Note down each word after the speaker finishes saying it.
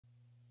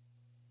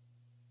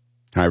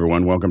Hi,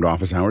 everyone. Welcome to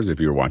Office Hours. If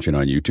you're watching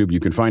on YouTube, you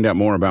can find out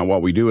more about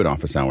what we do at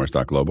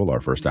officehours.global. Our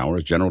first hour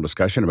is general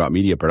discussion about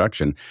media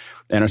production.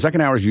 And our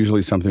second hour is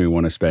usually something we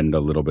want to spend a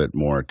little bit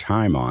more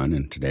time on.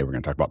 And today we're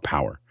going to talk about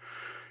power.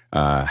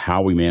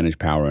 How we manage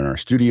power in our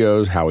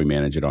studios, how we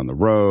manage it on the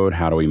road,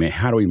 how do we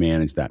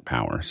manage that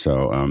power?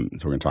 So we're going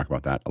to talk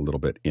about that a little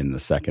bit in the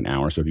second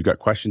hour. So if you've got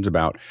questions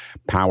about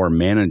power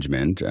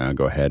management,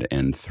 go ahead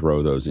and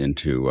throw those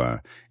into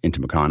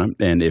Makana.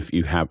 And if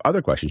you have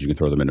other questions, you can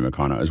throw them into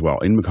Makana as well.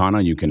 In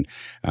Makana, you can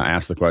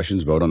ask the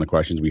questions, vote on the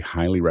questions. We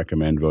highly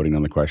recommend voting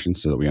on the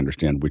questions so that we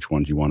understand which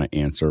ones you want to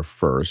answer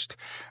first.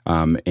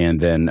 But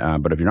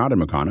if you're not in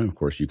Makana, of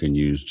course, you can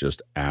use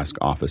just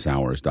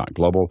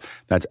askofficehours.global.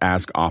 That's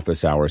askofficehours.global.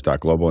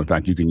 In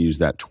fact, you can use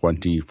that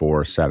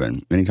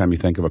 24/7. Anytime you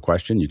think of a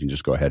question, you can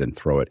just go ahead and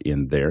throw it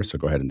in there. So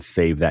go ahead and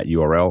save that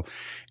URL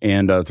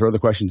and throw the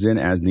questions in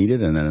as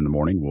needed. And then in the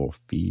morning, we'll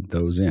feed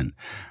those in.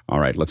 All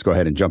right, let's go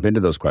ahead and jump into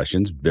those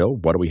questions. Bill,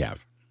 what do we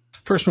have?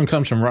 First one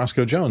comes from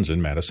Roscoe Jones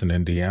in Madison,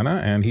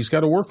 Indiana, and he's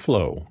got a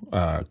workflow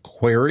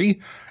query.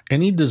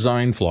 Any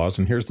design flaws,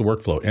 and here's the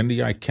workflow.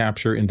 NDI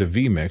capture into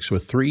vMix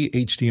with 3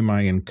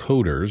 HDMI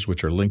encoders,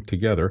 which are linked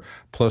together,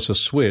 plus a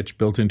switch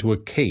built into a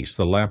case.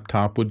 The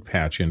laptop would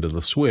patch into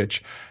the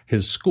switch.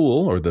 His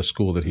school, or the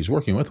school that he's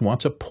working with,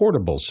 wants a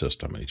portable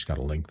system, and he's got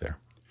a link there.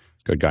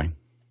 Good guy.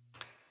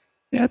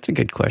 Yeah, that's a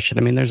good question.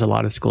 I mean, there's a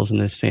lot of schools in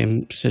this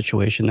same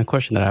situation. The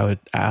question that I would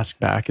ask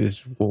back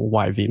is, well,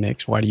 why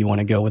vMix? Why do you want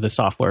to go with a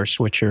software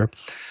switcher?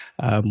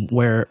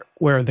 Where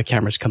are the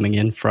cameras coming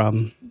in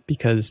from?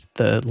 Because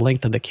the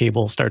length of the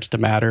cable starts to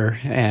matter.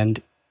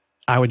 And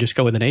I would just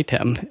go with an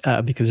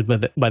ATEM because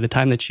by the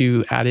time that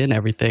you add in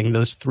everything,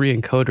 those 3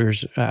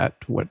 encoders at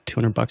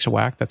 $200 a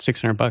whack, that's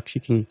 $600.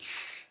 You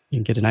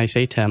can get a nice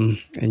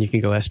ATEM and you can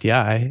go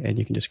SDI and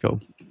you can just go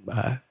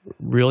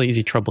real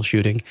easy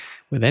troubleshooting.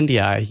 With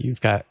NDI,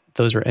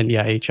 those are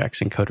NDI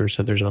HX encoders,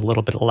 so there's a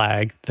little bit of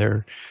lag.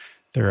 They're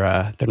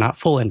not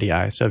full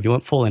NDI. So if you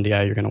want full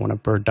NDI, you're going to want a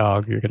Bird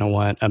Dog, you're going to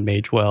want a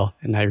Magewell,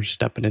 and now you're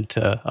stepping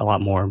into a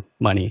lot more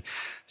money.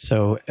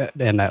 So,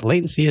 and that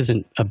latency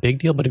isn't a big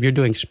deal, but if you're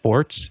doing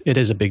sports, it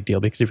is a big deal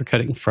because if you're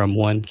cutting from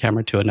one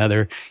camera to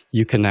another,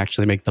 you can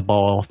actually make the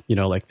ball,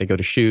 like they go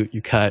to shoot,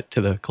 you cut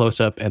to the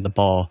close-up and the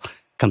ball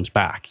comes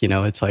back.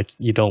 It's like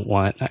you don't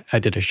want. I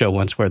did a show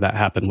once where that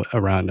happened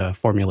around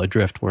Formula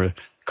Drift, where the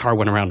car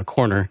went around a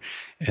corner,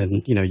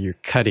 and you're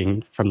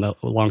cutting from the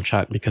long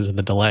shot because of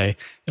the delay.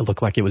 It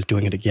looked like it was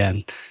doing it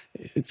again.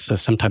 So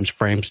sometimes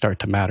frames start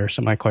to matter.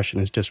 So my question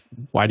is just,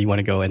 why do you want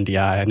to go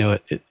NDI? I know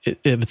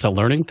if it's a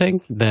learning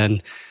thing, then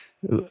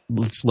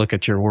let's look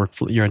at your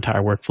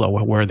entire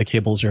workflow, where the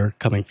cables are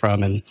coming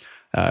from, and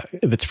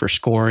if it's for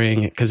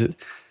scoring, because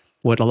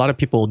what a lot of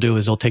people will do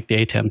is they'll take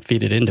the ATEM,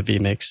 feed it into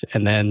vMix,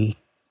 and then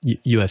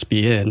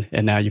USB in,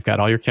 and now you've got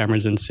all your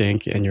cameras in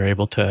sync, and you're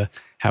able to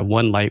have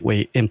one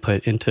lightweight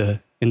input into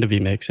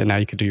vMix, and now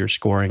you can do your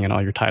scoring and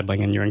all your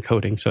titling and your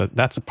encoding. So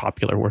that's a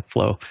popular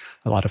workflow.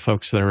 A lot of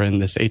folks that are in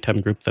this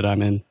ATEM group that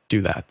I'm in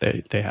do that.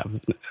 They have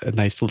a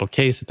nice little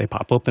case that they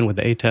pop open with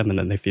the ATEM, and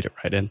then they feed it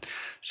right in.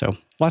 So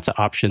lots of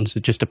options.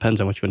 It just depends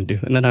on what you want to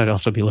do. And then I'd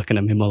also be looking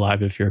at Mimo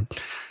Live if you're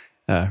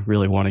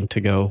really wanting to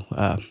go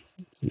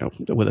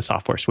with a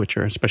software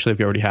switcher, especially if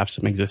you already have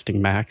some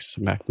existing Macs,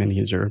 Mac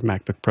Minis, or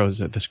MacBook Pros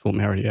that the school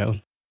may already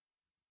own.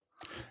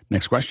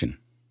 Next question.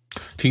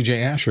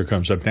 TJ Asher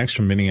comes up next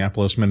from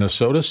Minneapolis,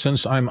 Minnesota.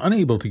 Since I'm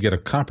unable to get a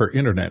copper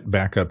internet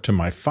backup to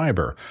my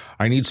fiber,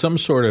 I need some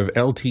sort of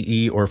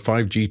LTE or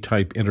 5G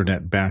type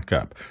internet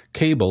backup.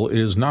 Cable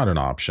is not an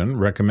option.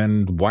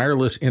 Recommend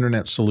wireless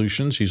internet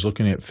solutions. He's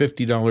looking at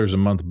 $50 a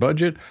month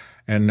budget,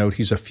 and note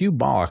he's a few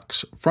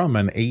blocks from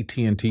an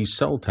AT&T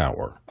cell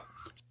tower.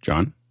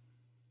 John?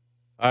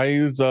 I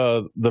use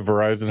the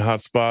Verizon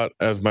hotspot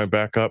as my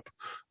backup.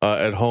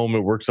 At home,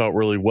 it works out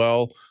really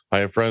well. I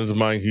have friends of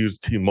mine who use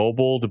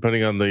T-Mobile.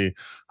 Depending on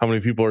how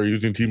many people are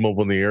using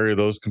T-Mobile in the area,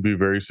 those can be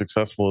very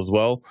successful as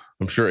well.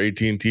 I'm sure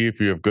AT&T, if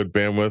you have good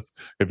bandwidth,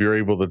 if you're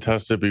able to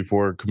test it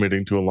before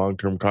committing to a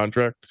long-term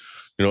contract,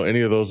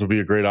 any of those would be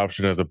a great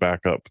option as a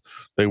backup.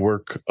 They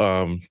work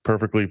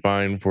perfectly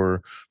fine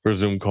for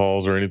Zoom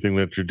calls or anything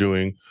that you're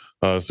doing,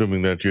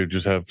 assuming that you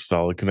just have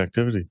solid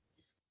connectivity.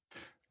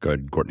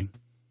 Good. Courtney?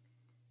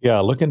 Yeah,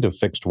 look into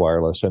fixed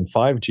wireless and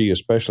 5G,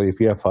 especially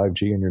if you have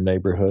 5G in your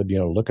neighborhood.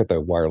 Look at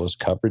the wireless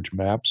coverage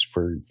maps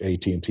for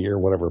AT&T or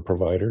whatever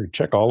provider.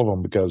 Check all of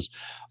them, because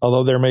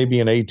although there may be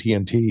an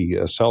AT&T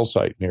cell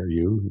site near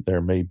you,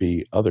 there may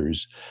be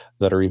others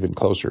that are even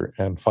closer.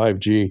 And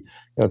 5G,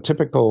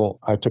 typical.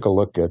 I took a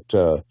look at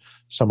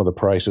some of the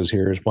prices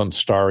here. Is one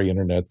Starry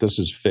Internet. This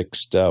is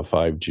fixed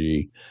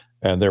 5G.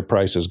 And their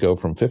prices go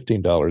from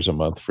 $15 a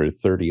month for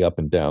 30 up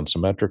and down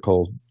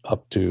symmetrical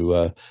up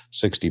to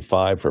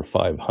 $65 for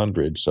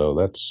 500. So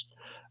that's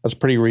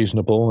pretty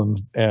reasonable.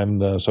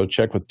 And so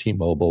check with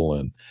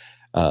T-Mobile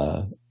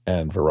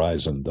and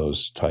Verizon,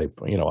 those type.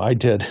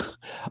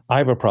 I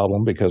have a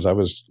problem because I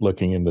was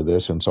looking into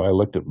this, and so I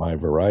looked at my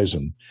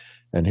Verizon,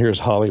 and here's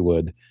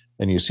Hollywood,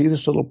 and you see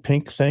this little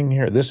pink thing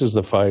here. This is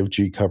the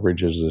 5G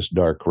coverage, is this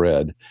dark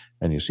red,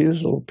 and you see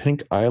this little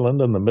pink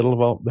island in the middle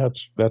of all.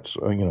 That's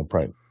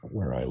probably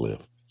where I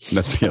live.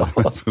 That's I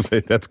was gonna say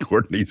that's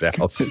Courtney's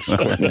house.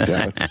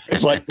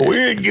 It's like, we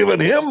ain't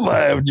giving him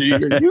 5G.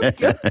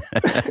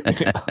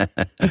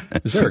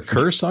 Is there a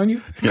curse on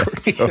you? Yeah,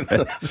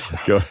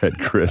 go ahead,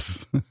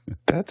 Chris.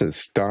 That's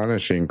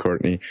astonishing,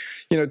 Courtney.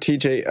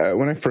 TJ,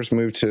 when I first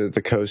moved to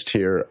the coast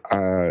here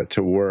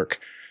to work,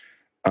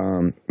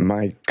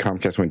 my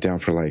Comcast went down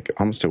for like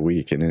almost a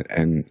week,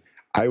 and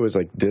I was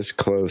like this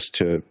close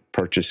to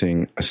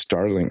purchasing a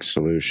Starlink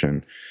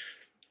solution.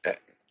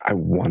 I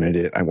wanted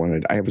it. I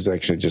was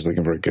actually just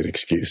looking for a good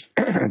excuse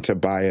to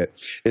buy it.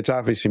 It's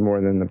obviously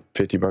more than the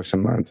 $50 a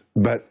month.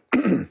 But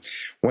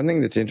one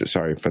thing that's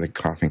interesting, sorry for the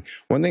coughing.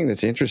 One thing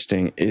that's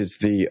interesting is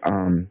the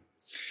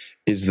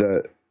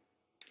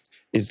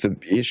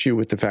issue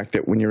with the fact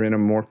that when you're in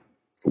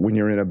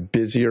a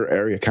busier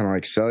area, kind of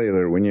like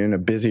cellular, when you're in a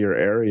busier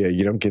area,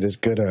 you don't get as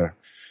good a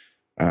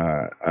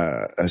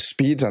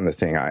speeds on the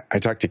thing. I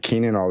talk to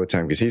Keenan all the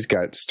time because he's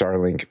got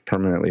Starlink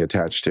permanently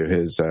attached to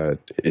his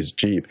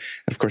Jeep.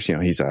 And of course,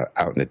 he's out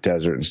in the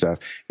desert and stuff.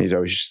 And he's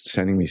always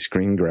sending me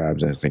screen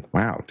grabs. And I was like,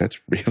 wow,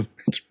 it's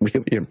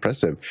really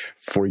impressive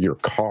for your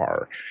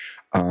car.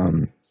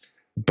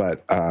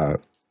 But I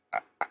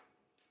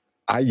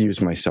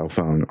use my cell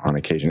phone on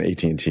occasion,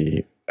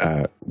 AT&T,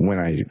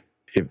 when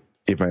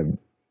if I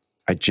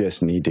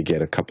just need to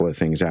get a couple of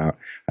things out.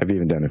 I've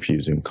even done a few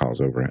Zoom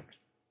calls over it.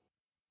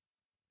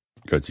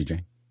 Go ahead,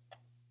 CJ.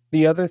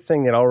 The other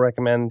thing that I'll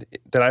recommend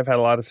that I've had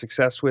a lot of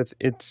success with,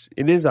 it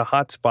is a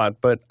hotspot,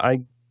 but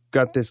I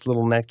got this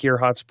little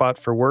Netgear hotspot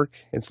for work.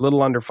 It's a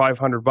little under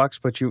 $500,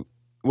 but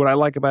what I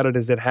like about it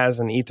is it has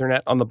an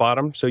Ethernet on the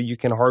bottom, so you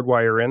can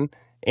hardwire in,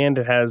 and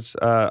it has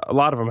a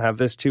lot of them have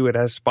this too. It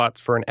has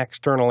spots for an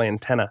external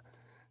antenna.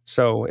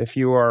 So if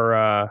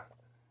you're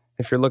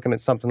looking at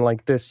something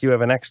like this, you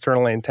have an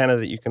external antenna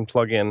that you can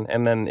plug in,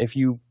 and then if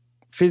you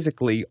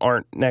physically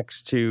aren't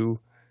next to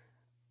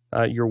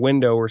your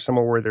window or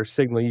somewhere where there's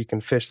signal, you can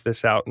fish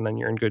this out, and then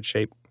you're in good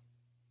shape.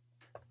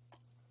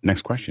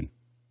 Next question.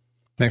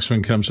 Next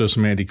one comes to us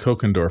from Andy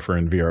Kokendorfer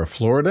in Viera,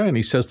 Florida, and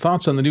he says,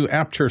 thoughts on the new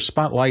Aperture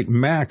Spotlight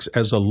Max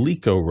as a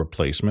LECO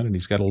replacement, and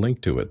he's got a link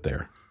to it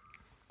there.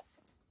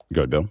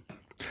 Go ahead, Bill.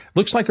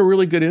 Looks like a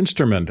really good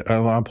instrument.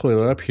 I'll pull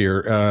it up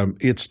here.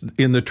 It's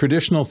in the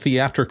traditional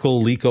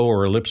theatrical LECO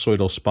or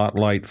ellipsoidal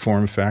spotlight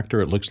form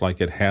factor. It looks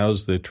like it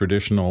has the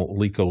traditional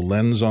LECO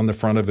lens on the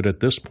front of it at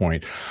this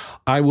point.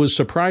 I was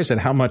surprised at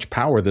how much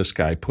power this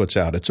guy puts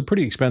out. It's a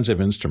pretty expensive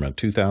instrument,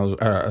 $1,000,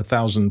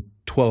 $1,200,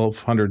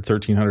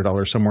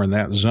 $1,300, somewhere in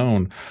that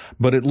zone.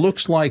 But it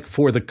looks like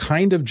for the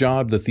kind of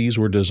job that these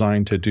were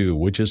designed to do,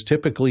 which is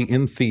typically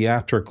in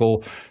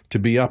theatrical, to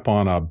be up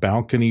on a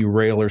balcony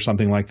rail or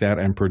something like that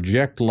and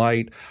project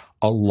light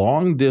a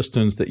long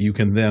distance that you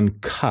can then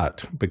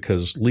cut,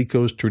 because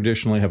LECOs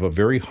traditionally have a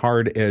very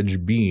hard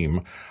edge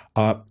beam,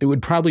 it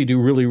would probably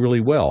do really, really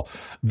well.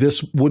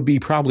 This would be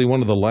probably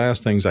one of the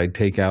last things I'd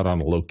take out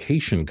on a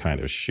location kind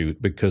of shoot,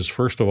 because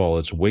first of all,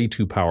 it's way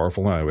too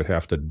powerful and I would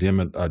have to dim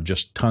it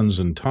just tons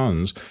and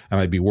tons, and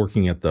I'd be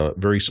working at the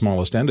very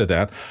smallest end of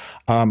that.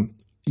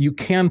 You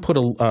can put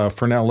a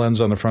Fresnel lens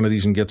on the front of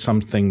these and get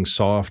something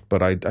soft,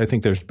 but I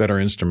think there's better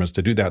instruments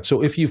to do that.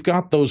 So if you've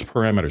got those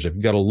parameters, if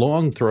you've got a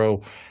long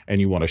throw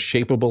and you want a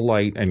shapeable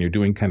light and you're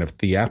doing kind of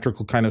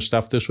theatrical kind of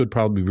stuff, this would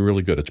probably be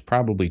really good. It's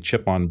probably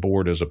chip on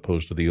board as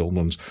opposed to the old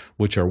ones,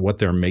 which are what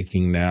they're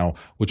making now,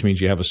 which means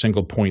you have a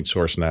single point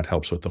source, and that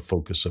helps with the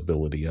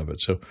focusability of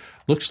it. So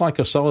looks like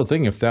a solid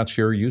thing if that's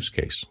your use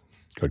case.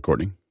 Good,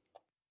 Courtney.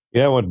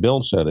 Yeah, what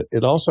Bill said.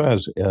 It also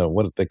has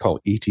what they call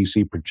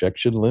ETC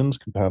projection lens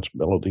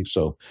compatibility,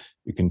 so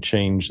you can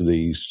change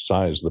the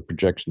size of the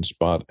projection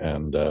spot,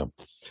 and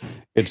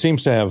it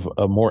seems to have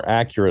a more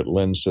accurate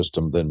lens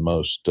system than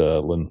most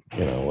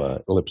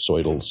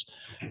ellipsoidals,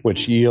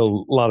 which a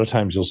lot of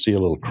times you'll see a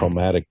little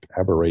chromatic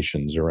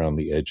aberrations around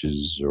the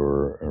edges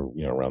or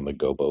around the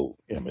gobo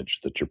image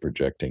that you're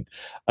projecting.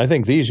 I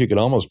think these you could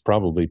almost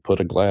probably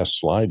put a glass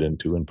slide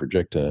into and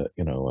project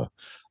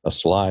a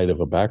slide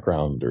of a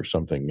background or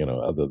something,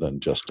 other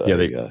than just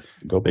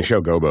gobo. They show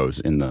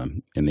gobos in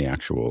the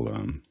actual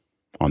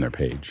on their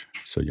page,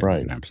 so yeah,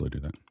 you can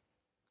absolutely do that.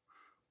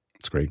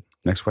 That's great.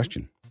 Next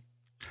question.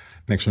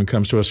 Next one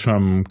comes to us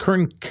from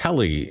Kern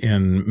Kelly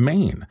in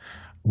Maine.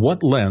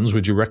 What lens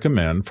would you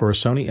recommend for a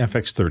Sony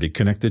FX30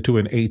 connected to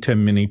an A10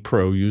 Mini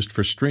Pro used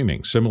for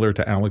streaming, similar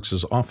to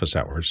Alex's office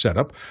hours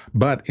setup,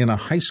 but in a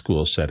high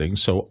school setting,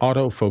 so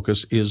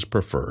autofocus is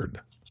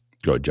preferred?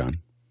 Go ahead, John.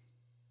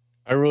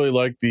 I really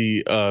like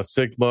the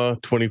Sigma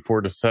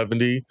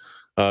 24-70.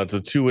 It's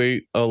a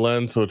 2.8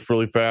 lens, so it's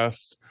really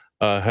fast.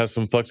 Has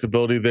some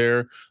flexibility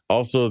there.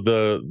 Also,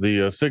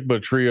 the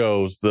Sigma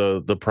Trios,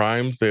 the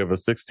primes, they have a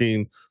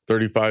 16,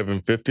 35,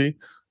 and 50.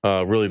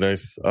 Really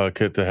nice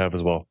kit to have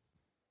as well.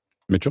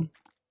 Mitchell?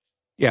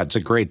 Yeah, it's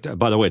a great,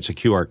 by the way, it's a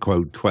QR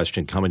code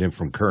question coming in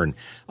from Kern.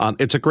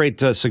 It's a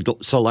great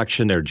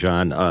selection there,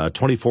 John,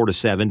 24 to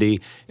 70,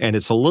 and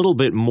it's a little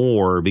bit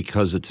more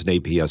because it's an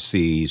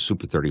APS-C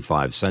Super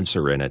 35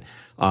 sensor in it.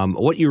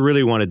 What you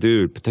really want to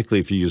do,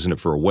 particularly if you're using it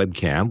for a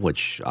webcam,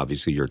 which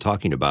obviously you're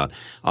talking about,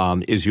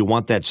 is you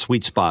want that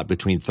sweet spot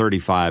between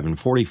 35 and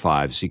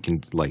 45 so you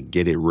can like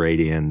get it right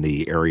in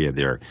the area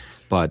there.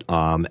 But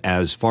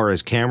as far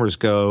as cameras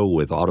go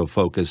with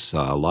autofocus,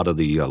 a lot of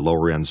the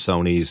lower-end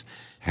Sonys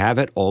have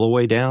it all the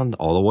way down,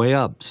 all the way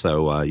up.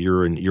 So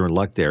you're in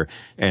luck there.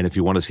 And if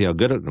you want to see how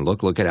good it can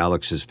look at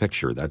Alex's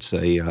picture. That's a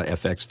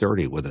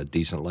FX30 with a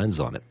decent lens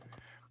on it.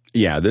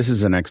 Yeah, this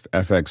is an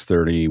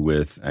FX30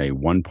 with a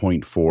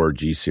 1.4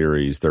 G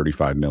series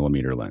 35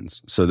 millimeter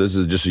lens. So this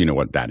is just so you know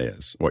what that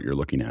is, what you're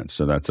looking at.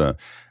 So that's and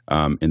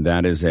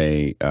that is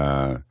the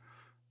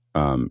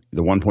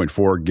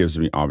 1.4 gives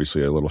me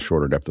obviously a little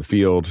shorter depth of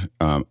field.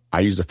 I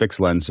use a fixed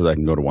lens so that I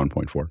can go to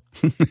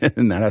 1.4,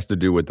 and that has to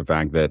do with the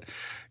fact that,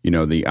 the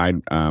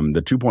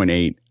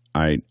 2.8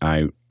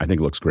 I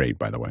think looks great,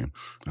 by the way,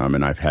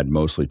 and I've had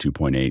mostly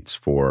 2.8s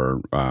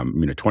for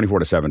 24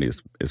 to 70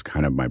 is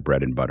kind of my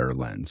bread and butter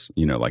lens.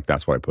 Like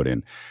that's what I put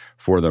in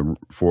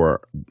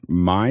for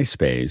my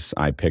space.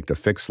 I picked a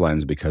fixed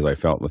lens because I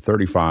felt the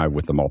 35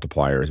 with the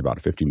multiplier is about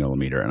a 50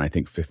 millimeter, and I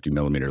think 50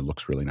 millimeter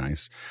looks really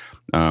nice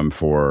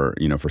for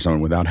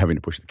someone without having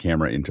to push the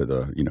camera into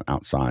the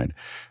outside.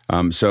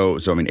 So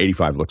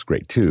 85 looks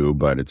great too,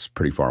 but it's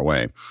pretty far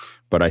away.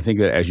 But I think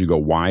that as you go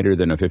wider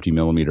than a 50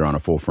 millimeter on a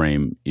full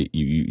frame,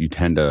 you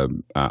tend to.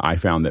 I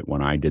found that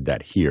when I did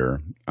that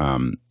here,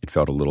 it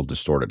felt a little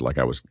distorted, like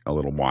I was a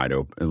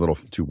little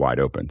too wide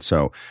open.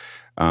 So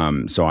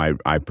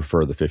I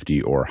prefer the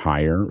 50 or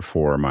higher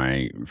for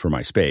my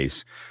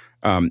space.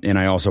 And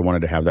I also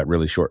wanted to have that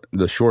really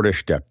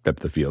shortish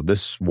depth of field.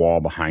 This wall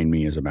behind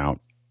me is about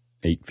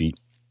 8 feet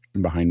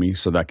behind me,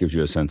 so that gives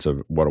you a sense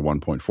of what a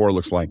 1.4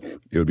 looks like.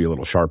 It would be a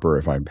little sharper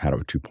if I had a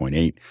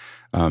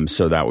 2.8.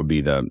 So that would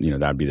be that'd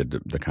be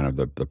the kind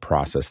of the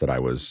process that I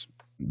was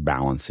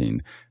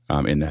balancing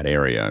in that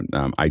area.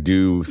 I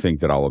do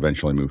think that I'll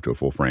eventually move to a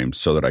full frame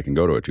so that I can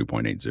go to a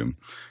 2.8 zoom,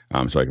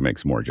 so I can make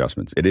some more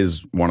adjustments. It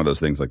is one of those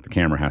things, like the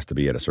camera has to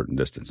be at a certain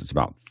distance. It's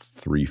about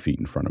 3 feet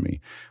in front of me,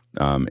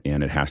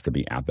 and it has to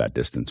be at that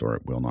distance or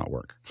it will not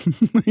work.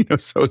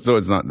 So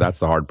it's not. That's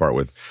the hard part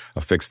with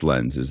a fixed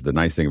lens. Is the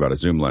nice thing about a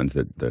zoom lens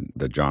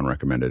that John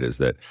recommended is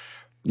that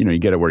you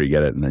get it where you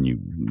get it, and then you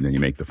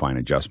make the fine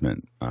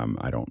adjustment.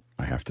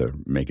 I have to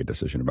make a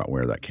decision about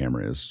where that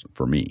camera is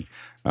for me.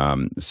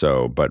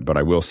 But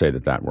I will say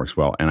that works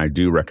well, and I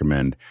do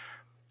recommend.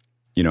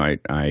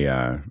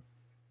 I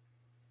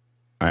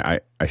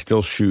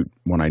still shoot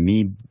when I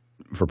need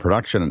for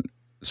production,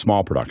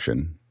 small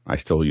production. I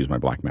still use my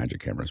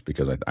Blackmagic cameras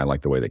because I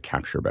like the way they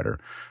capture better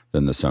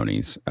than the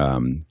Sonys.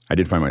 I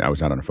did find I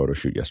was out on a photo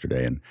shoot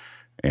yesterday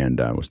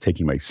and I was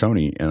taking my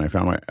Sony, and I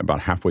found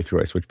about halfway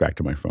through I switched back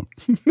to my phone.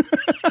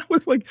 I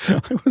was like,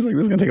 this is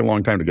going to take a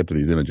long time to get to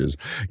these images.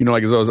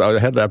 As I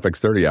had the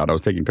FX30 out, I was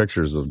taking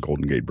pictures of the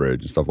Golden Gate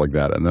Bridge and stuff like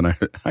that, and then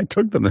I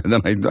took them, and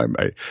then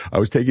I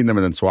was taking them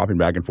and then swapping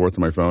back and forth to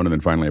my phone, and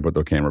then finally I put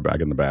the camera back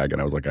in the bag, and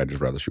I was like, I'd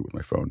just rather shoot with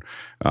my phone,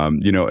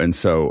 and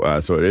so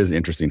it is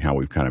interesting how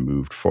we've kind of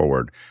moved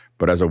forward.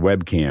 But as a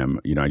webcam,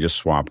 I just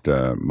swapped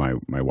my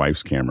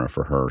wife's camera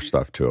for her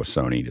stuff to a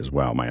Sony as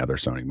well. My other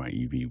Sony, my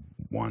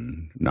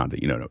EV1, not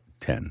the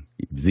 10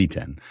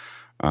 Z10,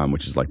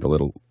 which is like the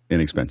little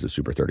inexpensive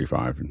Super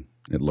 35, and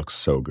it looks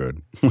so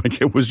good.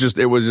 I was just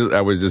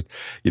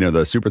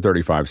the Super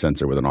 35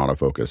 sensor with an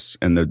autofocus,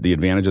 and the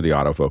advantage of the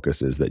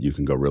autofocus is that you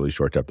can go really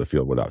short depth of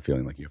field without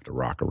feeling like you have to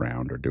rock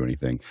around or do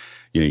anything.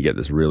 You get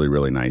this really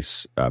really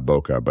nice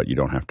bokeh, but you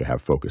don't have to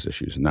have focus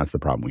issues, and that's the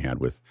problem we had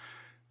with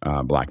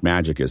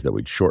Blackmagic, is that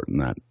we'd shorten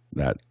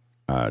that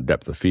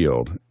depth of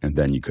field, and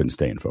then you couldn't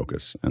stay in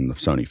focus, and the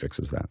Sony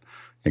fixes that.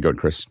 Hey, go ahead,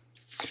 Chris.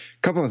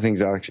 A couple of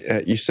things, Alex.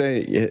 You say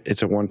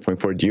it's a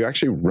 1.4. Do you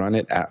actually run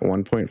it at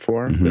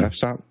 1.4, the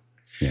f-stop?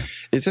 Yeah.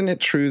 Isn't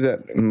it true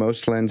that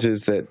most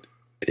lenses that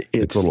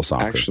it's a little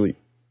softer? Actually,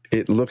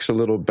 it looks a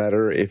little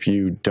better if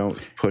you don't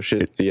push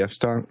the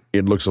f-stop?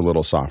 It looks a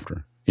little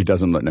softer. It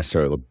doesn't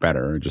necessarily look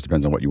better. It just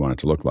depends on what you want it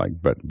to look like.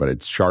 But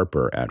it's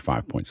sharper at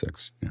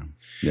 5.6.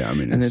 Yeah. I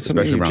mean,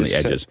 especially around the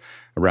edges.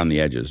 Around the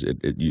edges,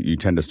 you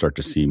tend to start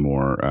to see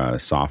more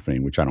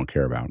softening, which I don't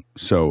care about.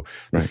 So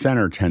the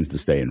center tends to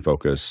stay in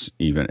focus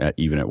even at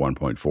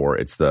 1.4.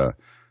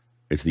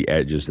 It's the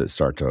edges that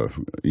start to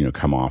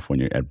come off when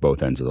you're at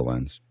both ends of the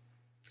lens.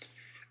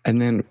 And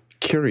then,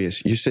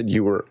 curious, you said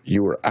you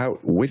were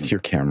out with your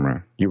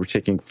camera. You were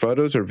taking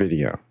photos or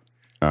video?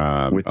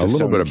 A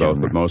little bit of both,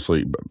 but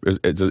mostly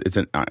it's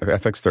an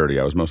FX30.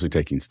 I was mostly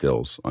taking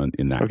stills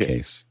in that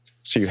case.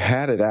 So you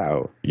had it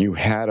out. You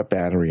had a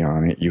battery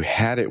on it. You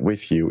had it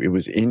with you. It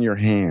was in your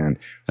hand.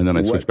 And then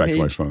I switched back to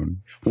my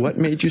phone. What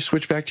made you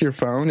switch back to your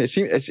phone? It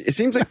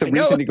seems like the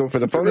reason to go for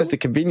the phone is the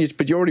convenience,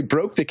 but you already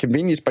broke the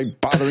convenience by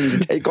bothering to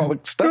take all the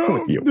stuff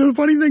with you. The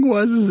funny thing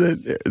was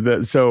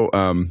that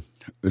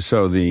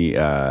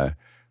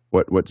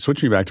what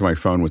switched me back to my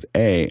phone was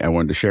I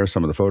wanted to share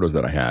some of the photos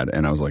that I had,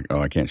 and I was like,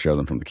 oh, I can't share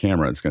them from the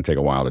camera. It's going to take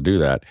a while to do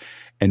that.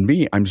 And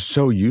B, I'm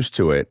so used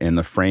to it, and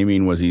the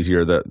framing was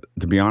easier.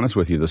 To be honest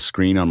with you, the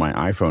screen on my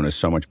iPhone is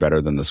so much better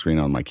than the screen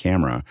on my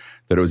camera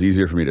that it was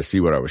easier for me to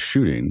see what I was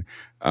shooting.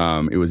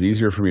 It was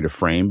easier for me to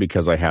frame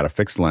because I had a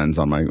fixed lens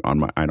on my.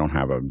 I don't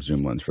have a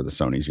zoom lens for the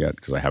Sonys yet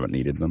because I haven't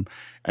needed them,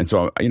 and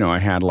so I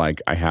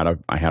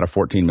had a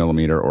 14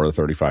 millimeter or a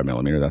 35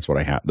 millimeter. That's what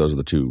I had. Those are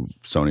the two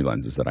Sony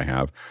lenses that I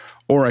have,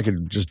 or I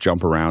could just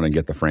jump around and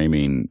get the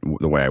framing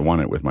the way I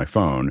want it with my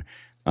phone.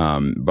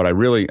 But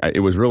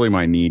it was really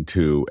my need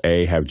to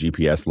have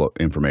GPS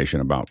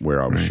information about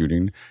where I was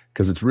shooting,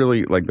 because it's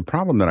really like the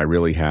problem that I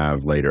really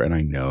have later. And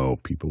I know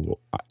people will,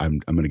 I'm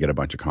going to get a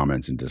bunch of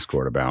comments in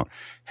Discord about,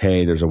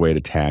 hey, there's a way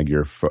to tag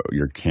your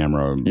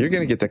camera. You're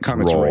going to get the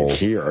comments roll. right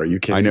here. Are you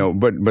kidding? I know,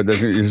 but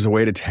there's a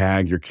way to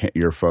tag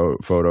your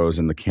photos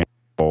in the camera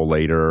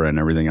later and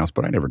everything else,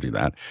 but I never do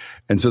that.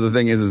 And so the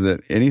thing is that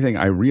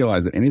I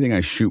realize that anything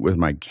I shoot with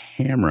my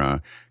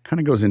camera kind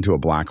of goes into a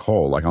black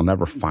hole. Like I'll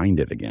never find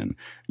it again.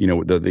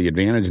 The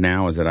advantage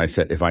now is that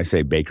if I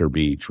say Baker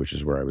Beach, which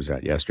is where I was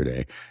at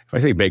yesterday, if I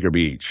say Baker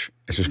Beach,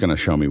 it's just going to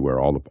show me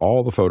where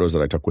all the photos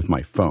that I took with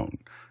my phone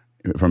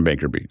from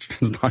Baker Beach.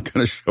 It's not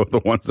going to show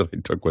the ones that I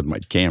took with my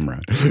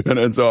camera.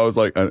 And so I was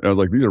like,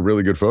 these are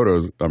really good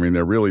photos. I mean,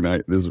 they're really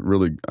nice. This is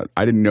really,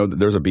 I didn't know that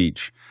there's a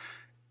beach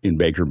in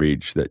Baker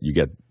Beach that you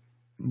get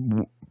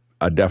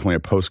definitely a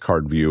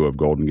postcard view of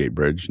Golden Gate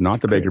Bridge,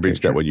 not the Baker Beach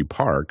that when you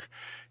park,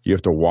 you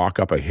have to walk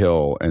up a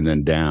hill and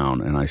then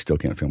down, and I still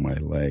can't feel my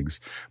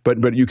legs.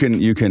 But you can.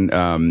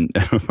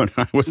 But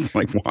I was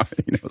like, I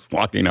was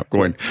walking up,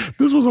 going,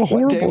 "This was a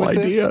horrible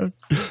idea."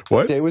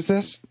 What day was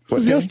this?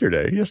 What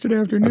day? Yesterday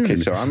afternoon. Okay,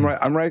 so I'm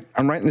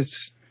writing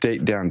this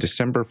date down,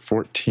 December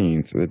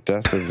 14th, the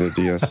death of the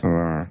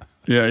DSLR.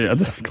 Yeah,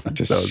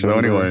 exactly. So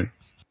anyway.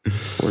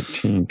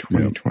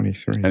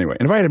 2023. Yep. Anyway,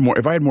 and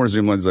if I had more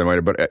zoom lenses, I might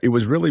have. But it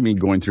was really me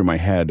going through my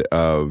head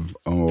of,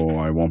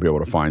 I won't be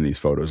able to find these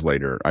photos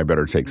later. I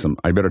better take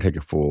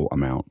a full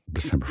amount.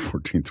 December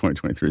 14th,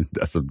 2023.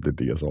 That's the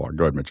DSLR.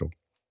 Go ahead, Mitchell.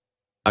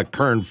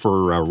 Kern,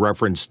 for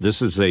reference,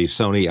 this is a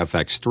Sony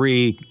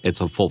FX3.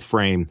 It's a full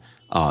frame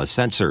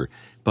sensor.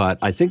 But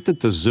I think that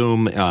the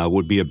zoom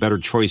would be a better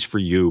choice for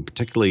you,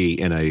 particularly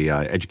in a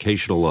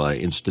educational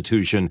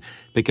institution,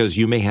 because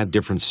you may have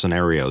different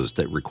scenarios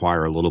that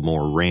require a little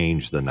more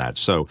range than that.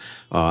 So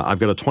I've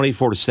got a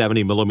 24 to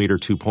 70 millimeter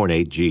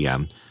 2.8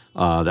 GM.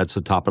 That's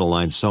the top of the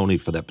line Sony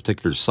for that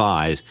particular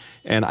size.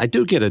 And I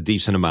do get a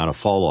decent amount of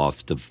fall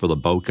off for the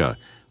bokeh.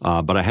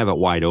 But I have it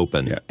wide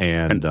open,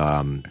 and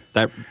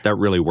that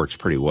really works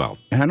pretty well.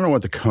 And I don't know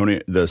what the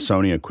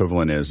Sony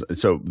equivalent is.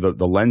 So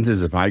the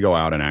lenses, if I go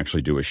out and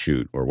actually do a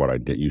shoot, or what I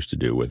used to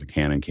do with a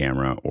Canon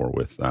camera or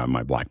with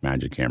my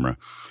Blackmagic camera,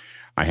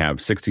 I have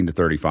 16 to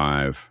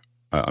 35,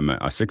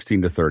 a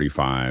 16 to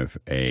 35,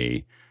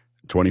 a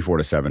 24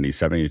 to 70,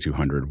 70 to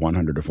 200,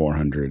 100 to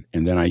 400,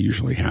 and then I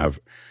usually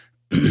have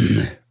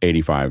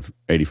 85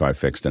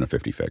 fixed and a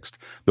 50 fixed.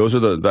 Those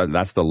are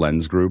that's the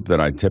lens group that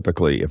I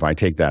typically, if I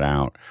take that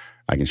out,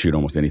 I can shoot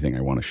almost anything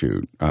I want to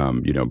shoot.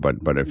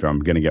 But if I'm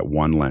going to get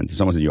one lens, if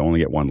someone said you only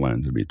get one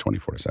lens, it'd be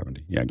 24 to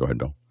 70. Yeah, go ahead,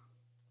 Bill.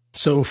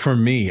 So for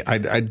me,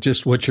 I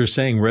just, what you're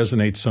saying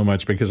resonates so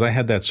much, because I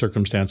had that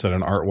circumstance at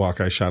an art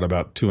walk I shot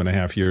about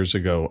 2.5 years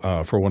ago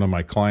for one of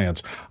my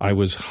clients. I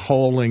was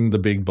hauling the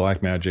big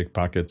Blackmagic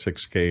Pocket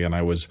 6K, and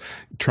I was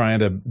trying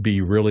to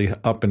be really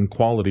up in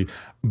quality,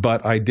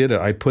 but I did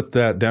it. I put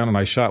that down and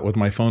I shot with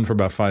my phone for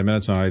about 5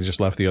 minutes, and I just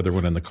left the other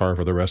one in the car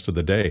for the rest of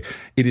the day.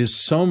 It is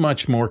so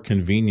much more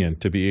convenient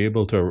to be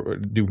able to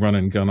do run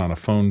and gun on a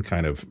phone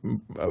kind of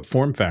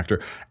form factor,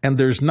 and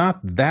there's not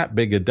that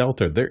big a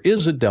delta. There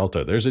is a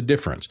delta. There's a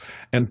difference.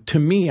 And to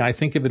me, I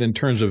think of it in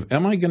terms of,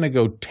 am I going to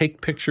go take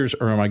pictures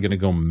or am I going to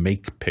go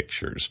make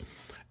pictures?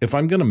 If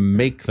I'm going to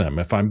make them,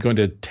 if I'm going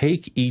to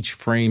take each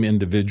frame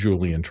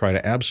individually and try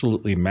to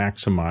absolutely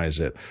maximize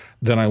it,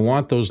 then I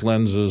want those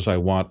lenses, I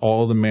want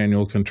all the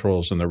manual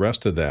controls and the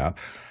rest of that.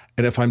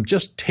 And if I'm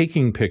just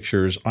taking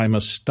pictures, I'm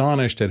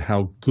astonished at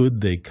how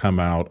good they come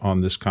out on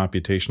this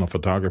computational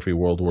photography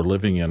world we're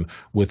living in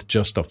with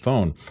just a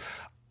phone.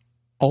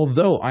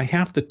 Although I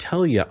have to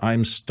tell you,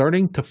 I'm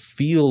starting to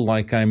feel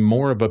like I'm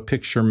more of a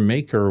picture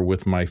maker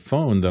with my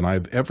phone than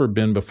I've ever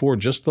been before,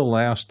 just the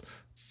last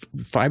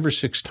 5 or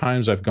 6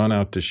 times I've gone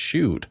out to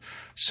shoot.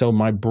 So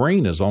my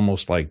brain is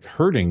almost like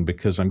hurting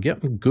because I'm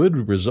getting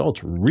good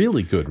results,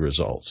 really good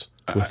results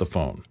with the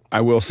phone.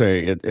 I will say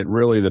it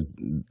really,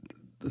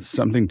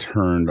 something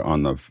turned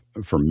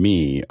for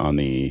me on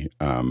the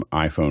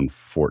iPhone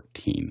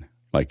 14.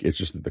 Like, it's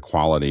just the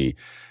quality.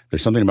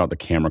 There's something about the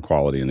camera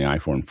quality in the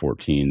iPhone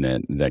 14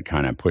 that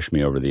kind of pushed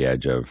me over the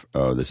edge of,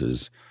 this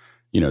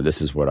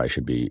is what I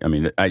should be. I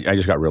mean, I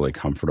just got really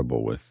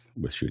comfortable with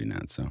shooting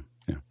that. So,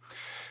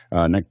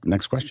 yeah.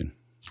 Next question.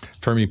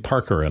 Fermi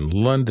Parker in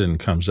London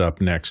comes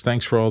up next.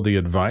 Thanks for all the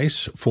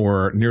advice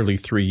for nearly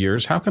 3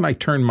 years. How can I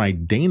turn my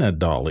Dana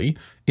Dolly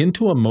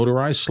into a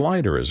motorized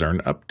slider? Is there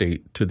an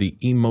update to the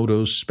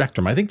eMoto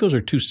Spectrum? I think those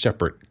are two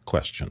separate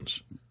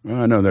questions.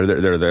 No,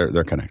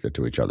 they're connected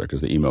to each other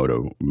because the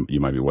eMoto, you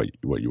might be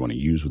what you want to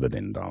use with the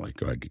Dana Dolly.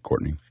 Go ahead,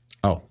 Courtney.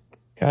 Oh.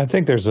 Yeah, I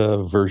think there's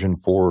a version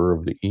 4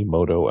 of the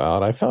eMoto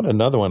out. I found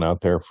another one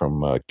out there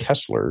from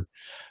Kessler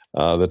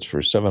that's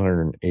for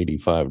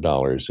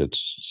 $785.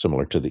 It's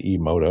similar to the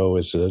eMoto.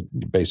 It's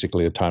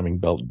basically a timing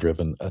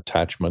belt-driven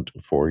attachment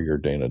for your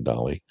Dana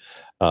Dolly.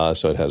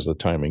 So it has the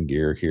timing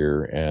gear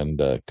here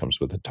and comes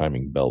with a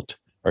timing belt,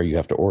 or you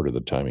have to order the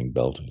timing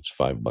belt. It's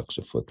 $5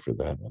 a foot for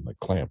that, and the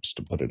clamps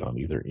to put it on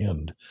either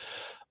end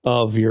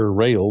of your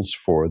rails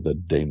for the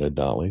Dana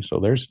Dolly. So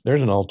there's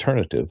an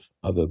alternative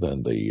other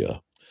than the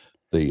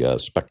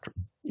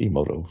Spectrum,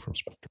 eMoto from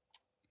Spectrum.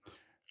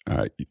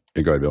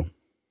 Go ahead, Bill.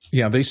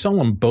 Yeah, they sell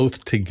them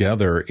both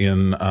together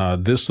in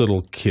this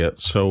little kit.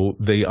 So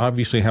they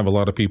obviously have a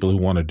lot of people who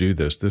want to do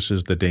this. This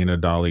is the Dana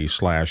Dolly /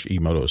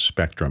 eMoto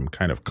Spectrum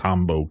kind of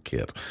combo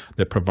kit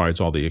that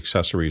provides all the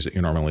accessories that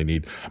you normally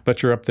need.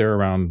 But you're up there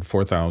around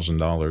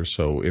 $4,000.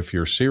 So if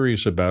you're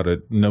serious about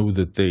it, know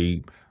that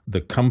the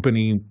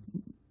company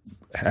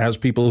has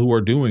people who are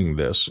doing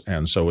this,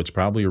 and so it's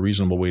probably a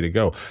reasonable way to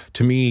go.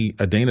 To me,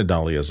 a Dana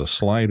Dolly as a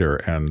slider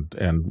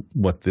and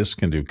what this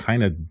can do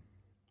kind of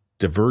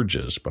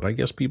diverges, but I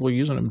guess people are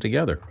using them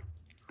together.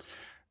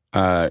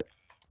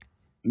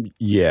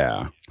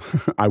 Yeah,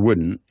 I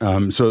wouldn't.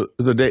 So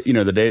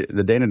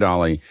the Dana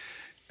Dolly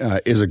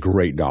is a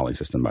great dolly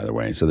system, by the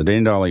way. So the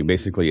Dana Dolly,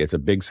 basically, it's a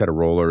big set of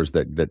rollers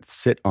that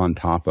sit on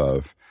top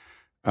of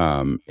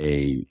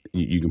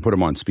you can put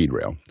them on speed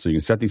rail. So you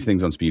can set these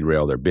things on speed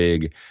rail. They're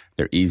big,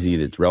 they're easy,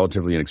 it's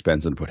relatively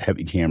inexpensive to put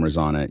heavy cameras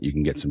on it. You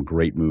can get some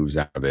great moves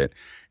out of it.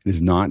 It is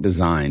not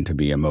designed to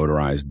be a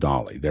motorized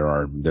dolly. There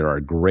are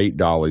great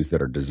dollies that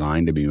are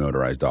designed to be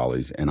motorized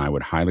dollies, and I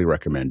would highly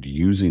recommend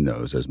using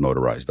those as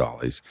motorized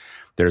dollies.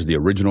 There's the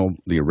original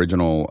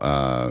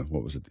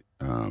what was it?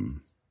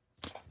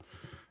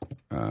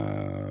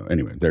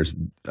 Anyway, there's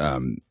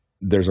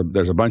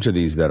a bunch of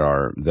these that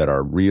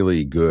are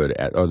really good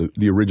at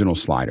the original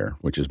slider,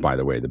 which is, by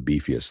the way, the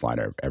beefiest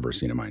slider I've ever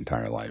seen in my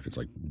entire life. It's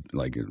like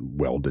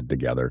welded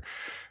together.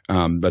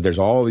 But there's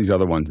all these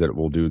other ones that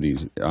will do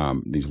these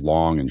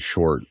long and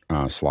short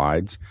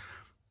slides.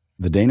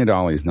 The Dana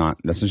Dolly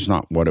that's just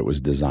not what it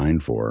was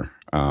designed for.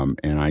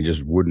 And I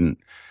just wouldn't.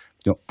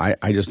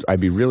 I'd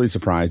be really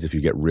surprised if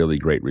you get really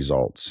great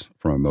results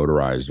from a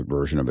motorized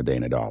version of a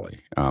Dana Dolly.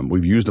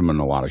 We've used them in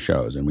a lot of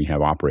shows, and we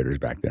have operators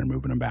back there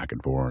moving them back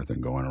and forth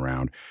and going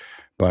around.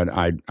 But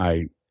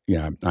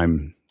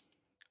I'm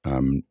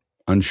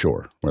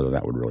unsure whether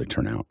that would really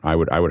turn out. I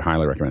would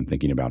highly recommend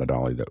thinking about a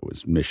dolly that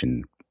was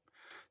mission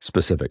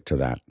specific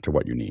to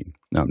what you need.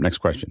 Now, next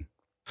question.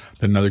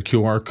 Another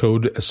QR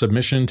code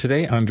submission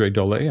today. Andre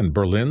Dole in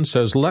Berlin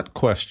says, LUT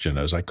question,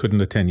 as I couldn't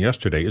attend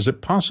yesterday. Is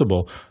it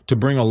possible to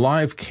bring a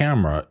live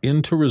camera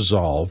into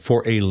Resolve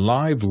for a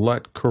live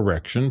LUT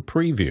correction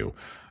preview?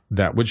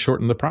 That would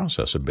shorten the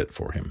process a bit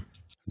for him.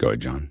 Go ahead,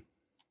 John.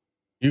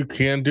 You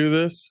can do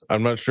this.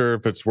 I'm not sure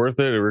if it's worth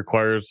it. It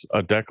requires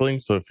a deck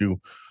link. So if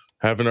you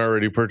haven't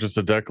already purchased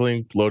a deck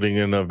link, loading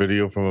in a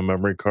video from a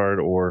memory card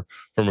or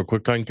from a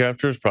QuickTime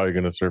capture is probably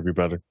going to serve you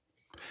better.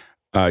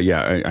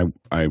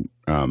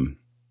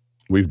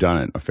 We've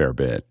done it a fair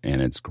bit,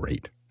 and it's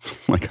great.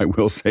 Like, I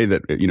will say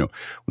that,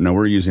 now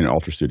we're using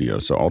Ultra Studio.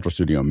 So Ultra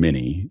Studio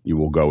Mini, you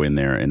will go in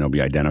there and it'll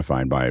be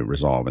identified by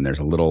Resolve. And there's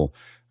a little,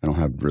 I don't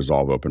have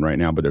Resolve open right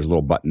now, but there's a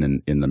little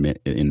button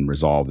in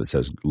Resolve that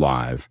says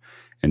live.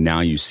 And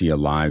now you see a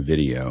live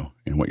video.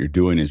 And what you're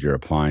doing is you're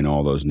applying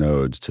all those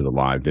nodes to the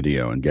live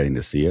video and getting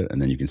to see it. And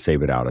then you can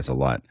save it out as a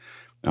LUT.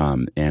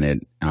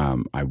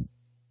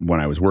 When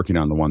I was working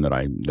on the one that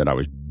I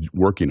was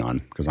working on,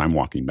 because I'm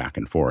walking back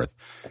and forth,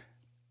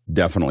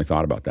 definitely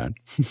thought about that.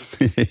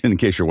 In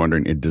case you're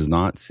wondering, it does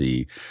not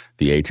see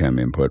the ATEM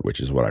input, which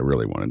is what I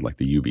really wanted. Like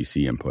the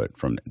UVC input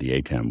from the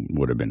ATEM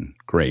would have been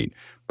great,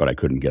 but I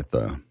couldn't get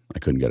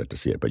it to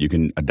see it. But you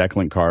can, a deck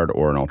link card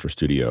or an Ultra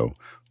Studio,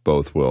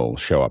 both will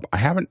show up.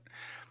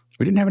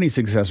 We didn't have any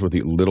success with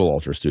the little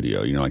Ultra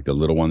Studio, like the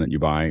little one that you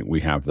buy.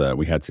 We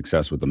had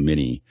success with the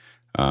Mini.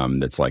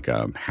 That's like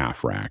a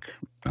half rack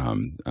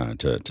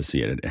to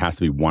see it. It has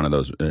to be one of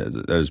those. There's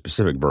a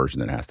specific version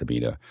that has to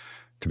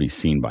be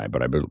seen by.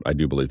 But I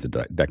do believe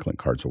the deck link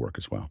cards will work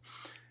as well.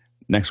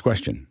 Next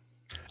question.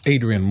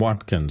 Adrian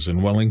Watkins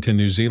in Wellington,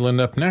 New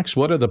Zealand up next.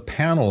 What's the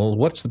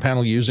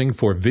panel using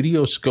for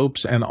video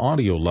scopes and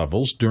audio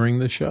levels during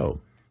the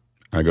show?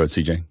 Go ahead,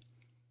 CJ.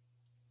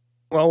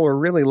 Well, we're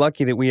really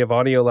lucky that we have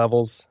audio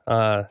levels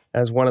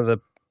as one of the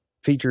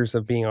features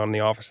of being on the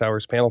Office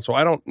Hours panel. So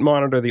I don't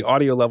monitor the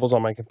audio levels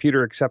on my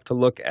computer except to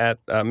look at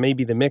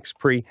maybe the mix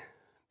pre.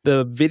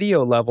 The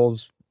video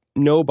levels,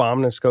 no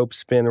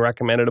Omniscope's been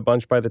recommended a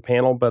bunch by the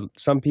panel, but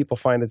some people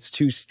find it's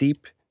too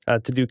steep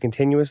to do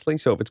continuously.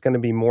 So if it's going to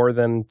be more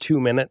than 2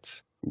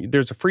 minutes,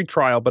 there's a free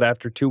trial, but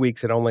after 2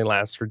 weeks, it only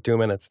lasts for 2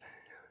 minutes.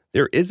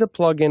 There is a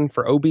plugin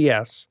for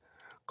OBS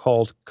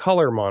called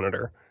Color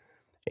Monitor,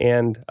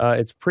 and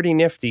it's pretty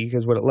nifty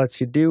because what it lets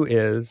you do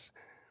is,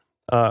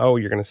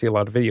 you're going to see a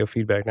lot of video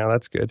feedback now.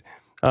 That's good.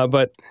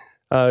 But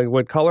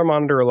what Color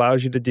Monitor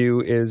allows you to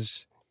do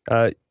is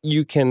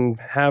you can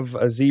have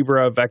a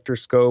zebra, vector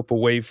scope, a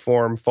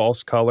waveform,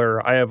 false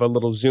color. I have a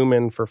little zoom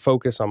in for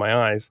focus on my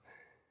eyes,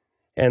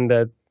 and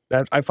that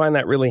I find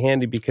that really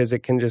handy because I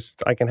can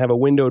have a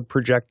windowed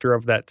projector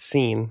of that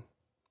scene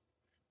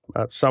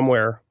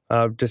somewhere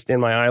just in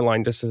my eye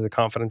line, just as a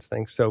confidence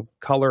thing. So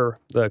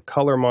the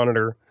Color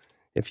Monitor,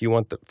 if you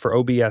want for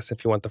OBS,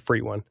 if you want the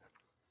free one.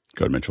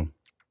 Go ahead, Mitchell.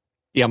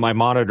 Yeah, my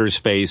monitor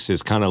space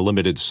is kind of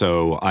limited,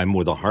 so I'm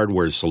with a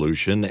hardware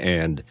solution,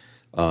 and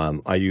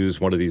I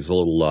use one of these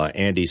little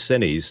Andy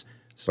Cinis.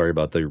 Sorry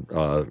about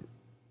the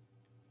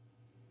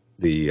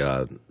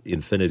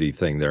infinity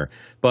thing there,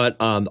 but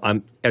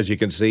as you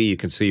can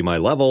see my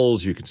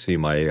levels, you can see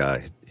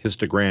my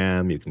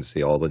histogram, you can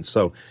see all that.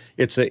 So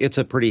it's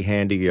a pretty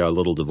handy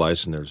little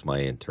device, and there's my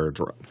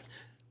interrupter.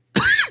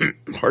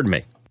 Pardon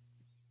me.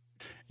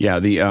 Yeah,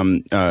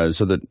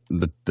 so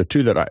the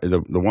two that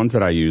the ones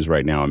that I use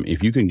right now,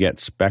 if you can get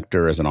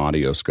Spectre as an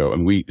audio scope,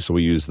 and we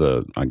use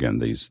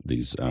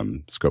these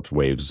Scopes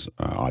Waves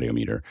audio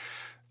meter.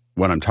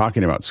 When I'm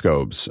talking about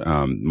scopes,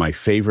 my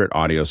favorite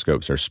audio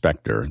scopes are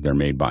Spectre.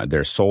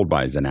 They're sold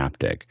by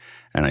Zynaptic,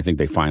 and I think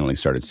they finally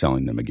started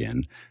selling them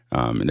again.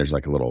 And there's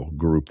like a little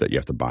group that you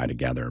have to buy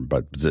together.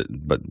 But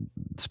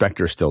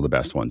Spectre is still the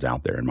best ones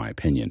out there, in my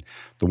opinion.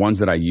 The ones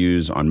that I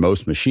use on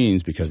most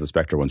machines, because the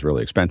Spectre one's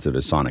really expensive,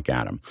 is Sonic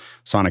Atom.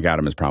 Sonic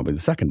Atom is probably the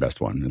second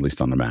best one, at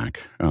least on the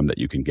Mac, that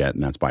you can get,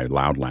 and that's by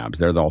Loud Labs.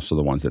 They're also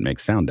the ones that make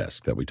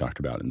SoundDesk that we talked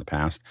about in the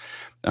past.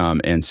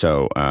 And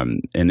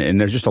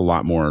there's just a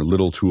lot more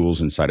little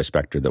tools inside of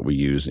Spectre that we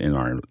use in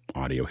our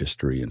audio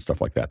history and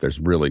stuff like that. There's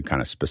really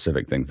kind of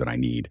specific things that I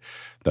need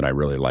that I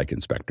really like in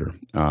Spectre.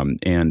 And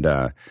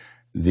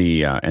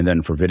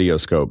then for video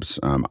scopes,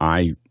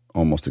 I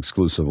almost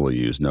exclusively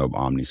use Nobe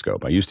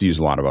Omniscope. I used to use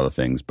a lot of other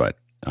things, but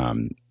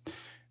the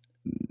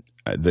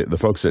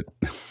folks at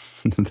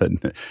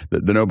the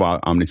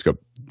Nobe Omniscope,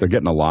 they're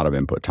getting a lot of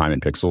input, time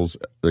and pixels.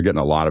 They're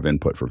getting a lot of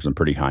input from some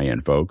pretty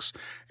high-end folks,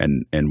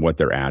 and what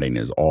they're adding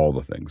is all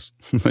the things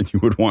that you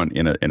would want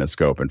in a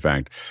scope. In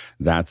fact,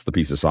 that's the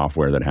piece of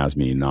software that has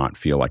me not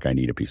feel like I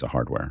need a piece of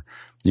hardware.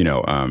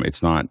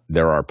 It's not.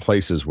 There are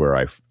places where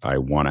I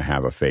want to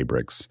have a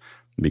Fabrix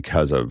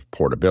because of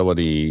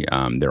portability.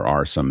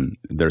 There's some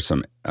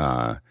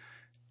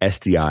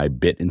SDI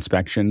bit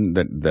inspection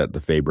that the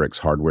Fabrix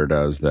hardware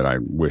does that I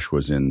wish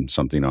was in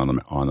something on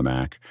the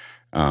Mac.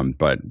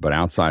 But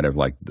outside of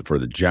for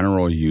the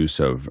general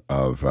use of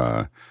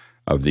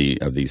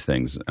these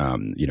things,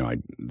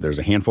 there's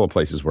a handful of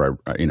places where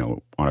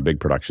on a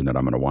big production that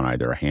I'm going to want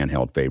either a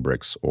handheld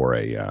Fabrix or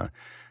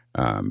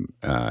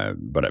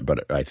but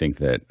I think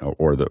that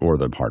or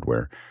the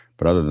hardware.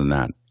 But other than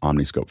that,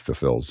 Omniscope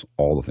fulfills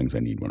all the things I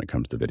need when it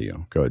comes to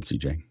video. Go ahead,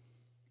 CJ.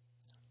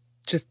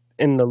 Just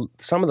in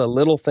some of the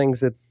little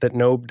things that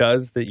Nobe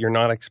does that you're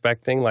not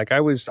expecting. Like I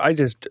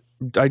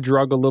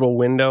drug a little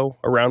window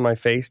around my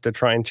face to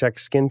try and check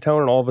skin tone,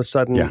 and all of a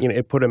sudden,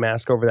 it put a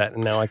mask over that,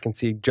 and now I can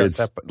see just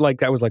that.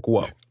 Like I was like,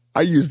 whoa.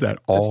 I use that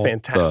all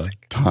the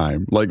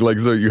time.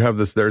 So you have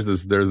this. There's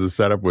this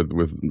setup with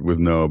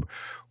Nobe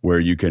where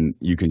you can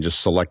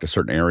just select a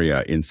certain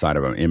area inside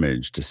of an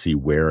image to see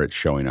where it's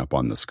showing up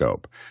on the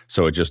scope.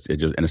 So it just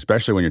and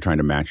especially when you're trying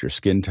to match your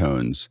skin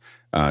tones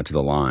to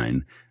the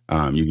line.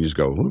 You can just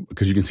go,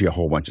 because you can see a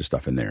whole bunch of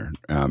stuff in there,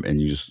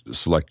 and you just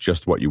select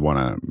just what you want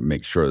to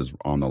make sure is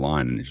on the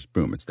line, and it just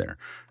boom, it's there.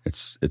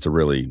 It's a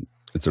great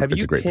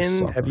piece of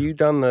software. Have you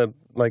done the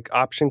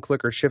option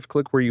click or shift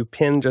click where you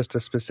pin just a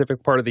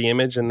specific part of the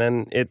image and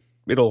then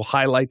it'll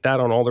highlight that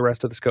on all the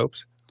rest of the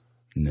scopes?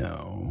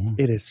 No,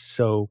 it is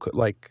so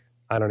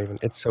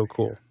it's so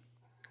cool.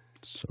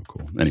 So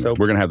cool. Anyway,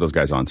 we're going to have those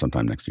guys on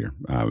sometime next year.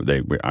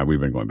 We've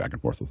been going back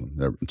and forth with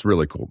them. It's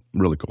really cool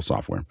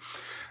software.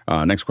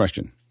 Next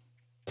question.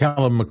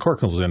 Callum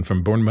McCorkle's in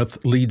from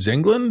Bournemouth, Leeds,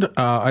 England.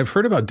 I've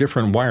heard about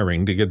different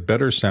wiring to get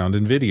better sound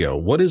and video.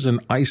 What is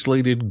an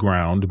isolated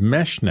ground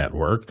mesh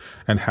network,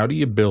 and how do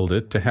you build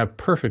it to have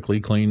perfectly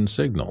clean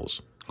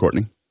signals?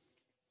 Courtney?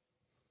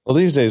 Well,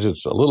 these days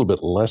it's a little bit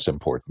less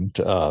important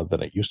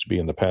than it used to be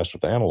in the past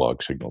with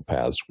analog signal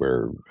paths,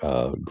 where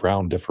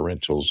ground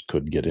differentials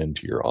could get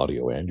into your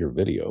audio and your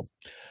video.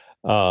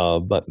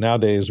 But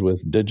nowadays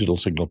with digital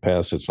signal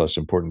paths, it's less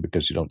important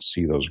because you don't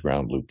see those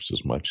ground loops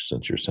as much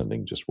since you're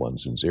sending just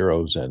ones and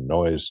zeros, and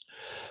noise.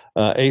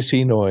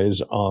 AC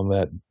noise on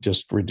that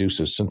just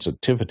reduces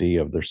sensitivity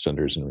of the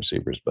senders and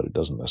receivers, but it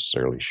doesn't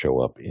necessarily show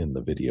up in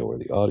the video or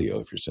the audio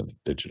if you're sending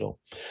digital.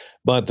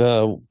 But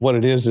what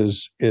it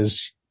is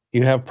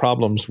you have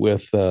problems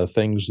with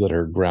things that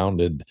are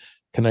grounded,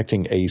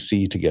 connecting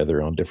AC together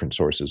on different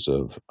sources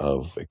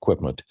of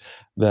equipment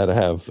that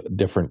have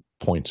different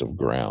points of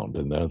ground.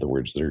 In other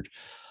words,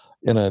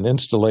 in an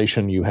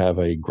installation, you have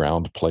a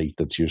ground plate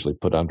that's usually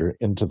put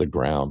into the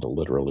ground,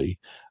 literally,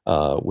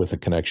 with a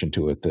connection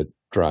to it that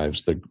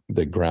drives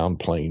the ground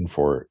plane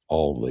for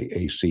all the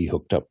AC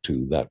hooked up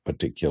to that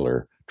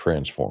particular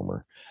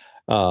transformer.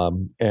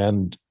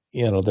 And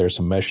there's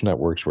some mesh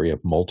networks where you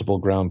have multiple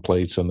ground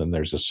plates, and then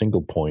there's a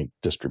single point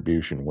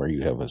distribution where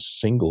you have a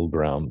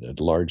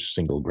large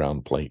single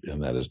ground plate,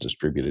 and that is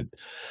distributed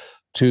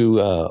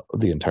to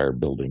the entire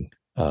building.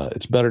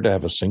 It's better to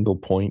have a single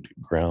point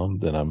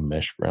ground than a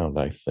mesh ground,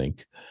 I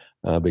think,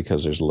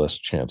 because there's less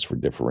chance for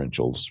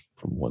differentials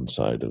from one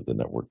side of the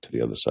network to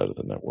the other side of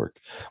the network.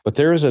 But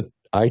there is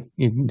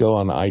you can go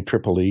on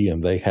IEEE,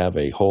 and they have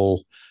a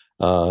whole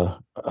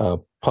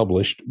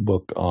published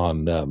book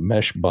on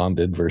mesh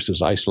bonded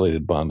versus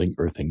isolated bonding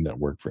earthing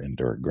network for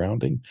indoor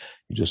grounding.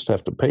 You just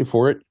have to pay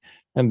for it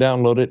and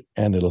download it,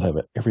 and it'll have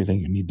everything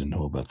you need to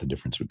know about the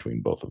difference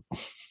between both of them.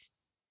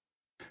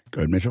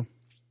 Go ahead, Mitchell.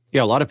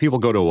 Yeah, a lot of people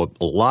go to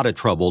a lot of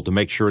trouble to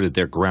make sure that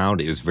their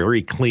ground is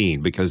very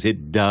clean, because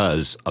it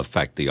does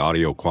affect the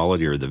audio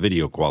quality or the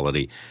video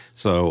quality.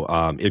 So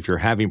if you're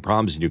having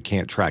problems and you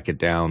can't track it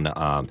down,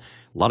 a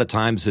lot of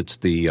times it's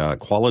the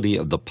quality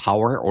of the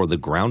power or the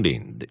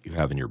grounding that you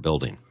have in your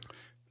building.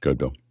 Good,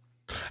 Bill.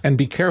 And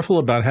be careful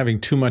about having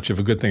too much of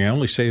a good thing. I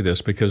only say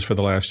this because for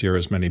the last year,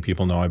 as many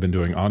people know, I've been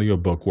doing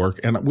audiobook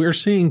work, and we're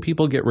seeing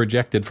people get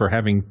rejected for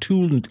having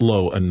too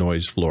low a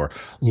noise floor.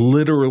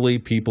 Literally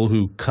people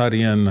who cut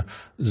in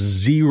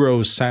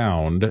zero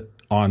sound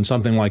on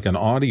something like an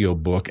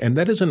audiobook, and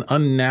that is an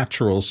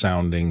unnatural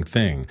sounding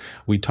thing.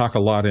 We talk a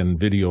lot in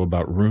video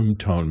about room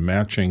tone,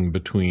 matching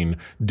between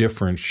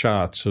different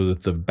shots so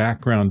that the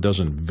background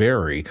doesn't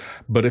vary.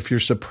 But if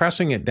you're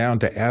suppressing it down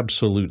to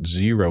absolute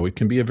zero, it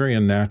can be a very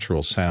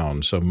unnatural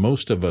sound. So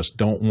most of us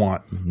don't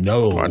want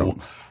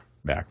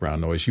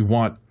background noise. You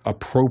want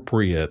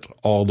appropriate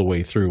all the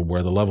way through,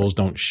 where the levels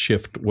don't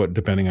shift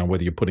depending on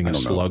whether you're putting a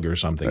slug or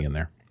something in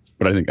there.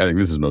 But I think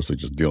this is mostly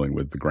just dealing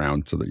with the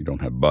ground so that you don't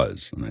have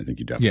buzz, and I think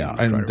you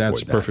definitely and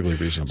that's perfectly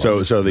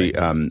reasonable. So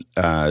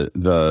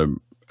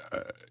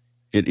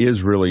it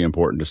is really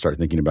important to start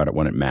thinking about it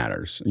when it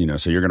matters.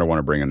 So you're going to want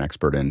to bring an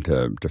expert in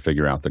to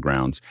figure out the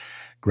grounds.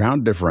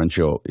 Ground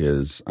differential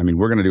is,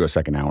 we're going to do a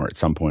second hour at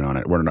some point on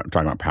it. We're not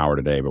talking about power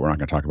today, but we're not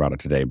going to talk about it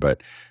today.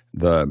 But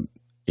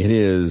it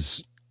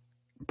is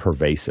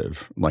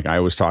pervasive. Like, I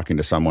was talking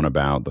to someone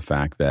about the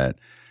fact that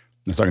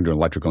I was talking to an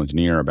electrical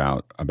engineer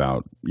about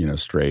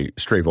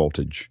stray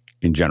voltage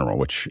in general,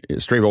 which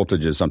stray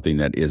voltage is something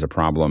that is a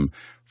problem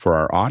for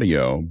our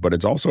audio, but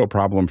it's also a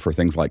problem for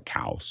things like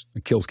cows.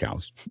 It kills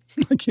cows,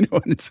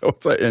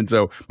 and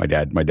so my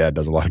dad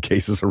does a lot of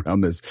cases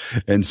around this,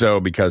 and so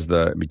because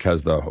the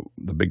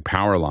big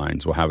power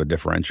lines will have a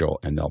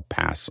differential and they'll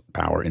pass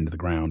power into the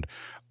ground,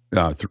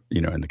 and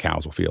the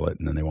cows will feel it,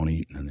 and then they won't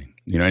eat, and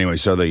then anyway.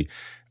 So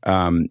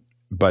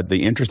but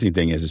the interesting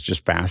thing is, it's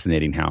just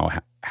fascinating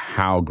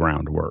how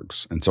ground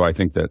works. And so I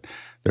think that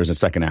there's a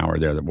second hour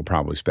there that we'll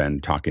probably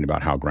spend talking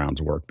about how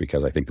grounds work,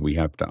 because I think that we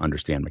have to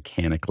understand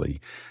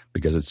mechanically,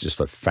 because it's just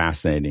a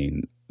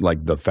fascinating,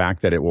 like the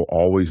fact that it will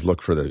always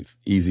look for the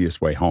easiest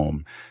way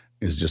home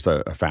is just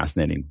a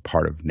fascinating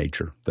part of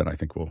nature that I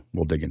think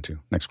we'll dig into.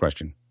 Next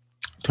question.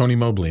 Tony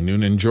Mobley,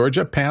 Noonan,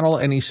 Georgia. Panel,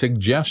 any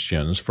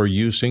suggestions for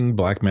using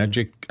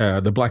Blackmagic,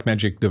 the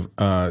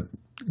Blackmagic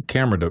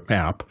camera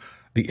app?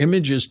 The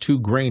image is too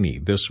grainy.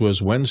 This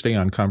was Wednesday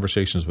on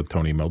Conversations with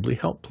Tony Mobley.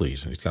 Help,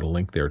 please. And he's got a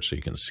link there so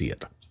you can see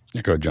it.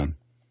 Yeah, go ahead, John.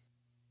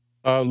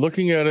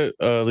 Looking at it,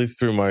 at least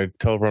through my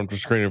teleprompter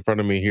screen in front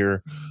of me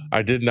here,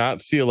 I did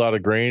not see a lot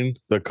of grain.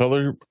 The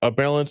color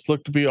balance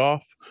looked to be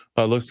off,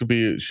 looked to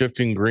be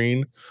shifting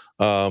green.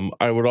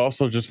 I would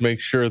also just make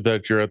sure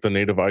that you're at the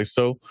native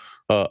ISO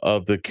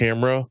of the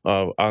camera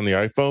on the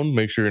iPhone.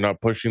 Make sure you're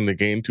not pushing the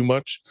gain too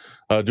much.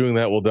 Doing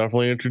that will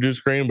definitely introduce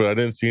grain, but I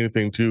didn't see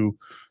anything too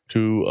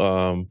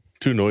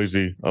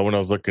noisy when I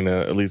was looking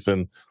at least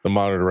in the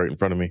monitor right in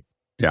front of me.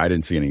 Yeah, I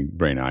didn't see any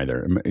grain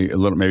either. A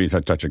little, maybe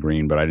a touch of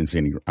green, but I don't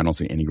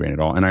see any grain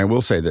at all. And I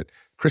will say that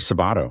Chris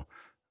Sabato,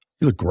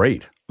 you look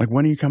great. Like,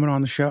 when are you coming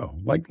on the show?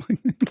 Like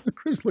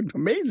Chris looked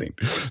amazing.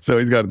 So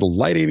he's got the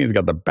lighting, he's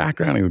got the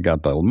background, he's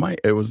got the mic.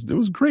 It was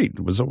great.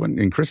 It was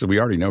and Chris, we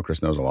already know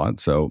Chris knows a lot.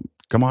 So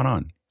come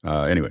on.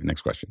 Anyway,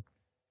 next question.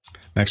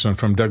 Next one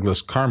from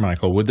Douglas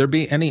Carmichael. Would there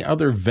be any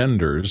other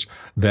vendors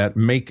that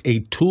make a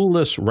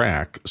toolless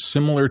rack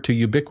similar to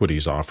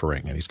Ubiquity's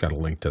offering? And he's got a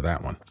link to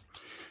that one.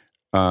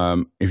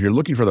 If you're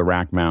looking for the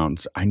rack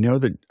mounts, I know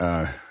that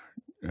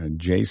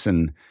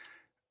Jason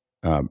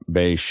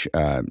Beisch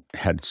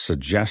had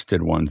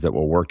suggested ones that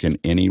will work in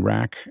any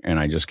rack, and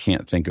I just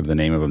can't think of the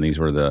name of them. These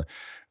were they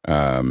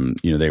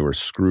were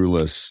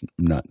screwless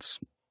nuts.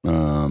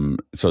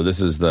 So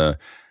this is I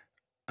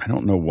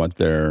don't know what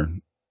they're.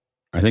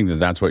 I think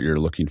that's what you're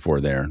looking for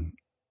there.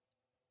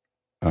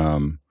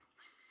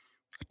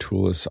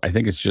 Toolless. I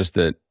think it's just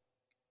that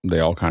they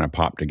all kind of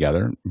pop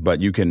together,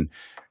 but you can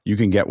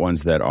get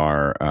ones that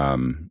are. I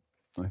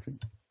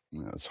think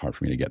it's hard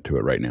for me to get to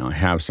it right now. I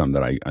have some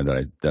that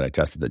I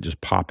tested that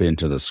just pop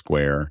into the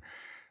square,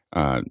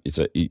 it's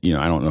a,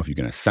 I don't know if you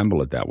can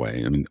assemble it that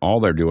way. I mean, all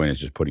they're doing is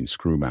just putting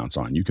screw mounts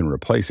on. You can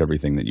replace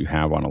everything that you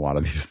have on a lot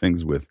of these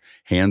things with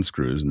hand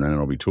screws, and then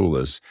it'll be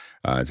toolless.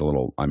 It's a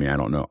little, I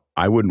don't know.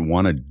 I wouldn't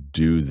want to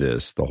do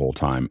this the whole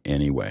time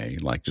anyway,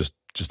 like just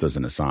as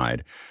an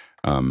aside.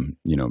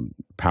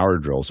 Power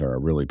drills are a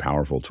really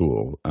powerful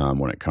tool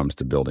when it comes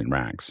to building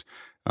racks.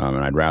 And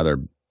I'd rather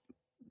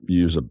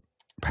use a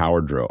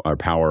power drill or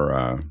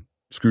power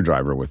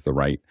screwdriver with the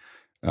right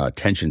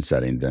tension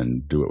setting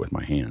than do it with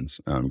my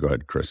hands. Go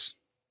ahead, Chris.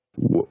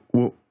 What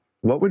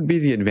would be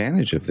the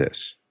advantage of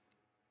this?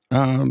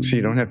 So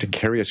you don't have to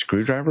carry a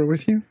screwdriver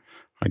with you?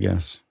 I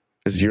guess.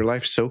 Is your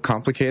life so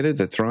complicated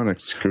that throwing a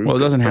screwdriver Well, it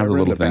doesn't have the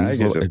little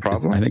things. is a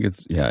problem? I think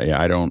it's,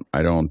 I don't,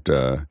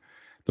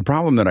 the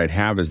problem that I'd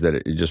have is that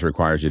it just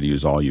requires you to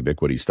use all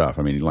ubiquity stuff.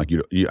 I mean, like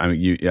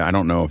I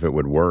don't know if it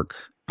would work.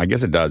 I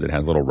guess it does. It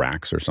has little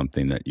racks or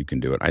something that you can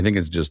do it. I think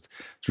it's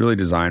really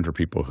designed for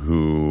people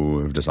who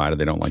have decided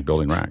they don't like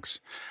building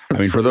racks. I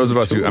mean, for those of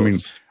us who,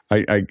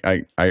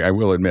 I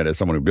will admit, as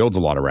someone who builds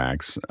a lot of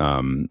racks,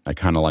 I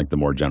kind of like the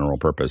more general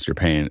purpose. You're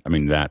paying,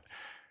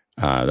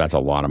 that's a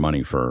lot of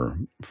money for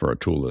a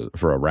tool,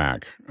 for a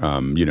rack,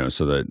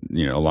 so that,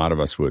 a lot of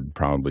us would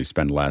probably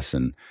spend less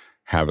and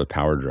have a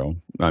power drill.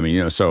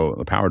 So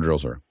the power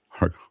drills are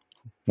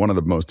one of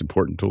the most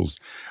important tools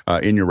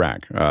in your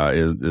rack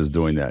is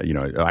doing that.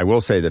 I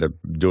will say that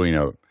doing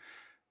a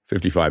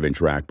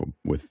 55-inch rack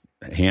with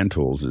hand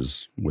tools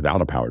is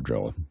without a power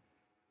drill.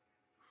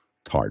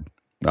 It's hard.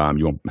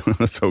 You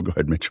won't. So go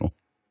ahead, Mitchell.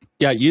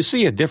 Yeah, you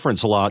see a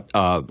difference a lot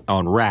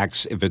on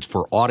racks if it's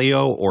for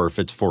audio or if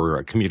it's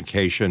for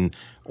communication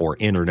or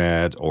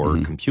internet or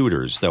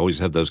computers. They always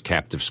have those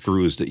captive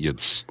screws that you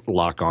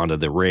lock onto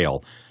the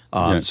rail.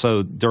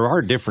 So there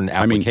are different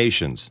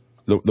applications.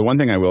 The one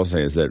thing I will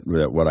say is that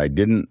what I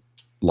didn't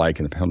like,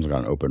 and the Pelham's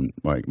got an open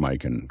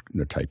mic and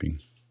they're typing.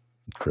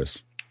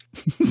 Chris.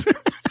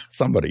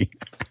 Somebody.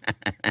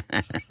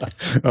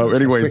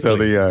 Anyway, so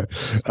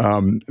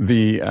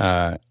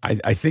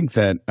I think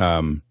that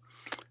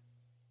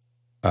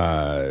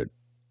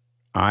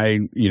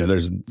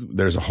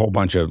there's a whole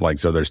bunch of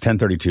so there's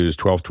 1032s,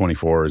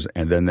 1224s,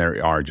 and then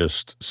there are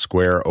just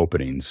square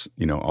openings,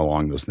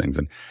 along those things.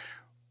 And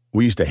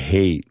we used to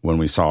hate when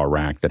we saw a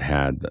rack that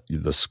had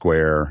the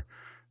square,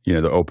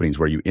 the openings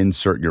where you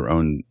insert your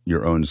own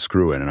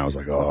screw in. And I was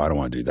like, oh, I don't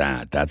want to do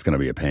that. That's going to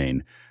be a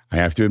pain. I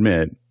have to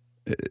admit,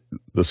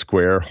 the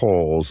square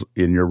holes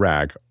in your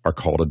rack are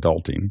called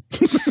adulting.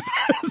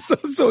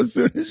 So as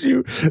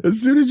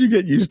soon as you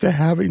get used to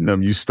having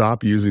them, you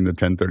stop using the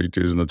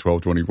 1032s and the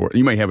 1224.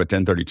 You might have a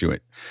 1032.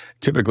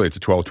 Typically, it's a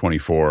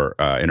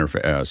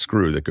 1224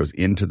 screw that goes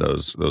into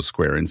those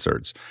square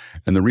inserts.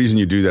 And the reason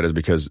you do that is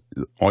because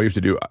all you have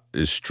to do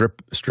is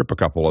strip a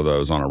couple of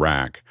those on a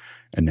rack.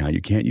 And now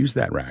you can't use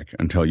that rack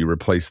until you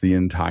replace the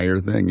entire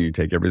thing and you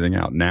take everything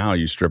out. Now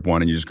you strip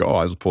one and you just go,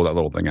 I'll just pull that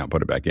little thing out,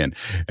 put it back in.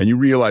 And you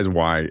realize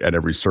why at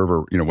every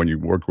server, when you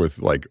work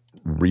with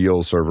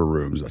real server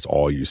rooms, that's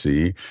all you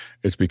see.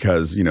 It's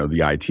because,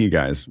 the IT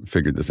guys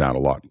figured this out a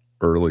lot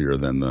earlier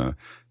than the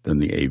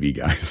AV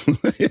guys.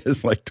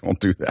 It's like, don't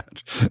do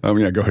that.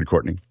 Go ahead,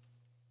 Courtney.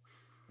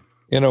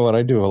 What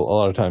I do a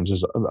lot of times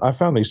is I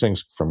found these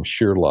things from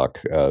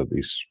Shearlock,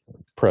 these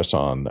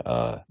press-on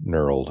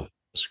knurled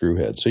screw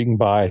heads. So you can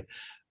buy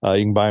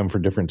them for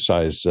different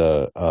size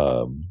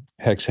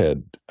hex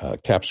head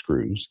cap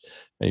screws,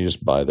 and you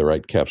just buy the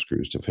right cap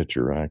screws to fit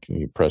your rack, and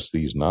you press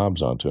these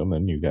knobs onto them,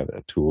 and you got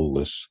a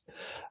toolless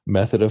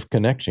method of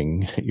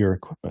connecting your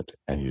equipment.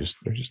 And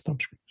they're just thumb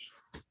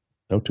screws,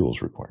 no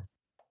tools required.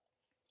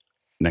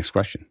 Next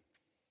question.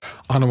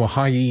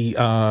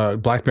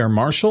 Anawahayi Black Bear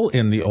Marshall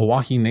in the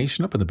Oahe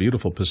Nation up in the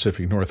beautiful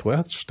Pacific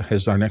Northwest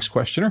is our next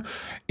questioner.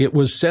 It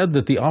was said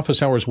that the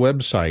Office Hours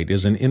website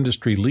is an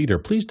industry leader.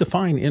 Please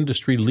define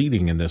industry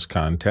leading in this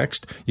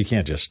context. You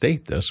can't just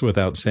state this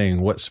without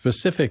saying what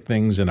specific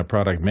things in a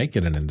product make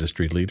it an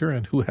industry leader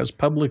and who has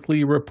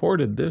publicly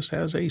reported this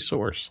as a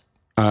source.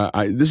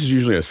 This is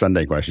usually a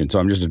Sunday question, so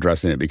I'm just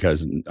addressing it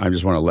because I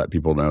just want to let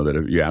people know that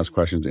if you ask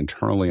questions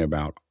internally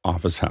about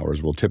office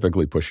hours, we'll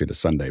typically push it to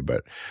Sunday.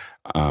 But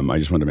I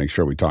just wanted to make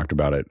sure we talked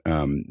about it.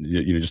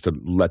 Just to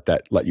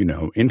let you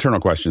know, internal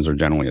questions are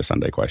generally a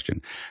Sunday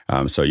question.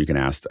 So you can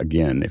ask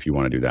again if you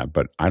want to do that.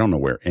 But I don't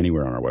know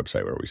anywhere on our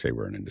website where we say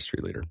we're an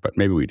industry leader, but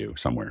maybe we do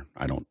somewhere.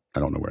 I don't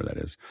know where that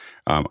is.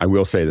 I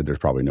will say that there's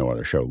probably no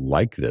other show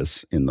like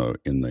this in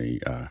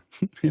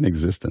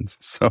existence.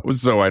 So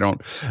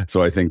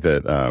I think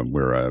that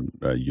we're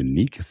a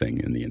unique thing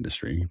in the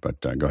industry.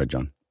 But go ahead,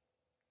 John.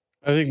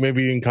 I think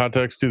maybe in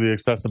context to the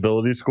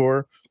accessibility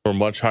score, we're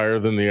much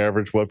higher than the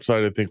average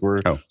website. I think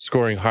we're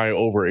scoring high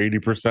over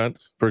 80%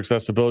 for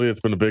accessibility. It's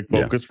been a big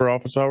focus for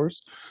Office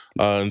Hours.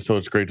 And so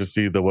it's great to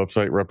see the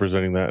website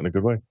representing that in a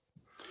good way.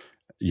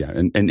 Yeah,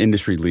 and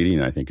industry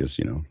leading, I think, is,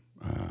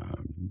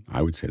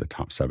 I would say the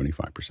top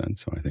 75%.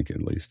 So I think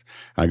at least.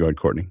 Go ahead,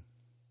 Courtney.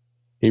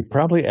 He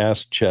probably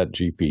asked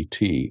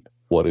ChatGPT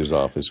what is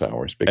office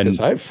hours, because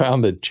I've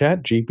found that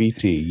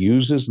ChatGPT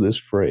uses this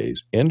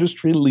phrase,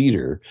 industry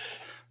leader,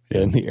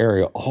 in the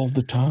area all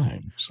the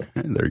time. So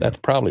that's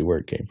probably where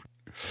it came from.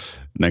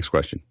 Next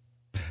question.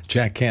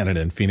 Jack Cannon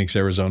in Phoenix,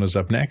 Arizona is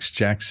up next.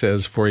 Jack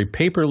says, for a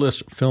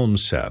paperless film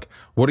set,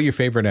 what are your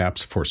favorite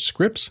apps for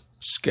scripts,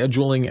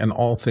 scheduling, and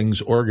all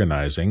things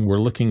organizing? We're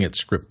looking at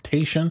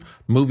Scriptation,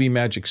 Movie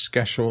Magic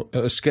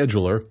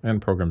Scheduler,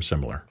 and Program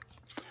Similar.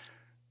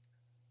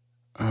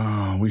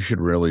 We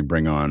should really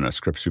bring on a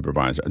script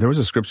supervisor. There was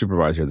a script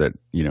supervisor that,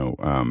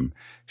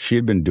 she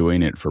had been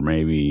doing it for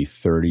maybe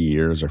 30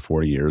 years or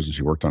 40 years, and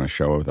she worked on a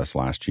show with us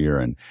last year,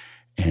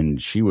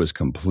 and she was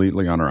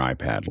completely on her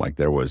iPad. Like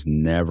there was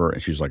never,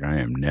 she's like, I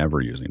am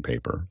never using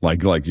paper.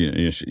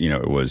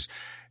 It was,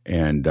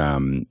 and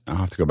I'll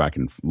have to go back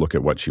and look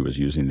at what she was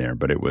using there.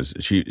 But it was,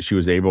 she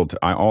was able to,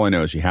 all I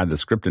know is she had the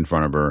script in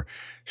front of her.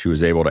 She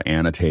was able to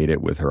annotate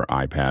it with her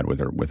iPad,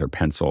 with her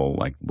pencil,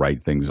 like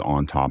write things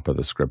on top of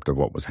the script of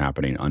what was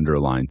happening,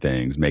 underline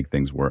things, make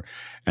things work.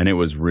 And it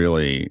was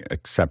really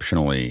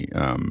exceptionally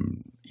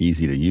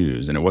easy to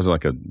use. And it wasn't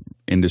like a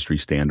industry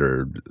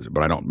standard,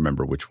 but I don't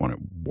remember which one it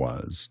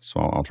was. So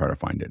I'll try to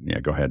find it. Yeah,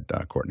 go ahead,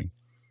 Courtney.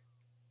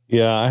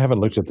 Yeah, I haven't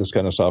looked at this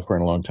kind of software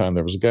in a long time.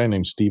 There was a guy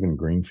named Stephen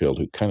Greenfield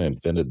who kind of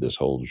invented this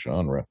whole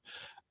genre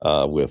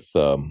with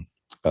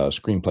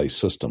screenplay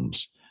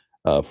systems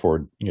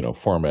for,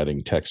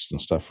 formatting text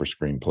and stuff for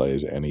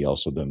screenplays. And he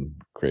also then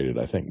created,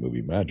 I think,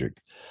 Movie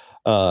Magic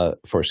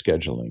for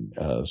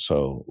scheduling.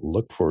 So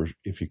look for,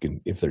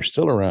 if they're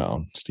still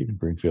around, Stephen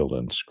Greenfield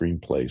and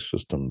Screenplay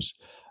Systems.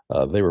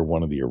 They were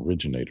one of the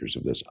originators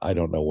of this. I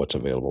don't know what's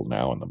available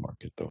now in the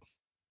market, though.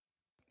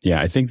 Yeah,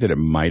 I think that it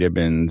might have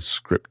been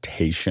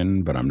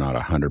Scriptation, but I'm not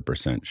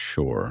 100%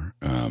 sure.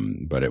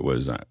 But it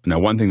was now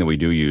one thing that we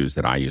do use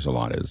that I use a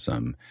lot is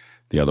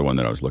the other one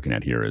that I was looking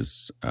at here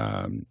is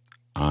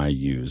I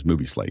use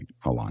Movie Slate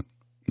a lot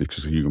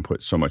because you can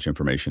put so much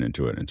information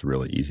into it. And it's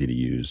really easy to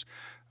use.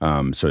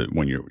 So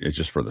it's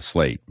just for the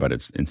slate, but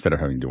it's instead of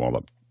having to do all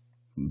the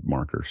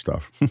marker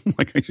stuff,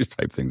 like I just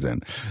type things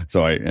in.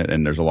 So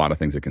and there's a lot of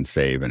things that can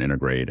save and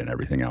integrate and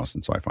everything else,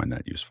 and so I find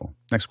that useful.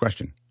 Next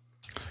question.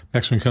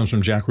 Next one comes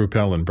from Jack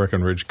Ruppel in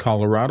Breckenridge,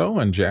 Colorado,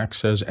 and Jack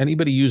says,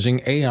 anybody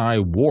using AI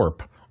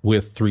Warp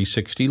with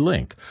 360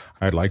 Link?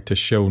 I'd like to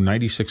show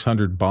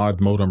 9600 baud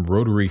modem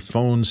rotary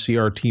phone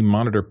CRT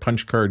monitor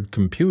punch card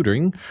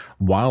computing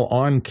while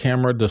on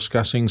camera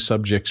discussing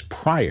subjects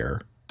prior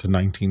to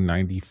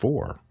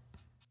 1994.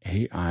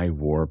 AI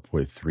Warp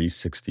with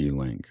 360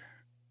 Link.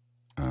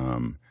 I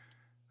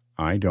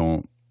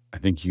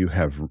think you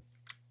have,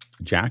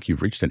 Jack,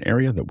 you've reached an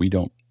area that we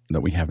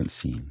haven't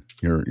seen.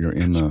 You're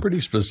in It's pretty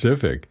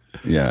specific.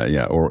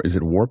 Yeah. Or is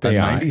it Warp AI?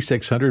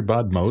 9600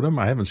 baud modem?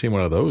 I haven't seen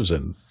one of those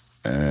in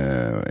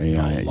AI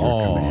at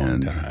your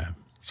command. Time.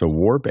 So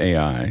Warp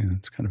AI,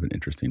 that's kind of an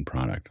interesting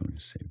product. Let me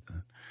save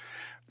that.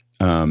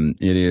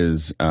 It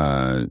is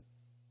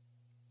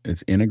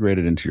it's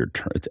integrated into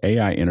it's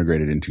AI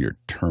integrated into your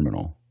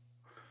terminal.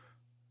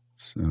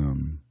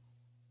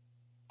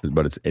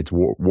 But it's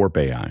Warp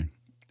AI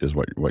is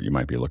what you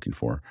might be looking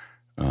for,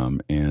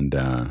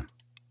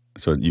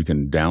 so you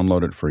can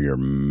download it for your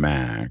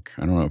Mac.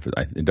 I don't know if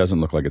it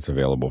doesn't look like it's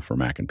available for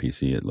Mac and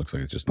PC. It looks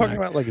like it's just talking Mac.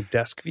 about like a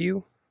desk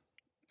view.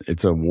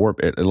 It's a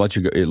Warp. It lets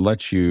you go. It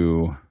lets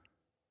you.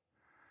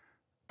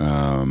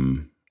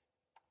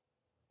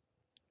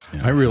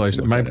 I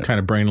realized my kind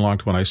of brain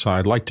locked when I saw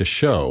I'd like to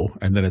show,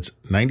 and then it's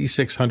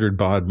 9600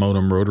 baud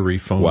modem rotary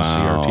phone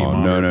CRT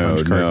monitor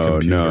punch card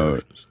computer. No.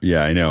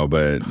 Yeah, I know,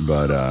 but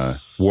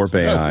Warp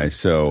AI.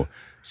 So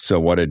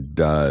what it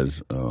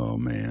does? Oh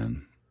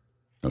man.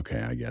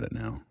 Okay, I get it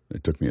now.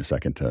 It took me a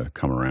second to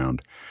come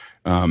around.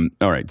 All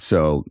right,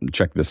 so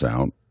check this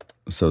out.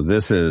 So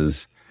this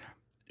is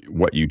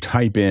what you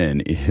type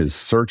in is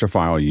search a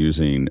file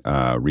using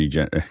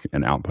regen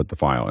and output the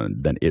file,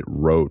 and then it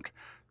wrote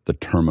the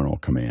terminal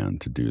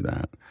command to do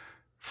that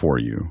for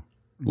you.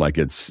 Like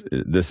this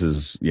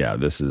is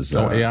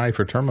AI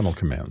for terminal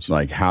commands.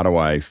 Like, how do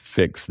I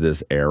fix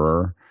this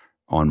error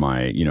on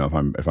my,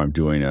 if I'm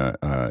doing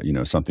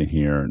something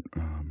here?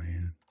 Oh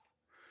man.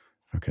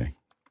 Okay.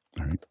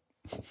 All right.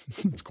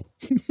 That's cool.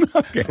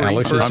 Okay.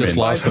 Alex has just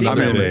lost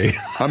another day.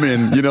 I'm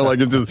in,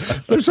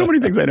 there's so many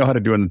things I know how to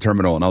do in the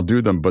terminal, and I'll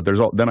do them, but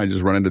then I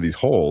just run into these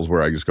holes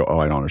where I just go, oh,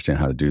 I don't understand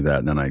how to do that.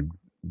 And then I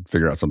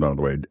figure out some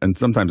other way. And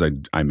sometimes I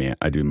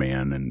do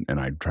man and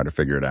I try to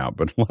figure it out.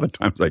 But a lot of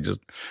times I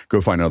just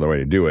go find another way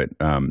to do it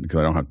because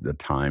I don't have the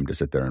time to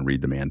sit there and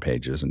read the man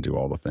pages and do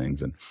all the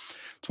things. And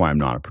that's why I'm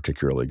not a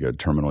particularly good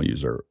terminal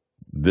user.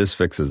 This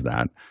fixes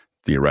that.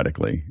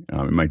 Theoretically,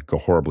 it might go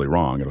horribly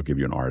wrong. It'll give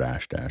you an R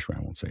dash. I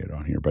won't say it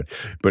on here, but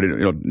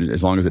it'll,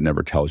 as long as it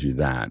never tells you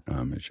that,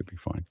 it should be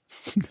fine.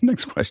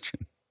 Next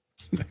question.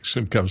 Next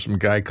one comes from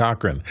Guy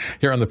Cochran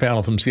here on the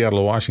panel from Seattle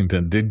to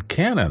Washington. Did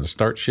Canon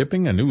start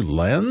shipping a new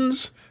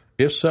lens?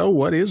 If so,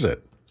 what is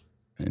it?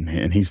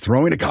 And he's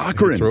throwing a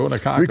Cochrane.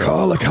 We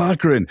call a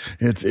Cochrane.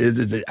 It's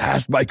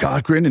asked by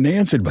Cochrane and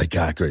answered by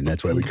Cochrane.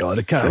 That's why we call it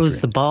a Cochrane.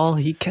 Throws the ball,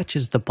 he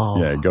catches the ball.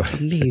 Yeah, go ahead.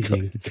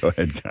 Amazing. Go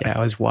ahead, guys. Yeah, I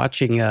was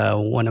watching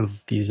one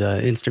of these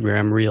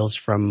Instagram reels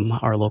from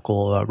our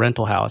local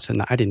rental house,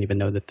 and I didn't even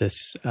know that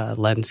this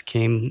lens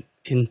came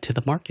into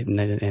the market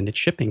and it's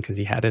shipping because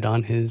he had it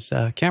on his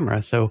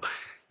camera. So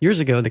years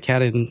ago, the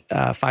Canon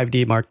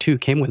 5D Mark II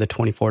came with a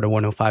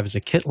 24-105 as a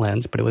kit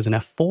lens, but it was an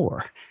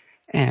f4,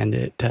 and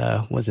it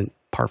wasn't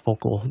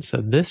parfocal. So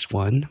this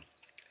one,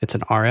 it's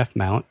an RF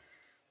mount,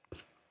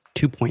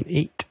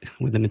 2.8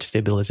 with image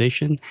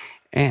stabilization,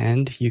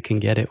 and you can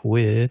get it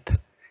with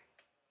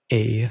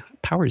a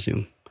power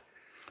zoom.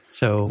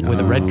 So with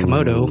a red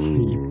Komodo,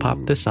 you pop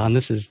this on.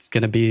 This is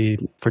going to be,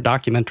 for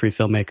documentary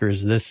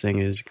filmmakers, this thing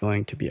is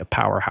going to be a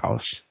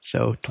powerhouse.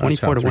 So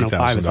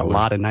 24-105 is a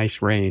lot of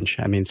nice range.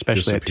 I mean,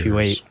 especially at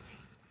 2.8.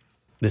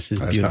 This is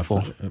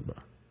beautiful.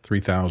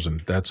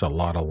 $3,000. That's a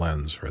lot of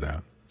lens for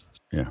that.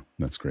 Yeah,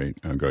 that's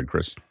great. Go ahead,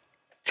 Chris.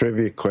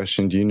 Trivia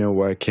question. Do you know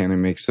why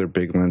Canon makes their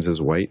big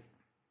lenses white?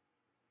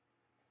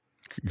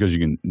 Because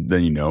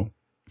then you know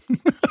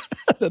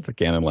that the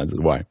Canon lenses.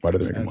 Why? Why do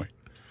they make them white?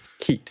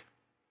 Heat.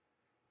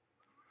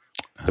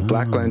 The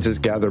black lenses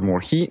gather more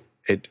heat.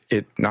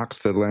 It knocks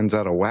the lens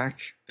out of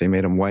whack. They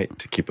made them white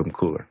to keep them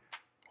cooler.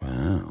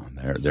 Wow.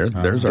 There's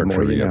our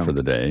trivia for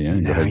the day. Yeah,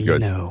 go ahead. You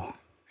know.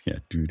 Yeah.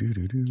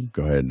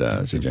 Go ahead,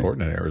 It's CJ.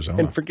 important in Arizona.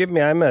 And forgive me,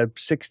 I'm a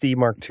 6D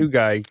Mark II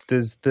guy.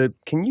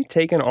 Can you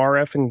take an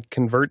RF and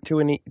convert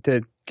to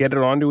to get it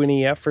onto an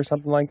EF or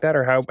something like that?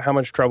 Or how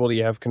much trouble do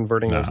you have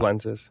converting those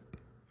lenses?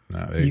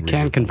 No, you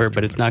can convert,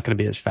 but it's not going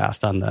to be as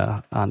fast on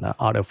the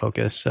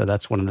autofocus. So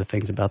that's one of the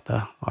things about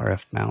the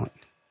RF mount.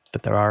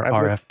 But there are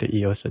RF to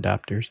EOS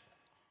adapters.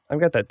 I've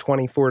got that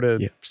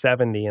 24-70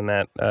 in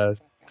that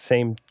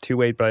same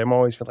 2.8, but I'm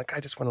always feel like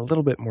I just want a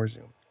little bit more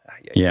zoom.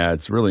 Yeah,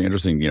 it's really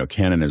interesting.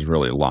 Canon has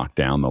really locked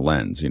down the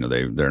lens.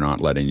 They're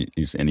not letting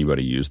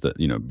anybody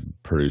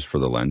produce for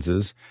the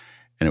lenses.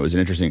 And it was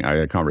interesting. I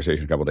had a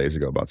conversation a couple of days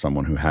ago about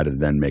someone who had to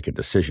then make a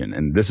decision.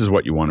 And this is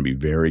what you want to be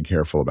very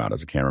careful about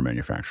as a camera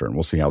manufacturer. And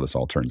we'll see how this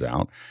all turns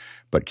out.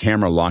 But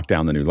Camera locked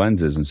down the new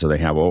lenses, and so they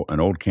have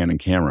an old Canon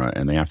camera,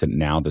 and they have to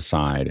now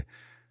decide,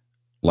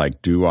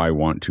 like, do I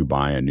want to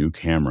buy a new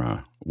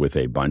camera with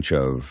a bunch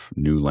of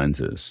new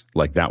lenses?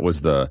 Like, that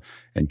was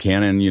and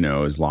Canon,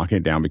 is locking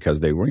it down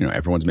because they were,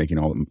 everyone's making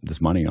all this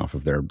money off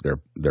of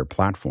their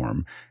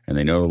platform, and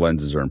they know the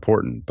lenses are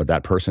important, but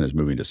that person is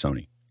moving to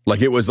Sony.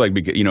 Like, it was like,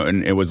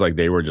 and it was like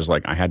they were just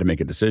like, I had to make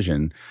a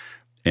decision,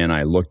 and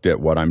I looked at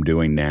what I'm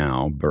doing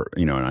now,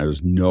 and there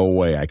was no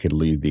way I could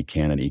leave the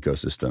Canon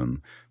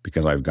ecosystem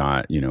because I've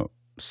got,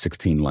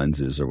 16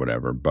 lenses or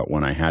whatever. But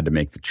when I had to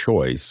make the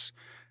choice,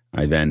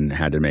 I then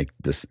had to make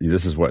this.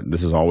 This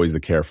is always the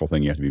careful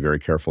thing you have to be very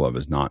careful of,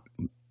 is not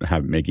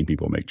making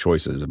people make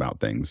choices about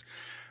things.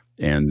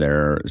 And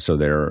they're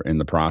in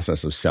the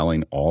process of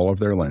selling all of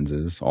their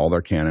lenses, all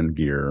their Canon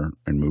gear,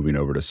 and moving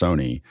over to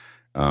Sony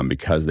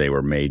because they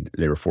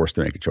were forced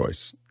to make a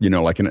choice. And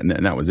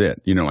that was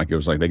it. It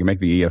was like they can make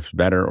the EFs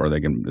better, or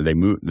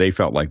they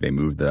felt like they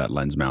moved that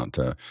lens mount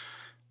to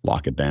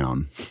lock it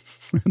down.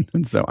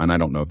 and I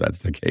don't know if that's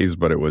the case,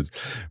 but it'll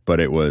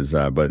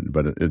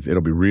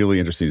be really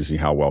interesting to see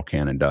how well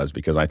Canon does,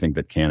 because I think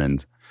that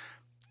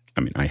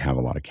I have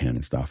a lot of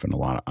Canon stuff and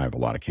I have a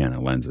lot of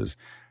Canon lenses,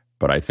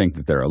 but I think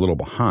that they're a little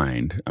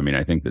behind.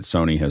 I think that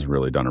Sony has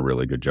really done a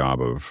really good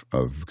job of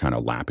kind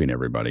of lapping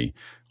everybody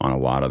on a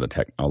lot of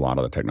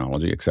the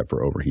technology, except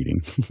for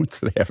overheating,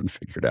 which they haven't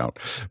figured out.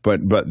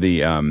 But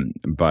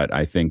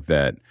I think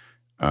that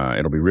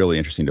it'll be really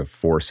interesting to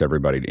force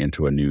everybody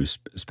into a new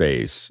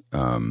space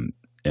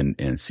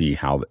and see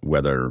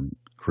whether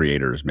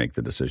creators make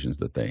the decisions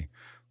that they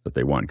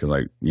want.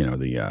 Because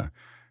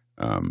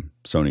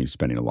Sony's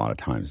spending a lot of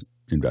time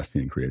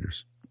investing in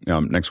creators.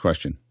 Next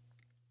question.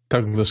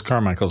 Douglas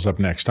Carmichael's up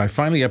next. I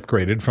finally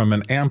upgraded from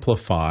an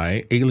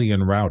Amplify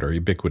Alien router,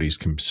 Ubiquiti's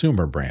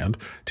consumer brand,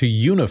 to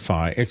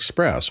Unify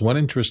Express. What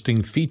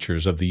interesting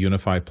features of the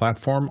Unify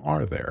platform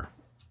are there?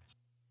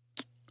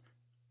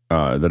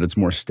 That it's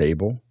more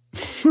stable.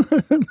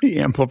 The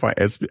Amplify,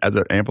 as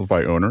an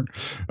Amplify owner.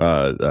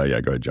 Go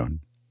ahead,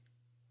 John.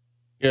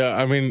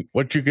 Yeah,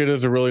 what you get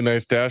is a really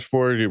nice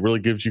dashboard. It really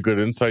gives you good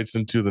insights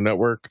into the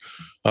network,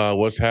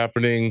 what's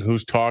happening,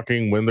 who's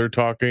talking, when they're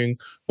talking.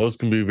 Those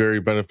can be very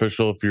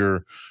beneficial if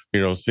you're,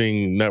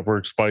 seeing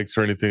network spikes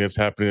or anything that's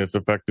happening that's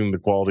affecting the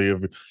quality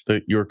of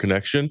your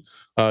connection.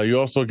 You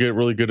also get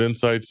really good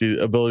insights,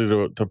 the ability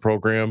to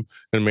program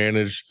and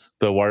manage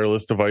the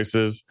wireless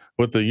devices.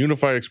 With the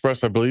Unify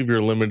Express, I believe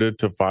you're limited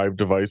to 5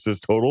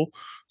 devices total.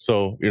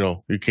 So,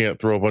 you can't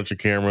throw a bunch of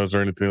cameras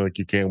or anything like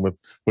you can with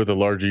the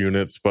larger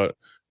units, but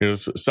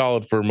it's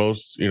solid for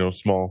most,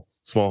 small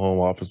home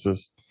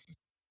offices.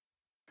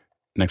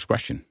 Next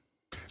question.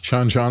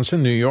 Sean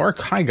Johnson, New York.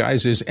 Hi,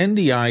 guys. Is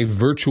NDI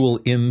virtual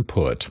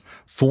input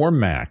for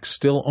Mac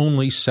still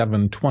only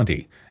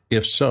 720?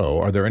 If so,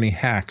 are there any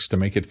hacks to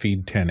make it feed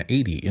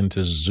 1080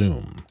 into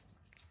Zoom?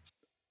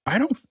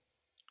 I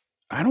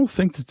I don't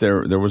think that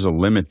there was a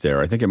limit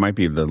there. I think it might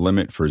be the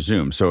limit for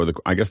Zoom. So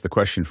I guess the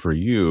question for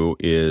you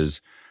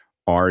is,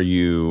 are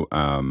you?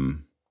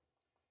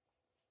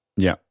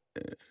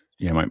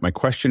 My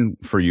question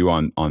for you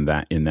on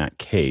that in that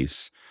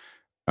case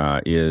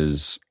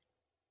is,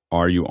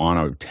 are you on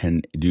a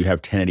 10? Do you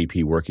have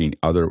 1080p working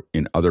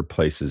in other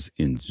places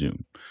in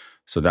Zoom?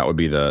 So that would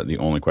be the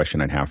only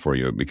question I'd have for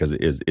you, because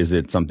is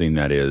it something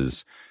that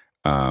is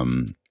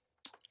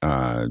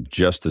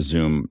just a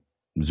Zoom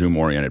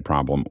oriented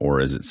problem, or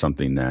is it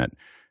something that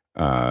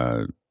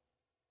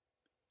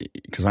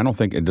because I don't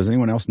think, does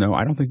anyone else know?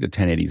 I don't think the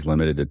 1080 is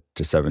limited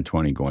to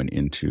 720 going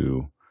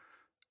into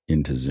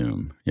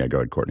Zoom. Yeah, go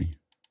ahead, Courtney.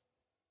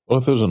 Well,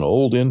 if it was an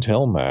old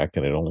Intel Mac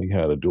and it only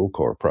had a dual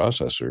core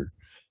processor,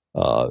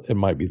 it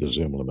might be the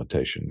Zoom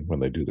limitation when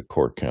they do the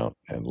core count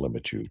and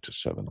limit you to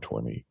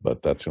 720.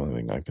 But that's the only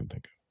thing I can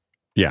think of.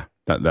 Yeah,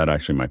 that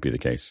actually might be the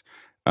case.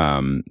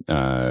 Hold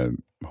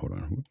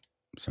on.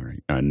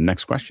 Sorry.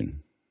 Next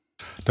question.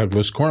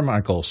 Douglas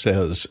Cormichael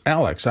says,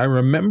 Alex, I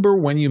remember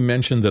when you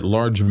mentioned that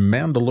large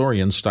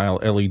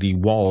Mandalorian-style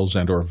LED walls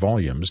and or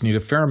volumes need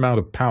a fair amount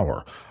of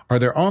power. Are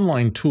there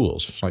online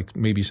tools, like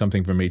maybe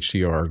something from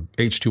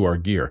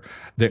H2R Gear,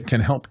 that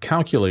can help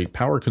calculate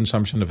power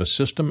consumption of a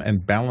system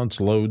and balance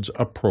loads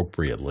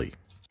appropriately?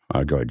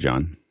 Go ahead,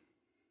 John.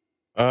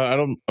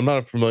 I'm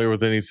not familiar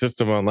with any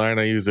system online.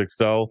 I use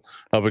Excel,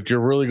 but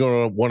you're really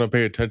going to want to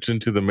pay attention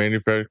to the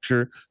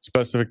manufacturer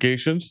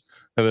specifications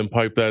and then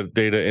pipe that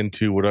data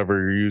into whatever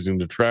you're using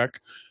to track,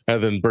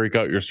 and then break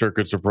out your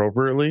circuits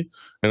appropriately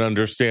and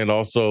understand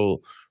also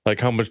like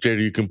how much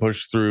data you can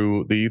push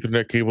through the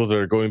Ethernet cables that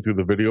are going through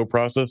the video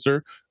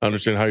processor.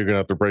 Understand how you're going to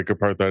have to break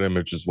apart that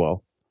image as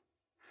well.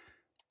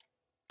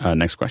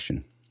 Next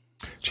question.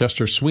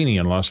 Chester Sweeney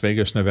in Las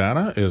Vegas,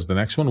 Nevada is the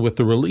next one. With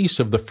the release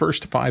of the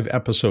first 5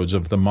 episodes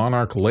of the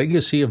Monarch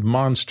Legacy of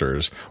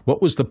Monsters,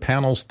 what was the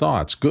panel's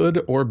thoughts,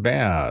 good or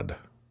bad?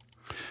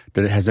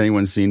 Has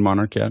anyone seen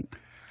Monarch yet?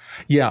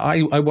 Yeah,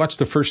 I watched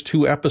the first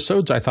 2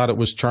 episodes. I thought it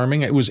was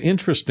charming. It was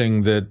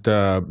interesting that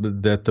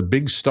the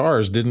big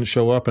stars didn't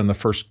show up in the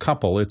first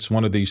couple. It's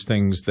one of these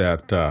things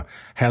that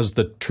has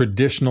the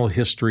traditional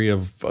history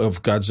of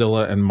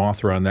Godzilla and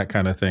Mothra and that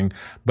kind of thing,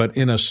 but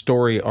in a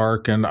story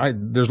arc. And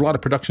there's a lot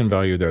of production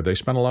value there. They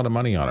spent a lot of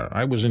money on it.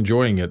 I was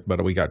enjoying it,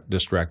 but we got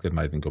distracted and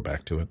I didn't go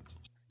back to it.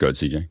 Go ahead,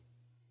 CJ.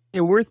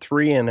 Yeah, we're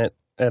 3 in it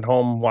at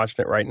home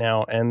watching it right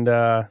now, and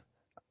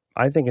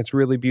I think it's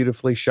really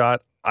beautifully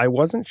shot. I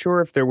wasn't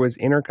sure if there was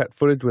intercut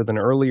footage with an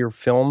earlier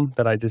film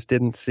that I just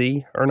didn't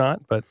see or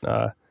not, but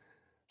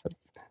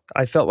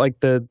I felt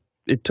like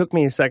it took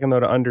me a second though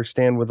to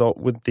understand with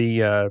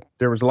the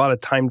there was a lot of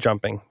time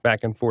jumping back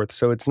and forth.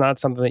 So it's not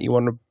something that you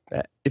want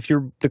to, if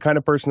you're the kind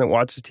of person that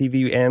watches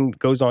TV and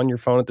goes on your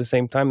phone at the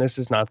same time, this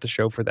is not the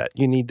show for that.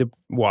 You need to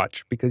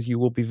watch because you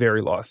will be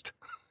very lost.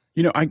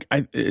 You know,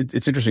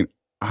 it's interesting.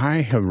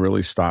 I have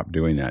really stopped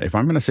doing that. If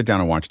I'm going to sit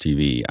down and watch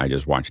TV, I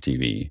just watch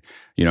TV.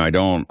 You know, I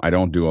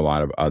don't do a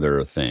lot of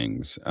other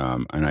things,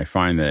 and I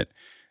find that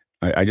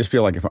I just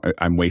feel like if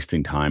I'm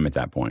wasting time at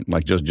that point,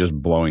 like just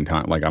blowing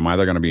time. Like I'm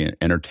either going to be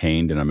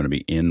entertained and I'm going to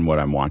be in what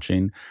I'm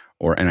watching,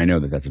 and I know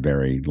that that's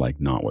very like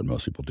not what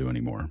most people do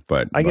anymore.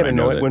 But I get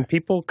annoyed when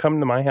people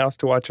come to my house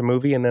to watch a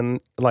movie, and then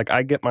like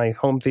I get my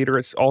home theater,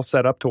 it's all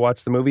set up to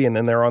watch the movie, and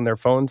then they're on their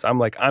phones. I'm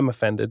like, I'm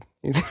offended.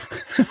 You're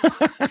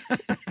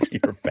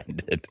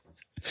offended.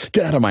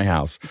 Get out of my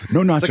house. No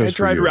nachos like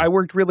for you. I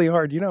worked really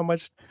hard. You know how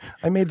much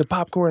I made the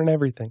popcorn and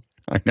everything.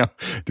 I know.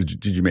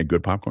 Did you make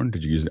good popcorn?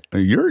 Did you use it?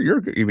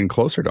 You're even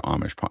closer to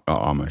Amish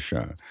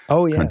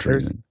oh yeah,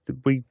 country.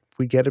 We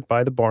get it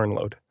by the barn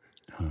load.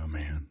 Oh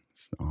man,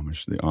 it's the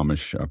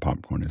Amish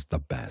popcorn is the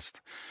best.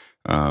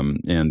 It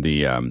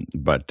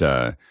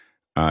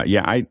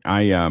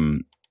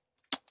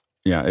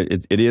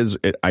is.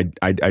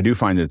 I do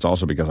find that it's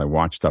also because I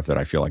watch stuff that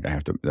I feel like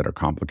that are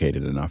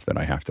complicated enough that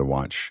I have to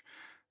watch.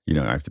 You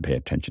know, I have to pay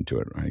attention to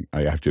it.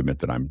 I have to admit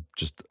that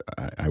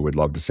I would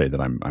love to say that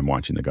I'm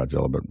watching the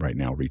Godzilla, but right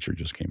now Reacher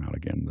just came out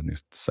again, the new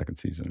 2nd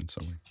season. And so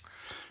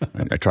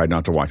I tried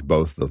not to watch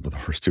both of the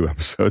first 2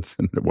 episodes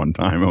at one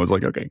time. I was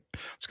like, okay, I'm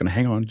just going to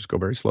hang on, just go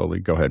very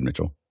slowly. Go ahead,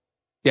 Mitchell.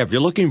 Yeah, if you're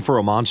looking for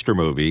a monster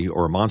movie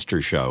or a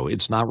monster show,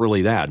 it's not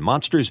really that.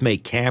 Monsters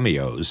make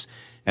cameos,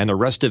 and the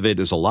rest of it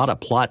is a lot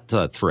of plot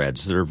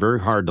threads that are very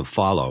hard to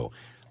follow.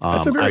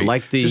 That's a very,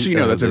 just so you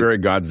know, that's a very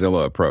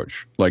Godzilla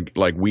approach. Like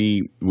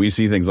we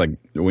see things like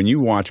when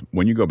you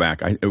go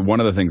back.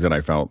 One of the things that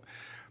I felt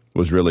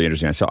was really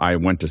interesting. I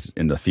went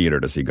in the theater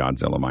to see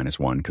Godzilla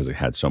 -1 because it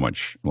had so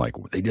much like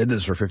they did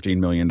this for $15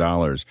 million,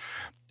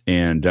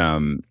 and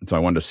so I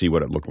wanted to see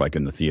what it looked like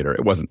in the theater.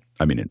 It wasn't.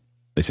 I mean,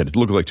 they said it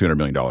looked like $200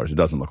 million. It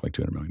doesn't look like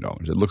 $200 million.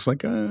 It looks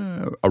like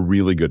a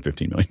really good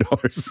 $15 million.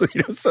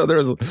 So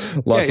there's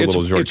lots of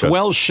little shortcuts. It's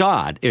well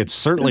shot. It's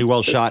certainly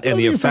well shot, and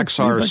the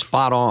effects are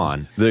spot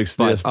on. The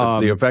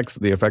effects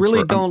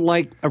really don't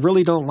like. I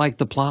really don't like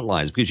the plot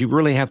lines because you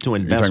really have to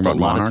invest a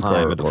lot of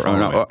time.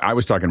 I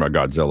was talking about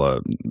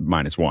Godzilla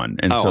 -1.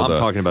 And I'm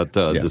talking about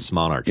this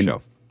Monarch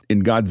show.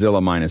 In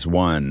Godzilla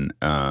 -1,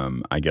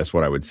 I guess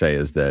what I would say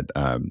is that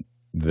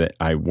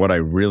what I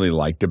really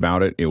liked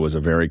about it, it was a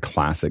very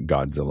classic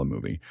Godzilla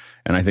movie.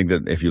 And I think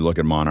that if you look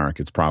at Monarch,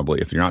 it's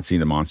probably, if you're not seeing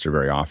the monster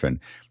very often,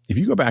 if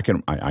you go back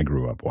and I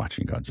grew up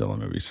watching Godzilla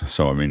movies.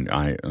 So, I mean,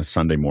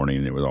 Sunday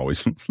morning, it was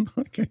always,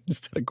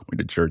 instead of going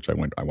to church,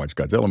 I watched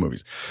Godzilla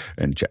movies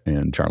and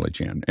Charlie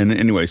Chan. And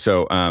anyway,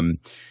 so,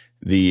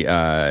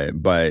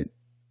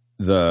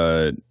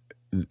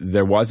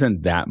 there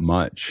wasn't that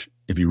much.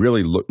 If you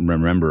really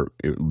remember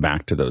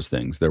back to those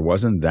things, there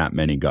wasn't that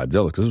many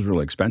Godzillas because it was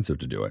really expensive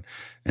to do it.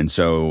 And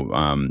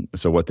so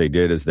what they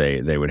did is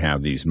they would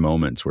have these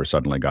moments where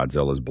suddenly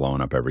Godzilla's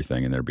blowing up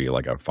everything, and there'd be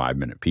like a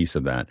 5-minute piece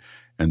of that,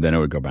 and then it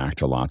would go back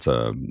to lots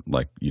of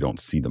like you don't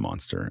see the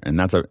monster, and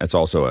that's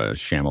also a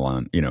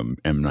Shyamalan,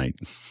 M. Night,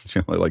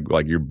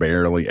 like you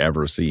barely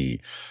ever see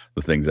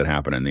the things that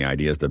happen, and the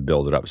idea is to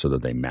build it up so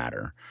that they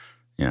matter.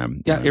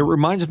 Yeah, it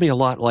reminds me a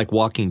lot like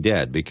Walking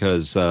Dead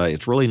because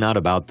it's really not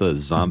about the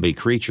zombie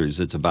creatures.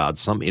 It's about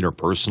some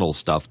interpersonal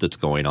stuff that's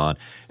going on.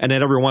 And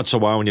then every once in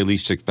a while, when you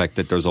least expect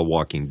it, there's a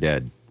Walking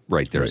Dead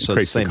right there. So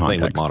it's the same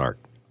thing with Monarch.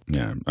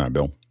 Yeah,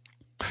 Bill?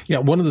 Yeah,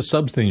 one of the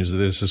sub-themes of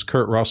this is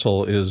Kurt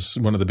Russell is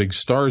one of the big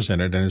stars in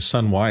it, and his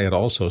son Wyatt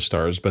also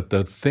stars. But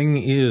the thing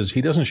is,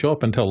 he doesn't show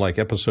up until like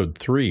episode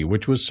 3,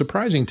 which was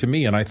surprising to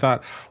me. And I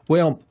thought,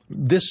 well,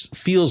 this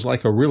feels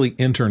like a really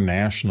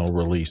international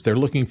release. They're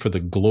looking for the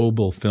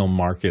global film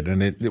market,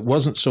 and it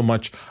wasn't so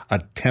much a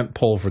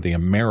tentpole for the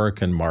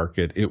American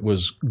market. It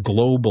was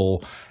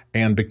global.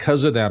 And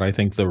because of that, I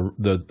think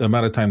the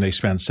amount of time they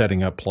spend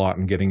setting up plot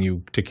and getting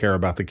you to care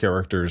about the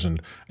characters and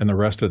the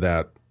rest of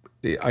that,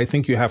 I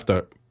think you have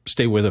to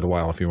stay with it a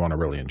while if you want to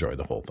really enjoy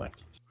the whole thing.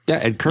 Yeah,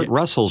 and Kurt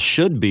Russell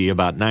should be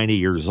about 90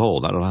 years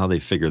old. I don't know how they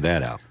figured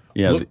that out.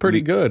 Yeah, looked pretty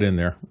good in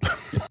there.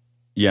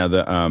 Yeah,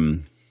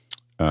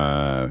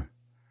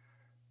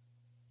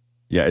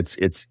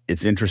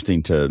 it's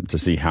interesting to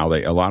see how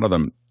a lot of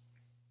them,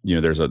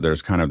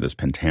 there's kind of this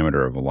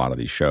pentameter of a lot of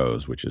these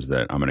shows, which is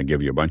that I'm going to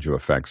give you a bunch of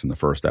effects in the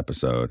first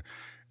episode.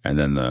 And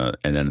then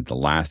at the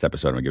last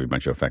episode, I'm gonna give you a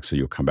bunch of effects, so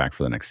you'll come back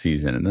for the next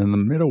season. And then the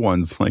middle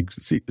ones, like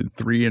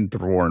 3 and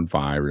 4 and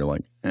 5, you're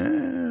like, this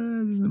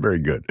isn't very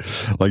good.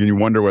 Like, and you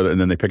wonder whether, and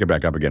then they pick it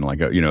back up again. Like,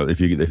 if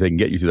they can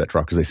get you through that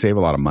trough, because they save a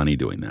lot of money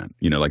doing that.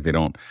 Like they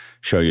don't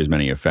show you as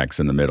many effects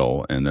in the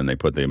middle, and then they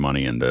put the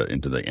money into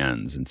the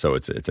ends. And so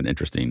it's an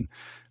interesting,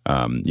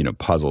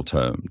 puzzle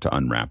to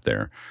unwrap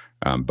there.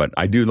 But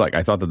I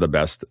thought that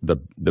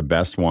the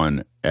best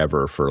one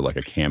ever for like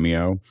a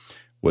cameo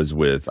was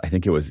with, I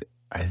think it was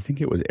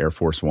Air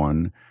Force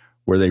One,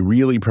 where they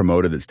really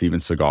promoted that Steven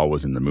Seagal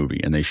was in the movie,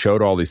 and they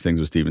showed all these things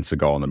with Steven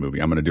Seagal in the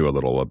movie. I'm going to do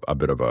a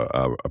bit of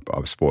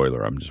a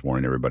spoiler. I'm just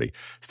warning everybody.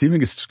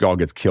 Steven Seagal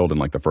gets killed in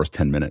like the first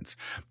 10 minutes,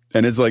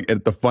 and it's like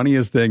the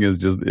funniest thing is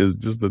just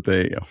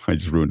that I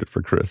just ruined it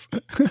for Chris.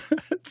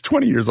 It's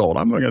 20 years old.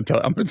 I'm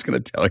just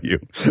going to tell you.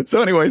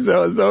 So anyway,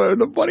 so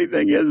the funny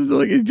thing is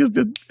like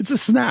it's a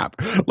snap.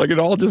 Like it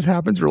all just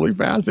happens really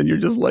fast, and you're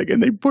just like,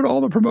 and they put all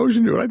the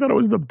promotion to it. I thought it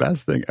was the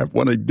best thing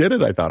when they did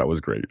it. I thought it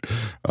was great.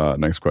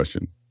 Next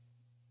question.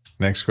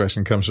 Next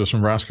question comes to us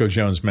from Roscoe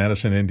Jones,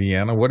 Madison,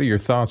 Indiana. What are your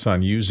thoughts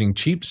on using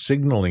cheap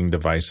signaling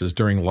devices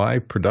during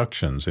live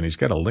productions? And he's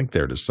got a link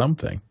there to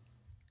something.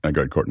 Go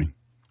ahead, Courtney.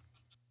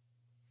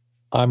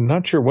 I'm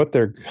not sure what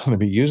they're going to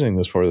be using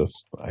this for.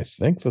 I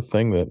think the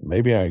thing that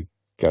maybe I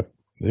got,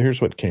 here's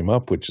what came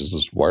up, which is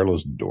this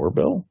wireless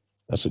doorbell.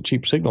 That's a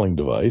cheap signaling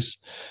device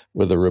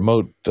with a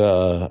remote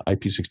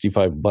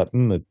IP65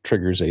 button that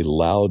triggers a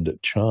loud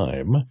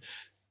chime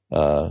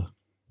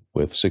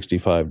with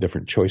 65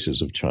 different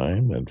choices of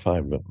chime and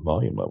 5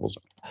 volume levels.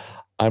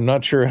 I'm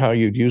not sure how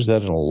you'd use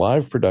that in a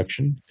live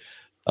production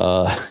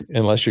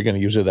unless you're going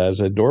to use it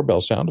as a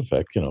doorbell sound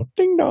effect,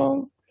 ding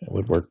dong. It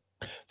would work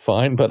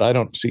fine, but I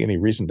don't see any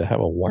reason to have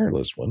a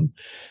wireless one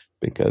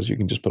because you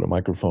can just put a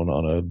microphone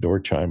on a door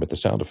chime at the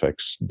sound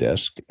effects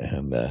desk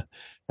and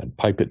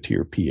pipe it to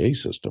your PA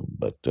system.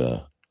 But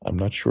I'm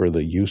not sure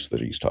the use that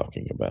he's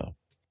talking about.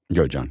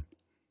 Go, John.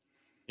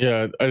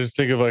 Yeah, I just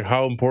think of like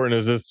how important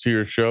is this to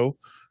your show?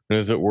 And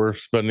is it worth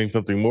spending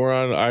something more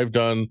on? I've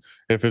done,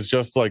 if it's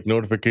just like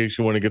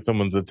notification when it gets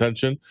someone's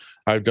attention,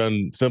 I've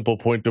done simple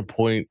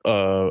point-to-point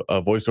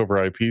voice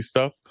over IP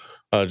stuff,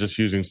 just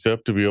using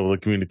SIP to be able to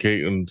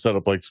communicate and set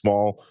up like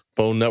small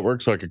phone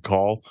networks so I could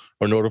call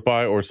or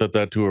notify or set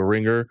that to a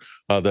ringer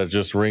that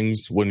just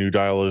rings when you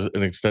dial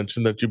an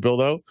extension that you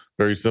build out.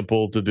 Very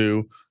simple to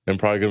do and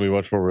probably going to be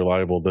much more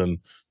reliable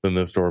than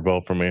this doorbell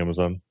from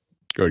Amazon.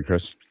 Go ahead,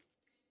 Chris.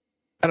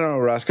 I don't know,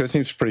 Roscoe. It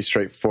seems pretty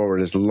straightforward.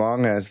 As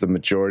long as the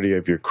majority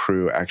of your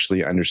crew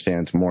actually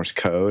understands Morse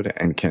code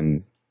and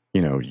can,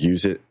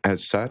 use it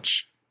as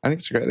such, I think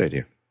it's a great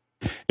idea.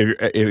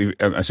 If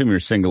I assume you're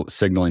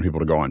signaling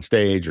people to go on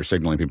stage or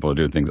signaling people to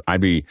do things,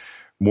 I'd be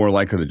more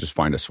likely to just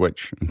find a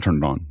switch and turn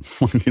it on.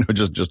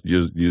 Just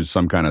use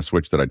some kind of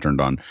switch that I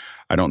turned on.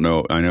 I don't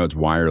know. I know it's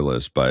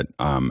wireless, but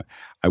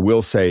I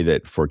will say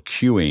that for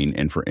queuing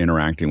and for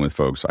interacting with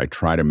folks, I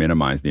try to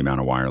minimize the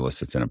amount of wireless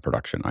that's in a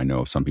production. I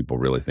know some people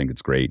really think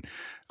it's great.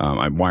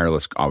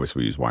 Obviously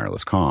we use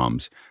wireless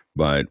comms,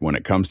 But when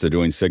it comes to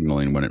doing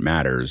signaling, when it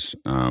matters,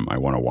 I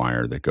want a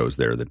wire that goes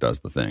there that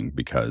does the thing,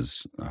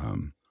 because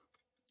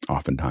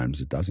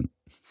oftentimes it doesn't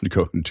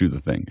go to the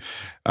thing.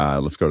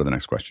 Let's go to the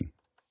next question.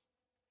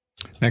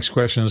 Next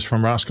question is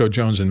from Roscoe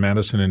Jones in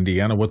Madison,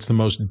 Indiana. What's the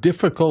most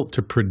difficult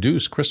to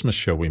produce Christmas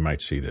show we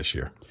might see this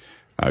year?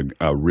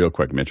 Real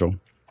quick, Mitchell.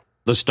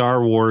 The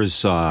Star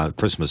Wars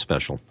Christmas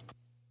special.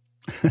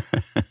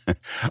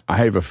 I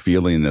have a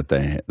feeling that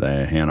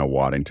the Hannah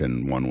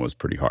Waddington one was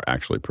pretty hard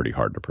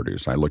to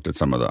produce. I looked at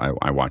some of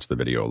I watched the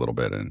video a little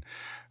bit, and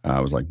I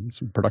was like,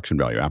 some production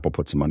value. Apple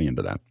put some money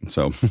into that,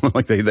 so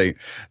like they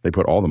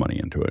put all the money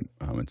into it.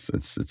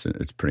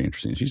 It's pretty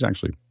interesting. She's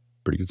actually a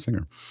pretty good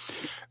singer.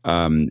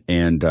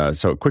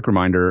 So a quick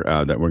reminder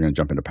that we're going to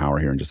jump into power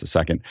here in just a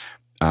second.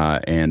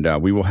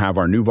 We will have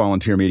our new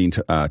volunteer meeting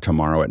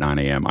tomorrow at 9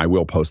 a.m. I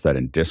will post that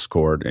in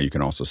Discord. You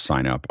can also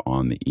sign up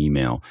on the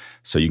email.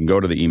 So you can go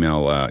to the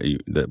email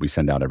that we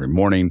send out every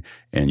morning,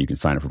 and you can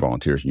sign up for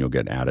volunteers, and you'll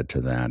get added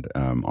to that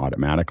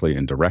automatically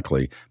and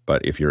directly.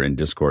 But if you're in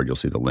Discord, you'll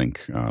see the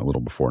link a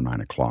little before 9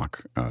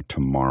 o'clock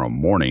tomorrow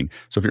morning.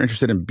 So if you're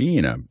interested in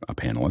being a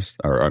panelist,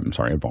 or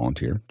a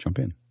volunteer, jump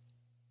in.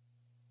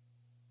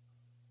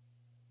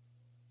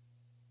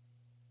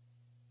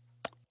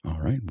 All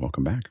right,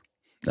 welcome back.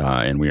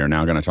 And we are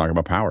now going to talk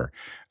about power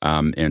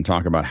and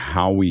talk about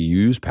how we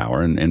use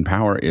power. And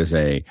power is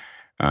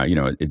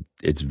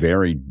it's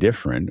very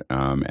different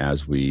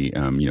as we,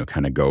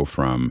 kind of go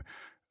from,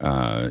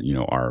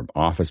 our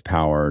office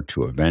power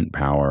to event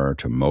power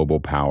to mobile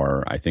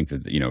power. I think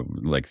that,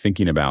 like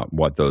thinking about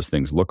what those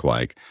things look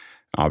like,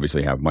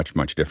 obviously have much,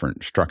 much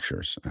different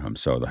structures.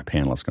 So the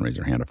panelists can raise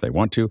their hand if they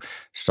want to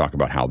talk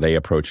about how they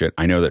approach it.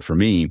 I know that for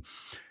me,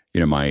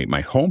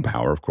 my home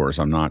power, of course,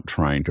 I'm not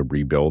trying to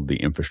rebuild the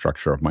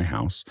infrastructure of my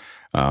house.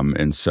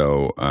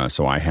 So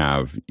I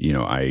have,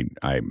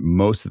 I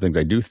most of the things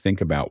I do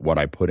think about what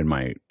I put in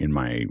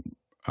my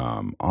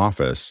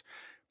office,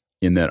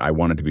 in that I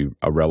want it to be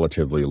a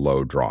relatively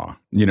low draw.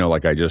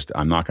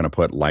 I'm not going to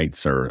put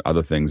lights or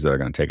other things that are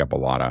going to take up a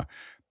lot of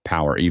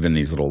power. Even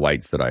these little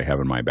lights that I have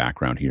in my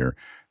background here,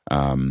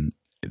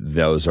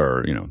 those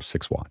are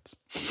 6 watts.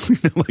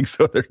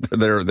 So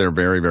they're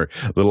very, very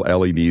little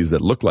LEDs that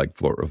look like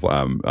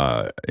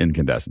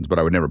incandescents, but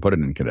I would never put it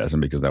in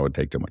incandescent because that would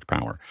take too much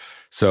power.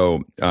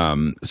 So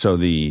and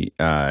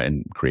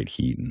create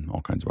heat and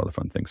all kinds of other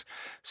fun things.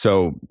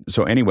 So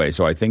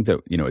I think that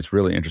it's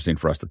really interesting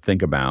for us to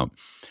think about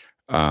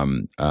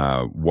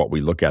what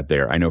we look at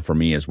there. I know for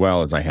me as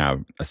well, as I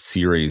have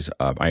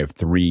I have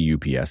 3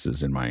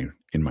 UPSs in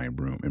my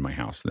room, in my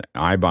house that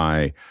I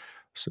buy.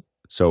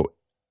 So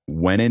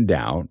when in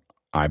doubt,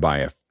 I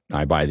buy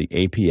the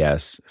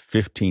APS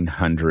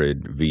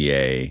 1500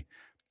 VA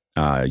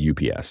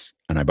UPS,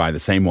 and I buy the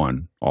same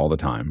one all the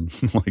time.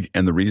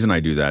 And the reason I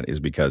do that is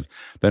because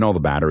then all the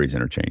batteries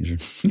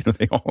interchange.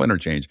 They all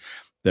interchange.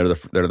 They're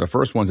the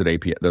first ones at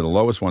APS. They're the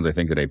lowest ones I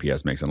think that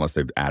APS makes, unless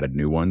they've added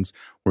new ones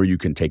where you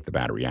can take the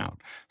battery out.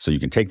 So you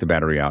can take the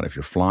battery out. If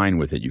you're flying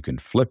with it, you can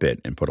flip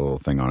it and put a little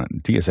thing on it.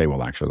 And TSA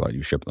will actually let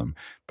you ship them,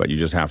 but you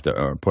just have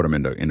to put them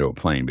into a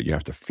plane. But you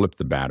have to flip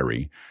the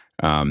battery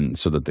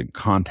so that the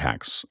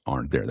contacts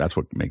aren't there. That's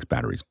what makes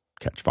batteries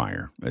catch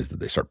fire, is that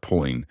they start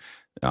pulling.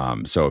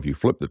 So if you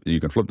you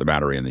can flip the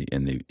battery in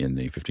the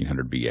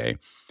 1500 VA.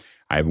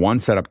 I have one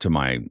set up to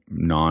my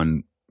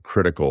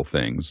non-critical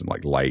things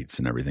like lights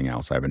and everything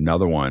else. I have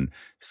another one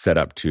set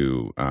up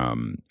to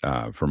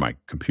for my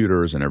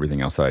computers and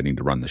everything else that I need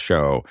to run the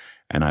show.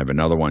 And I have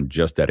another one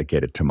just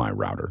dedicated to my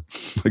router.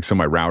 So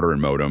my router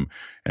and modem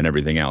and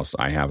everything else,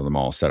 I have them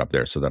all set up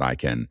there so that I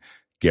can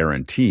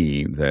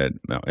guarantee that,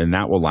 and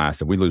that will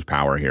last if we lose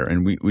power here.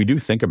 And we do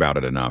think about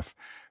it enough,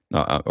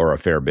 or a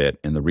fair bit.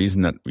 And the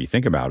reason that we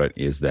think about it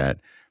is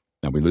that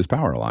we lose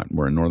power a lot.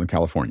 We're in Northern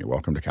California.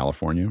 Welcome to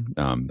California.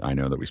 I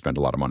know that we spend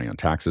a lot of money on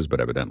taxes, but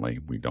evidently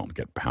we don't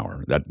get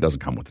power. That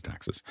doesn't come with the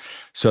taxes.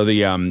 So the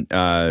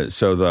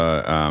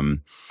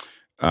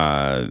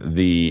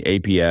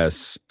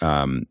APS,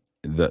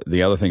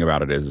 the other thing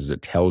about it is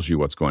it tells you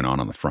what's going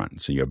on the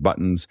front. So you have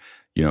buttons.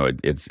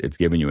 It's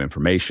giving you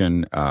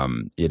information.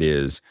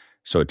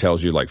 So it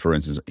tells you, like, for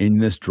instance, in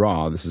this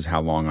draw, this is how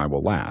long I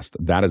will last.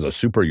 That is a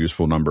super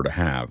useful number to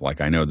have.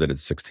 Like, I know that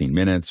it's 16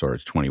 minutes or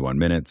it's 21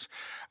 minutes.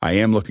 I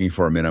am looking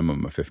for a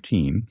minimum of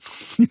 15.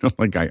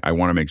 I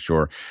want to make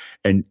sure.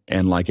 And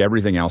like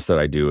everything else that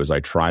I do is I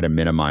try to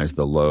minimize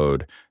the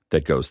load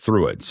that goes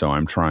through it. So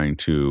I'm trying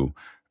to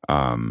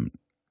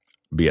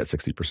be at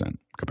 60%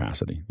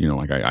 capacity.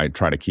 I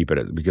try to keep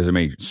it because it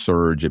may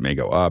surge, it may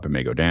go up, it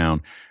may go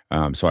down.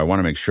 So I want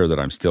to make sure that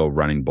I'm still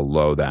running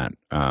below that,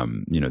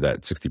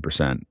 that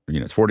 60%,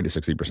 it's 40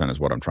 to 60% is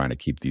what I'm trying to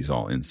keep these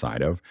all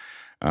inside of.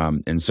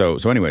 And so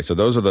anyway, so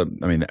those are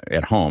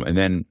at home. And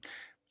then,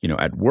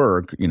 at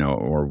work,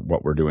 or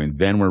what we're doing,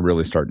 then we're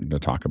really starting to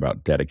talk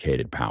about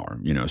dedicated power,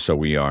 so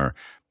we are,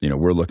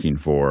 we're looking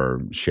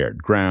for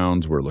shared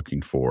grounds. We're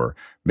looking for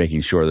making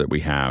sure that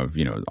we have,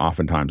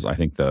 oftentimes I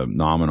think the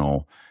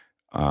nominal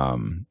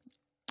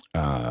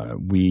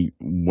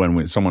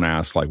when someone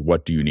asks like,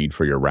 what do you need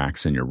for your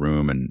racks in your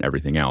room and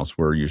everything else,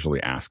 we're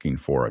usually asking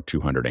for a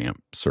 200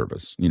 amp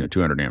service.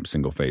 200 amp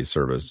single phase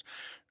service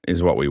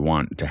is what we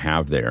want to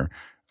have there.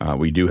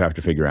 We do have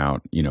to figure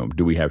out,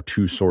 do we have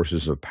two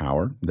sources of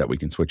power that we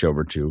can switch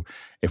over to?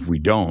 If we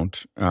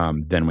don't,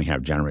 then we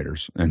have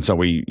generators. And so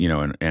we,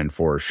 and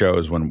for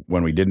shows when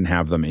we didn't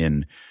have them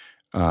in,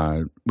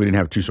 we didn't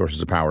have two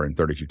sources of power in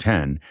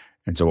 3210.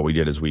 And so what we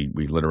did is we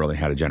literally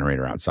had a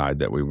generator outside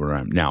that we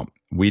were now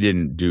we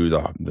didn't do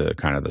the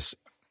kind of this.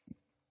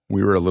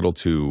 We were a little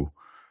too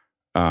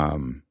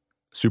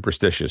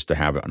superstitious to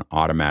have an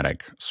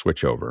automatic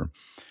switchover.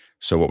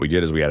 So what we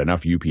did is we had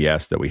enough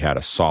UPS that we had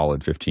a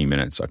solid 15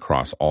 minutes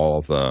across all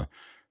of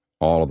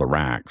the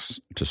racks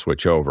to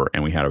switch over,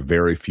 and we had a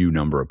very few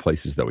number of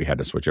places that we had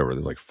to switch over.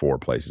 There's like 4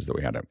 places that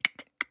we had to,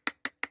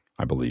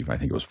 I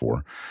think it was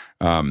 4,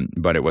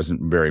 but it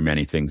wasn't very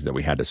many things that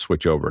we had to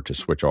switch over to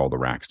switch all the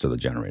racks to the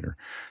generator.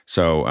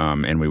 So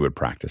and we would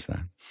practice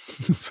that.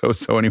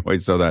 so anyway,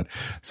 so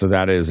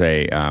that is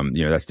a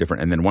that's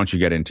different. And then once you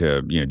get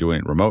into doing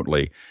it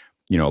remotely,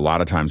 a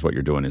lot of times what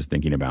you're doing is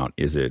thinking about,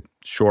 is it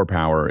shore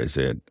power? Is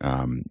it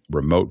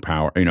remote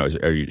power?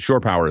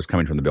 Shore power is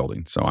coming from the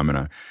building. So I'm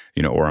going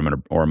to, or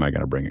am I going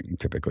to bring it,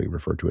 typically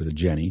referred to as a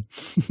Jenny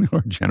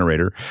or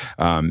generator.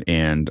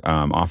 And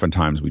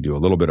oftentimes we do a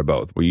little bit of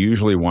both. We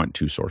usually want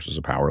 2 sources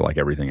of power, like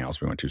everything else.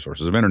 We want 2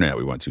 sources of internet.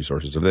 We want 2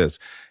 sources of this,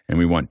 and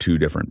we want 2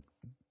 different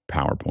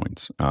power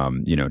points,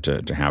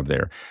 to have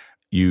there.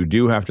 You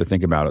do have to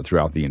think about it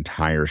throughout the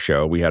entire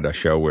show. We had a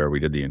show where we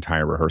did the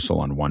entire rehearsal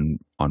on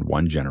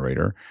one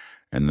generator,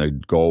 and the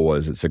goal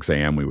was at 6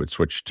 a.m. we would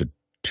switch to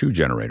 2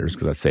 generators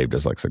because that saved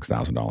us like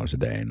 $6,000 a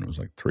day, and it was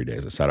like 3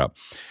 days of setup.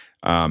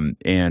 And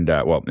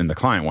the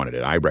client wanted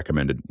it. I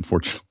recommended,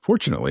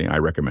 fortunately,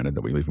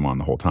 that we leave them on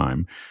the whole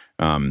time,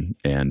 and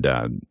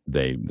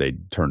they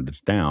turned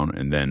it down,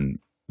 and then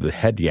the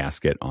head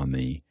gasket on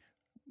the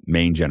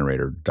main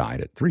generator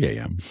died at 3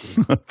 a.m.,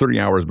 3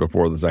 hours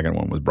before the second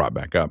one was brought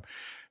back up.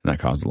 And that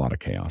caused a lot of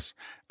chaos.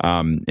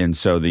 And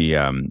so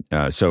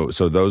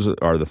so those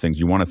are the things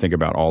you want to think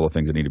about, all the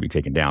things that need to be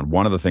taken down.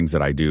 One of the things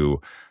that I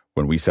do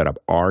when we set up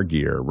our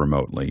gear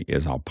remotely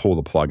is I'll pull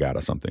the plug out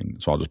of something.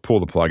 So I'll just pull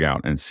the plug out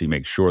and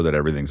make sure that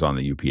everything's on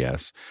the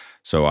UPS.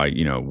 So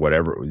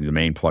whatever the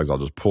main plugs, I'll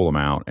just pull them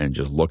out and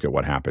just look at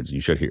what happens. You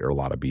should hear a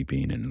lot of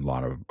beeping and a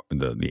lot of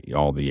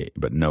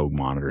but no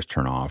monitors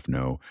turn off,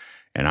 no.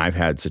 And I've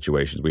had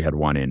situations. We had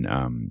one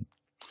in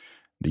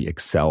the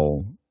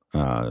Excel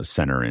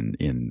Center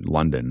in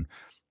London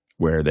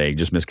where they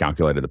just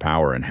miscalculated the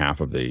power, and half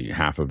of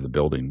the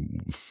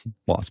building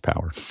lost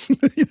power.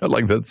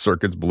 Like the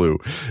circuits blew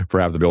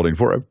for half the building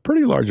for a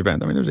pretty large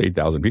event. I mean, there's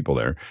 8,000 people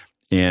there,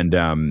 and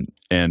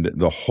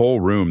the whole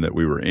room that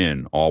we were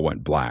in all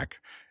went black,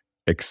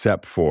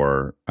 except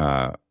for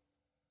the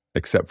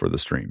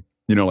stream.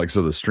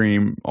 So the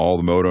stream, all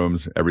the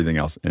modems, everything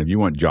else. And if you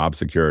want job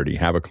security,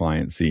 have a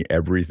client see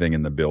everything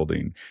in the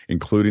building,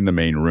 including the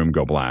main room,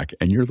 go black,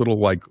 and your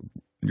little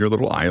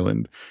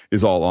island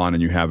is all on,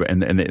 and you have,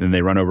 and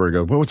they run over and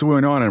go, well, what's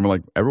going on? And I'm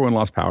like, everyone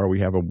lost power.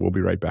 We'll be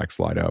right back.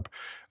 Slide up.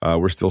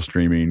 We're still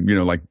streaming.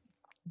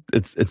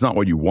 It's not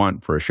what you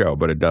want for a show,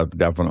 but it does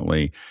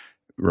definitely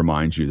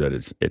reminds you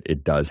that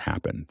it does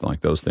happen.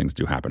 Like those things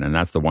do happen, and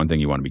that's the one thing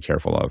you want to be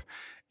careful of.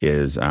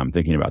 Is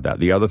thinking about that.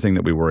 The other thing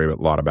that we worry a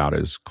lot about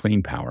is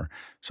clean power.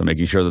 So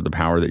making sure that the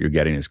power that you're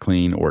getting is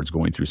clean, or it's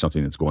going through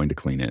something that's going to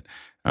clean it.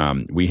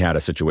 We had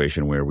a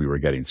situation where we were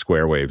getting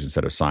square waves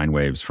instead of sine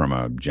waves from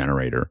a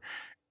generator,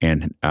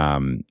 and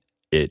some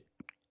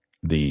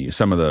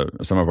of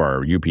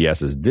our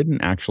UPSs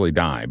didn't actually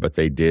die, but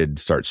they did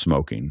start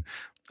smoking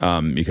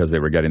because they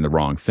were getting the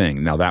wrong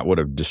thing. Now that would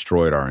have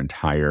destroyed our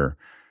entire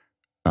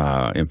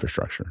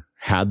infrastructure.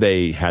 Had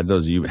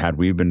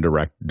we been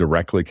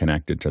directly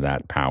connected to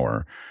that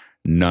power,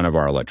 none of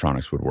our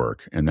electronics would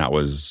work. And that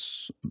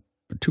was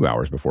 2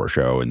 hours before a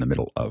show in the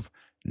middle of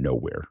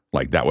nowhere.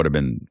 Like that would have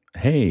been,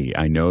 hey,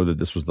 I know that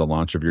this was the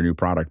launch of your new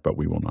product, but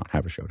we will not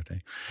have a show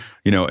today.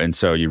 And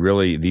so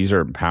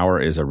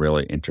power is a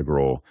really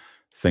integral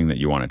thing that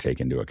you want to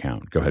take into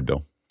account. Go ahead,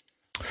 Bill.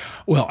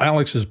 Well,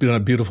 Alex has done a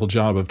beautiful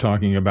job of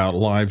talking about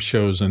live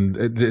shows, and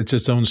it's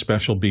its own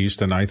special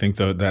beast, and I think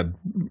that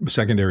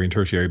secondary and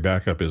tertiary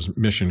backup is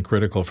mission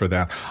critical for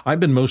that. I've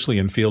been mostly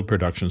in field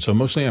production, so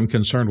mostly I'm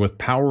concerned with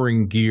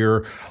powering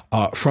gear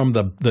from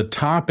the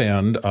top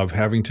end of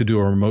having to do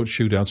a remote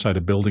shoot outside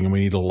a building and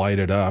we need to light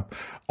it up,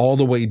 all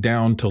the way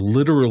down to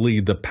literally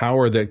the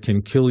power that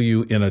can kill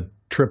you in a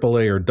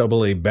AAA or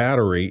AA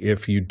battery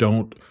if you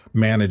don't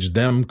manage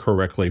them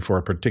correctly for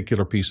a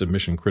particular piece of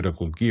mission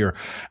critical gear.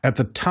 At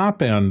the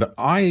top end,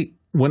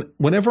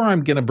 whenever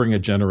I'm going to bring a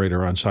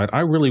generator on site, I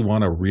really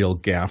want a real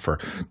gaffer.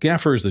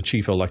 Gaffer is the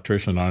chief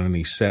electrician on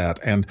any set,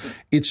 and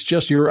it's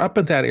just you're up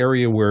at that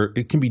area where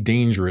it can be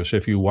dangerous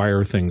if you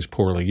wire things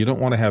poorly. You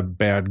don't want to have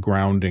bad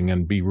grounding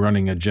and be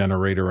running a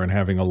generator and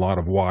having a lot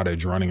of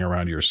wattage running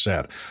around your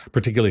set,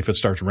 particularly if it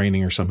starts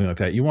raining or something like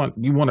that. You want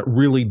it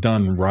really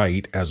done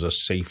right as a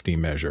safety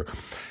measure.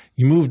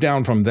 You move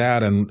down from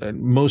that, and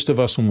most of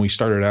us, when we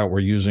started out, were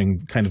using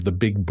kind of the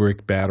big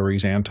brick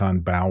batteries, Anton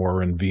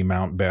Bauer and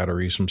V-mount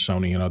batteries from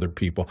Sony and other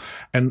people.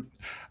 And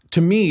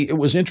to me, it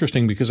was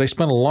interesting because I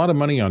spent a lot of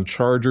money on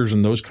chargers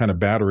and those kind of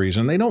batteries,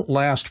 and they don't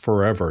last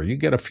forever. You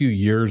get a few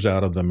years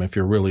out of them if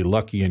you're really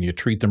lucky and you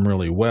treat them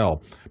really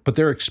well. But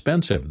they're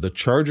expensive. The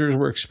chargers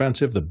were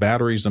expensive. The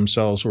batteries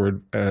themselves were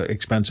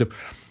expensive.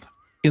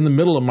 In the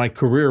middle of my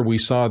career, we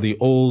saw the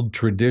old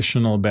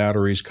traditional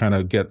batteries kind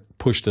of get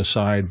pushed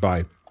aside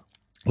by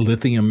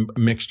lithium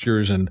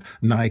mixtures and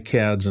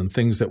NiCads and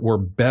things that were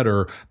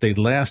better. They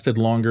lasted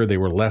longer. They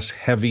were less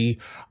heavy.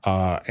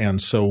 And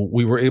so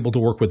we were able to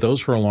work with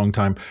those for a long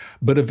time.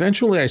 But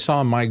eventually I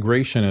saw a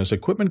migration as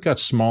equipment got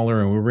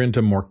smaller and we were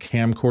into more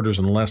camcorders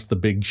and less the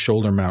big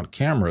shoulder mount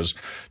cameras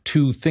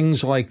to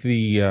things like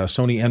the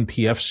Sony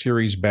NPF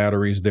series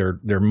batteries.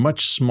 They're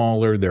much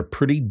smaller. They're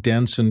pretty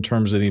dense in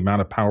terms of the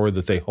amount of power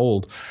that they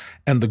hold.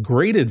 And the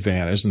great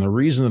advantage, and the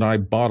reason that I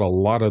bought a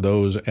lot of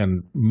those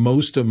and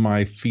most of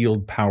my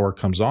field power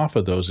comes off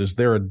of those, is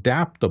they're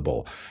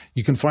adaptable.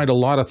 You can find a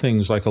lot of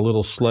things like a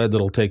little sled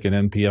that'll take an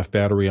NPF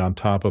battery on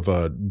top of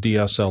a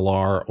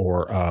DSLR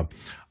or a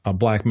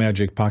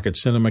Blackmagic Pocket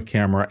Cinema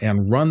camera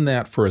and run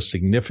that for a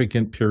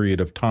significant period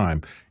of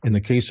time. In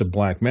the case of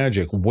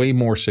Blackmagic, way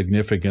more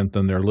significant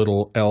than their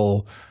little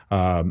L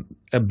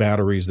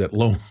batteries that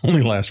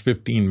only last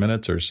 15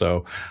 minutes or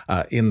so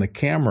in the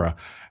camera.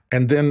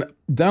 And then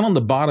down on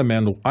the bottom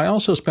end, I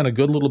also spent a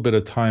good little bit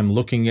of time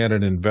looking at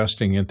it,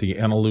 investing in the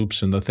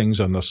Eneloops and the things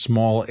on the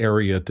small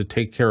area to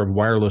take care of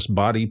wireless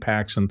body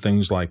packs and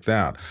things like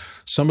that.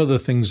 Some of the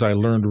things I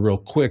learned real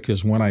quick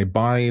is when I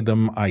buy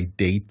them, I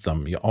date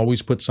them. You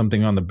always put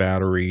something on the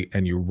battery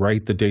and you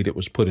write the date it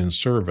was put in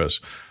service.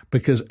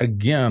 Because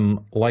again,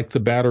 like the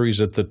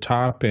batteries at the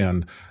top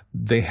end,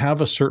 they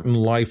have a certain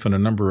life and a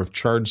number of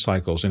charge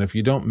cycles. And if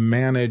you don't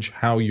manage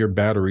how your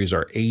batteries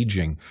are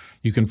aging,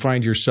 you can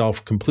find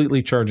yourself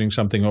completely charging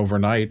something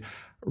overnight,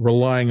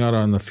 relying out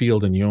on the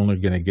field, and you're only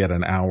going to get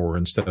an hour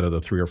instead of the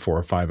 3 or 4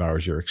 or 5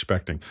 hours you're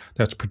expecting.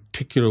 That's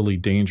particularly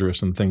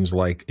dangerous in things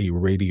like a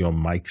radio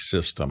mic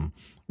system,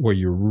 where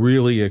you're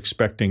really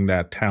expecting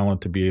that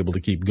talent to be able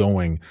to keep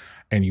going,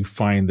 and you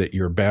find that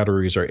your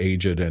batteries are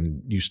aged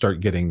and you start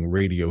getting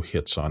radio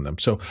hits on them.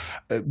 So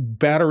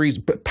batteries,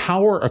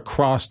 power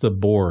across the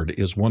board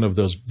is one of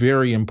those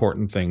very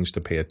important things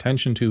to pay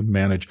attention to,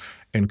 manage,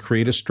 and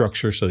create a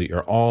structure so that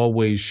you're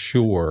always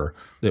sure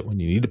that when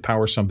you need to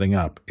power something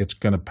up, it's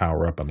going to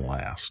power up and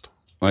last.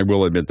 I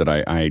will admit that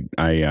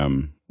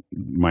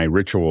my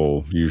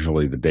ritual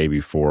usually the day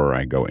before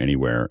I go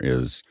anywhere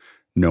is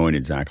knowing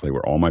exactly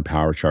where all my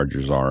power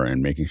chargers are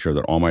and making sure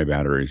that all my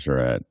batteries are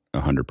at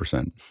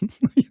 100%.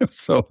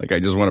 So I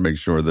just want to make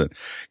sure that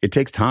it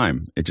takes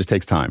time. It just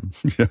takes time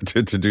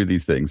to do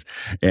these things.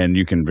 And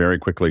you can very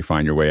quickly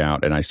find your way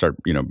out. And I start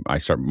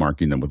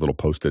marking them with little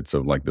Post-its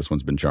of like, this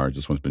one's been charged,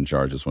 this one's been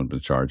charged, this one's been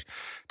charged,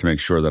 to make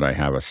sure that I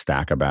have a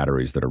stack of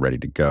batteries that are ready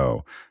to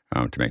go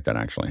to make that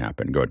actually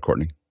happen. Go ahead,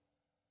 Courtney.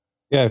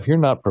 Yeah, if you're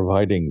not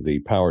providing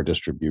the power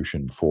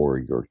distribution for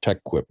your tech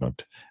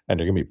equipment and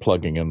you're going to be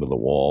plugging into the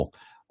wall,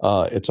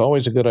 it's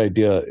always a good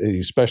idea,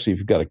 especially if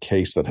you've got a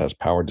case that has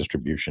power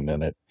distribution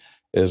in it,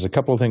 is a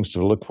couple of things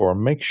to look for.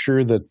 Make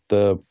sure that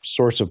the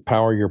source of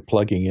power you're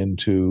plugging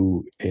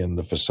into in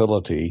the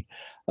facility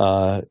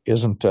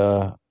isn't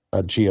a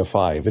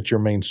GFI. If it's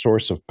your main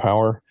source of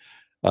power,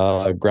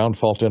 ground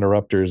fault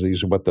interrupters,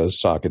 these are what those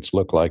sockets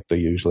look like. They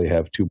usually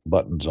have 2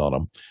 buttons on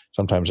them.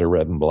 Sometimes they're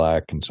red and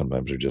black, and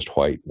sometimes they're just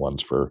white.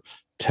 One's for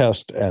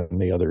test, and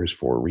the other is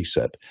for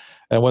reset.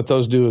 And what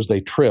those do is they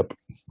trip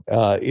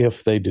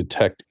if they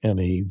detect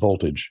any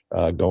voltage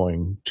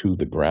going to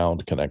the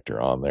ground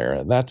connector on there.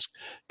 And that's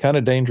kind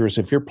of dangerous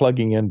if you're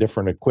plugging in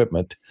different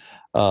equipment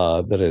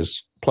that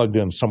is plugged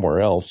in somewhere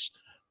else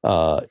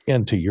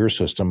into your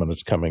system, and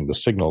the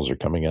signals are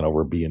coming in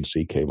over B and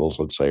C cables,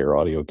 let's say, or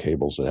audio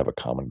cables that have a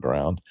common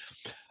ground.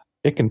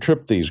 It can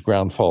trip these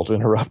ground fault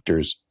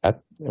interrupters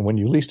when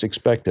you least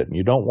expect it, and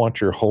you don't want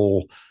your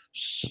whole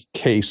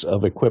case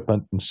of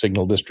equipment and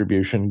signal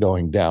distribution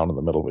going down in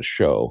the middle of a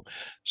show.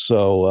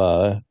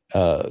 So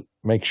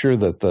make sure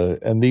that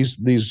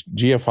these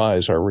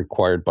GFIs are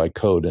required by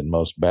code in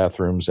most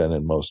bathrooms and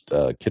in most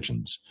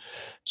kitchens.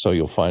 So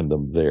you'll find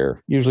them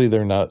there. Usually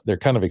they're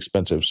kind of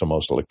expensive, so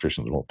most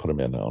electricians won't put them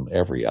in on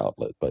every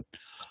outlet, but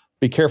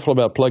be careful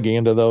about plugging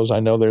into those.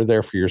 I know they're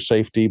there for your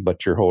safety,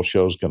 but your whole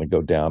show is going to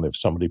go down if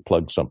somebody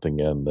plugs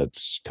something in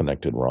that's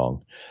connected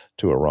wrong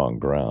to a wrong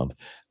ground.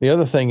 The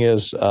other thing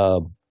is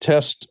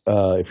test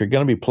if you're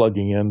going to be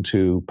plugging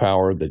into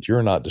power that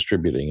you're not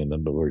distributing, in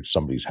other words,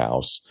 somebody's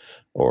house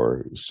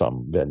or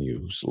some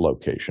venue's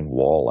location,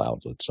 wall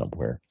outlet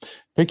somewhere.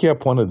 Pick you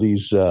up one of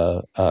these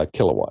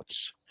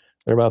kilowatts.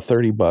 They're about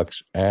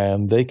 $30,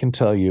 and they can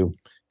tell you.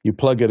 You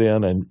plug it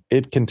in, and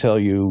it can tell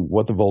you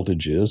what the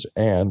voltage is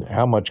and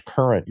how much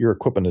current your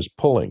equipment is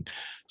pulling.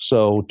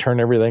 So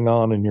turn everything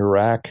on in your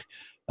rack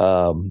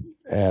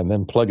and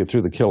then plug it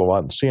through the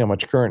kilowatt and see how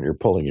much current you're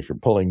pulling. If you're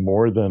pulling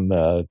more than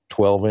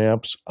 12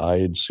 amps,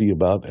 I'd see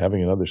about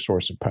having another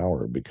source of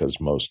power, because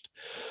most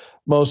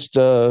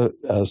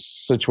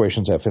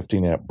situations have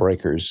 15 amp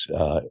breakers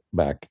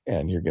back,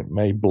 and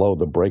may blow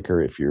the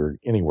breaker if you're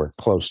anywhere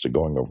close to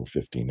going over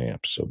 15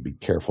 amps. So be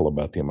careful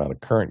about the amount of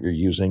current you're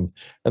using,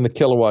 and the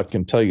kilowatt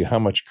can tell you how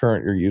much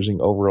current you're using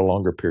over a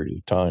longer period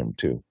of time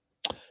too,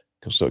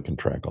 so it can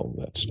track all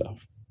of that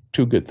stuff.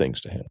 Two good things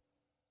to have.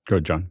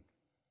 Good, John.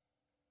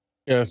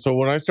 Yeah, so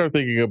when I start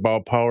thinking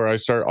about power, I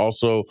start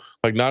also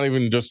like not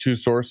even just two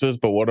sources,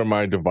 but what are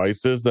my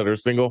devices that are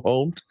single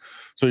homed?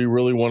 So you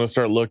really want to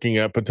start looking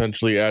at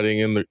potentially adding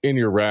in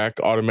your rack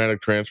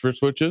automatic transfer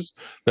switches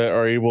that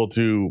are able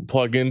to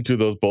plug into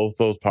both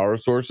those power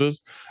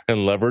sources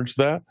and leverage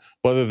that,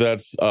 whether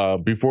that's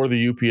before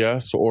the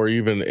UPS or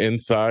even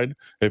inside.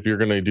 If you're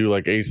going to do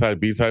like A side,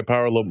 B side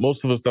power,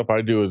 most of the stuff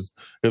I do is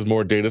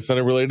more data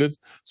center related.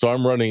 So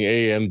I'm running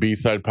A and B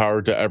side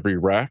power to every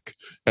rack,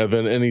 and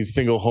then any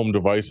single home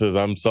devices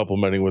I'm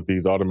supplementing with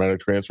these automatic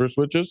transfer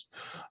switches.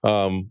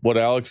 What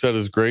Alex said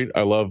is great.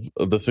 I love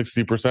the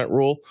 60%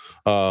 rule.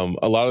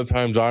 A lot of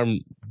times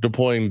I'm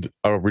deploying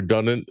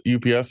redundant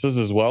UPSs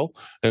as well.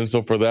 And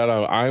so for that,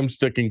 I'm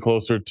sticking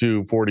closer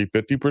to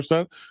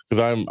 40-50%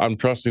 because I'm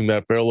trusting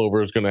that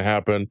failover is going to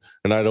happen,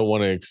 and I don't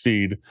want to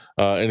exceed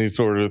any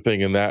sort of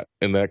thing in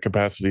that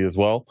capacity as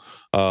well.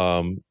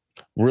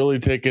 Really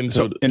take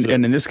into and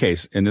in this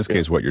case,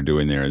 what you're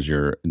doing there is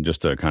you're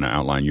just to kind of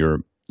outline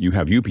you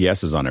have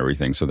UPSs on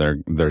everything, so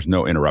there's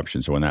no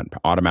interruption. So when that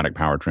automatic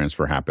power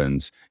transfer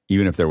happens,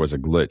 even if there was a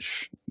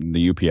glitch,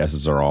 the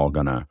UPSs are all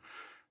going to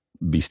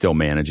be still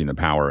managing the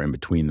power in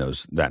between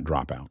that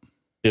dropout.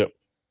 Yep.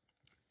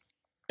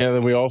 And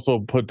then we also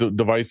put the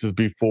devices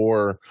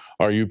before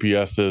our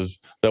UPSs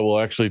that will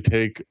actually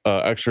take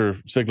extra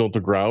signal to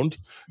ground,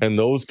 and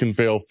those can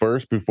fail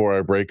first before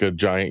I break a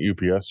giant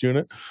UPS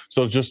unit.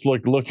 So just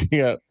like looking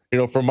at,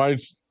 from my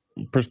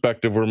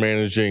perspective, we're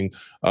managing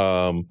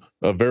a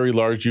very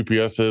large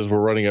UPSs. We're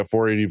running at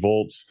 480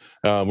 volts.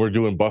 We're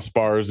doing bus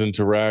bars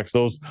into racks.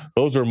 Those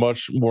are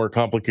much more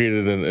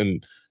complicated,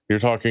 and you're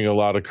talking a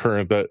lot of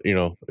current that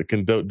it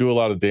can do a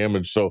lot of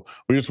damage. So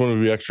we just want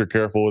to be extra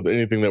careful with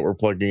anything that we're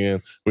plugging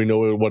in. We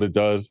know what it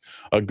does.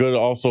 A good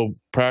also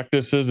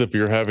practices, if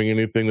you're having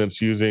anything that's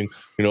using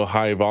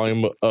high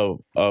volume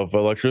of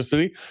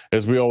electricity,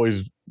 is we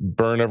always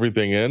burn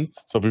everything in.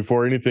 So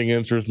before anything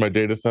enters my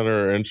data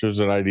center or enters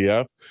an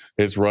IDF,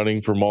 it's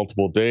running for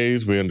multiple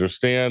days. We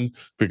understand,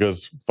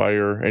 because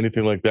fire,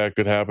 anything like that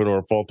could happen, or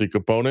a faulty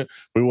component.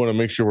 We want to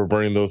make sure we're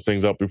burning those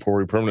things up before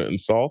we permanent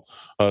install.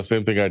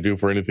 Same thing I do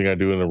for anything I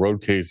do in a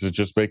road case, is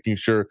just making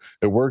sure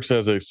it works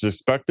as it's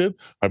expected.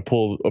 I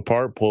pull it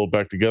apart, pull it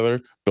back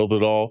together, build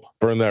it all,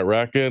 burn that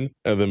rack in,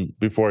 and then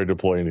before I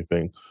deploy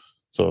anything.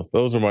 So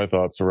those are my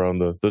thoughts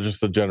around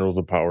just the generals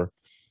of power.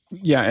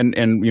 Yeah,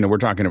 and we're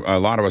talking. A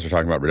lot of us are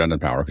talking about redundant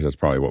power because that's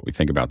probably what we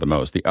think about the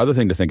most. The other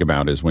thing to think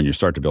about is when you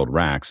start to build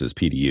racks is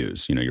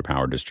PDUs. Your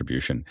power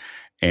distribution,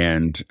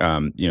 and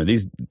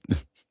these.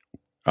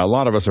 A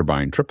lot of us are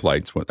buying trip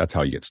lights. That's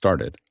how you get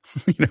started.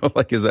 Is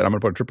that I'm going to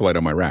put a trip light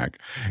on my rack,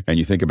 and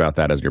you think about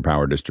that as your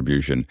power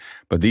distribution.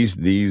 But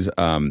these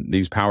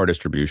power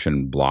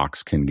distribution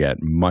blocks can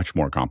get much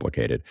more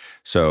complicated.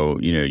 So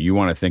you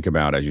want to think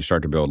about, as you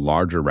start to build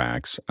larger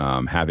racks,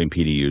 having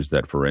PDUs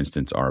that, for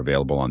instance, are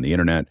available on the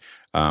internet.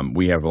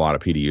 We have a lot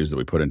of PDUs that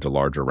we put into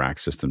larger rack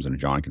systems, and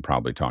John can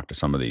probably talk to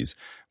some of these,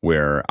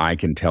 where I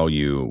can tell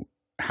you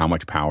how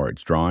much power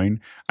it's drawing.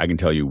 I can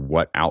tell you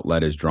what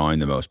outlet is drawing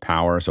the most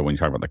power. So when you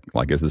talk about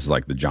this is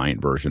like the giant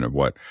version of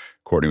what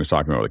Courtney was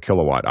talking about with the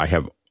kilowatt. I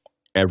have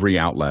every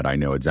outlet. I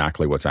know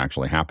exactly what's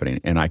actually happening,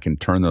 and I can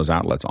turn those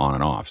outlets on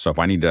and off. So if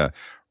I need to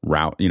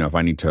if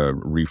I need to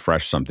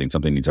refresh something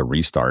needs a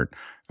restart,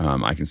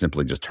 I can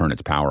simply just turn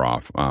its power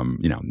off.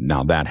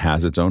 Now that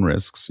has its own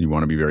risks. You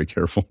want to be very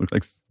careful.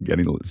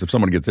 If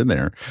someone gets in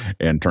there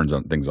and turns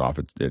things off,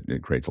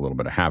 it creates a little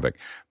bit of havoc.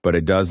 But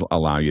it does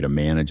allow you to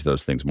manage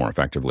those things more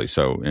effectively.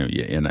 So,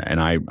 and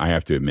I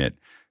have to admit,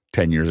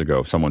 10 years ago,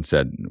 if someone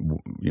said,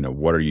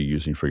 what are you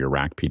using for your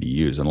rack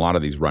PDUs? And a lot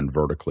of these run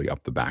vertically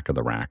up the back of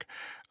the rack.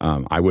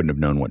 I wouldn't have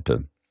known what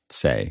to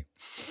say.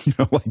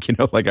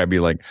 I'd be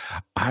like,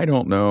 I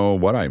don't know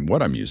what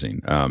I'm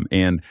using.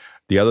 And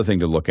the other thing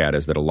to look at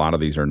is that a lot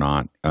of these are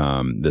not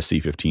the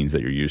C15s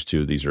that you're used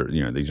to. These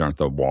these aren't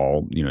the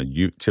wall.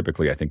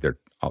 Typically, I think they're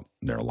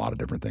a lot of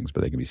different things,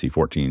 but they can be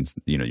C14s.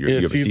 You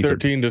have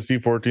C13 to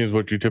C14 is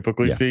what you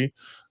typically see.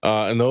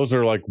 And those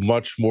are like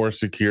much more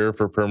secure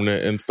for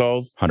permanent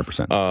installs.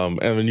 100%.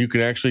 And then you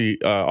can actually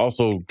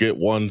also get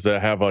ones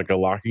that have like a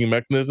locking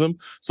mechanism.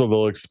 So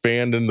they'll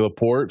expand into the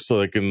port so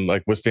they can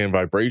like withstand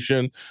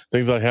vibration,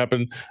 things like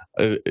happen.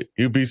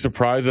 You'd be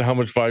surprised at how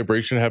much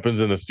vibration happens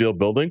in a steel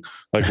building.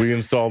 Like we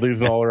install these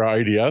in all our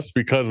IDS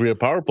because we have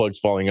power plugs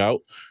falling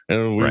out,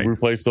 and we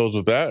replaced those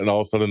with that, and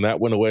all of a sudden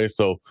that went away.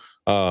 So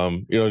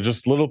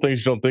just little things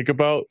you don't think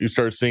about, you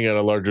start seeing at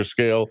a larger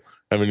scale,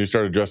 and then you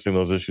start addressing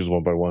those issues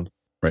one by one.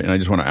 Right, and I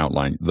just want to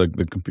outline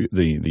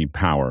the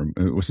power.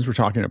 Since we're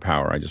talking about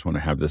power, I just want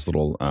to have this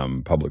little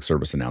public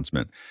service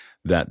announcement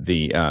that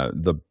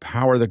the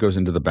power that goes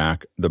into the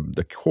back,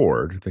 the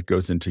cord that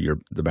goes into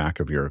the back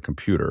of your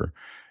computer,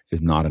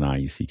 is not an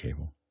IEC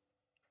cable.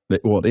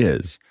 Well, it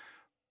is,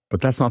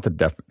 but that's not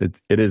the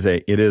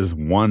it is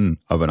one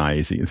of an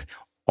IEC.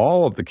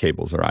 All of the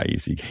cables are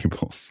IEC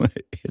cables.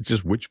 It's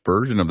just which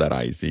version of that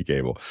IEC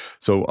cable.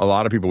 So a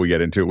lot of people we get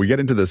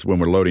into this when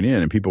we're loading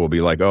in, and people will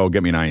be like, "Oh,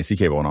 get me an IEC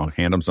cable," and I'll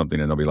hand them something,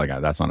 and they'll be like,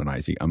 "That's not an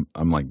IEC."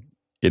 I'm like,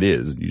 "It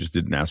is. You just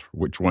didn't ask for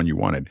which one you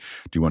wanted.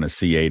 Do you want a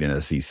C8 and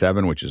a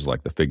C7, which is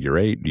like the figure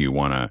 8? Do you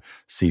want a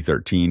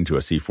C13 to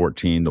a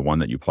C14? The one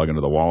that you plug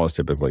into the wall is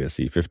typically a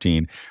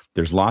C15.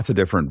 There's lots of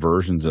different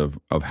versions of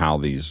how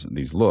these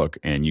look,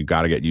 and you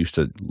got to get used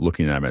to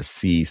looking at them as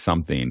C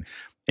something.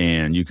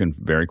 And you can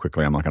very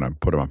quickly, I'm not going to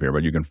put them up here,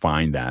 but you can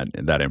find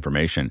that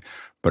information.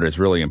 But it's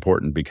really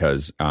important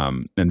because,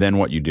 and then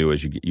what you do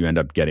is you end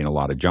up getting a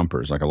lot of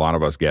jumpers. Like a lot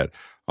of us get,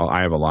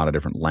 I have a lot of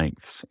different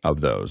lengths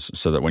of those,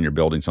 so that when you're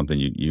building something,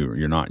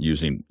 you're not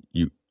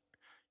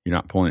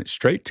pulling it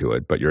straight to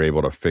it, but you're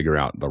able to figure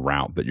out the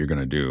route that you're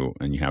going to do,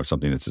 and you have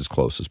something that's as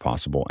close as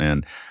possible.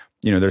 And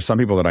there's some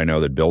people that I know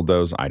that build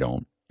those. I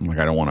don't. Like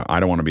I don't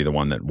want to be the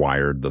one that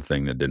wired the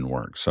thing that didn't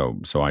work.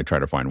 So I try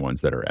to find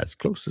ones that are as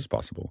close as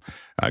possible.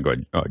 Go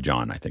ahead,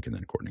 John, I think, and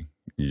then Courtney.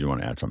 You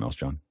want to add something else,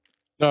 John?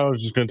 No, I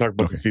was just going to talk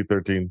about the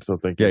C13. So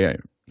thank you. Yeah.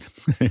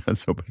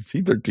 So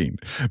C13,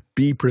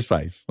 be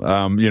precise.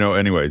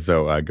 Anyway.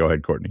 So go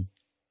ahead, Courtney.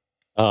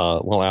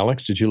 Well,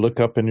 Alex, did you look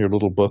up in your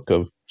little book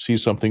of See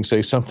Something,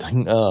 Say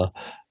Something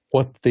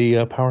what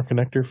the power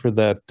connector for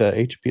that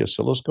HP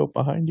oscilloscope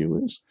behind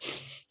you is?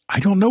 I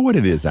don't know what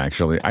it is,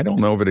 actually. I don't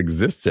know if it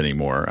exists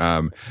anymore.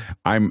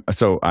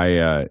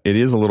 It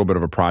is a little bit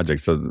of a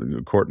project. So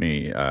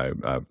Courtney,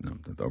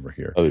 over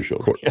here. Other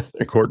shoulder.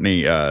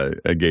 Courtney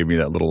gave me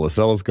that little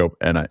oscilloscope,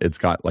 and it's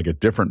got like a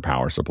different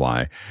power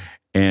supply.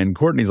 And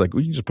Courtney's like,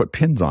 well, you just put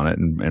pins on it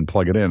and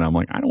plug it in. I'm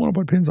like, I don't want to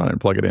put pins on it and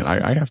plug it in.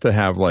 I have to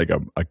have like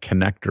a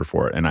connector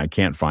for it, and I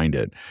can't find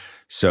it.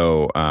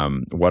 So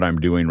what I'm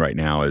doing right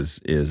now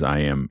is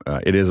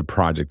it is a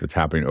project that's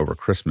happening over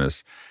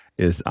Christmas.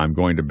 Is I'm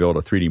going to build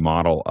a 3D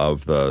model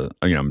of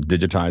I'm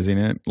digitizing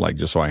it, like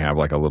just so I have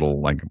like a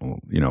little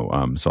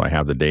so I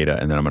have the data,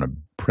 and then I'm going to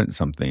print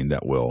something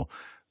that will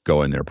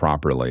go in there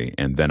properly,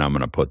 and then I'm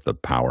going to put the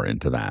power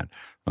into that.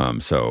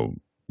 And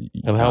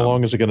how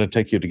long is it going to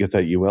take you to get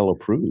that UL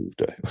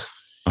approved?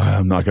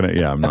 I'm not going to.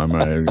 Yeah, I'm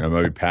going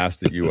to be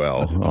past the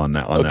UL on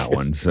that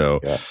one. So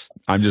yeah.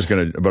 I'm just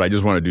going to. But I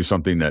just want to do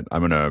something that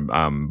I'm going to.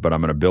 But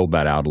I'm going to build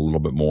that out a little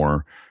bit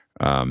more,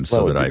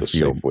 so that I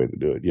feel safe way to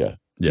do it. Yeah.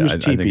 Yeah, use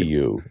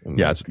TPU.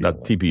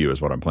 That TPU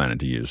is what I'm planning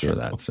to use for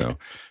that. Okay.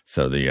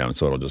 So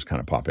it'll just kind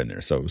of pop in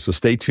there. So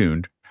stay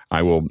tuned.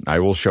 I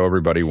will show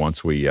everybody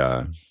once we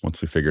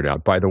figure it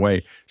out. By the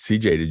way,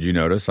 CJ, did you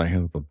notice I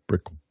have the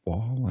brick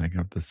wall? I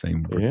got the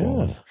same brick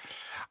walls.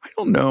 I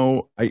don't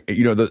know.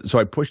 So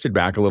I pushed it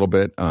back a little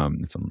bit.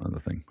 It's another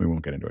thing. We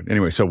won't get into it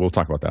anyway. So we'll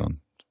talk about that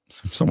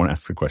if someone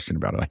asks a question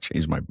about it. I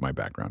changed my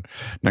background.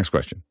 Next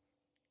question.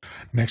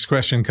 Next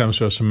question comes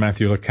to us from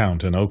Matthew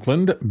LeCount in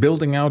Oakland.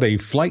 Building out a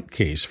flight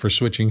case for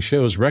switching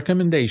shows,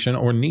 recommendation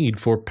or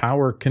need for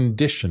power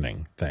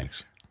conditioning?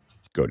 Thanks.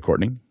 Go ahead,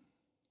 Courtney.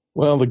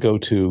 Well, the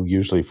go-to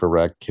usually for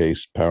rack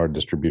case power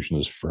distribution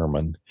is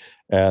Furman.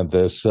 And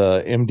this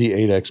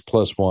MD8X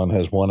Plus one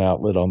has one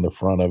outlet on the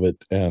front of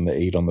it and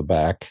 8 on the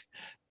back.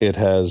 It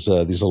has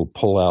these little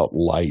pull-out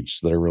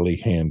lights that are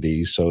really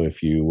handy. So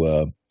if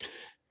you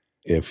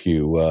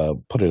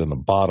put it in the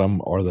bottom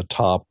or the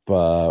top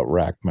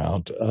rack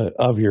mount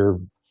of your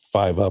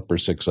 5-up or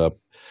 6-up,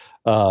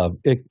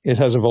 it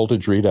has a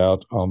voltage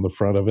readout on the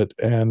front of it,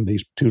 and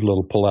these 2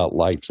 little pull-out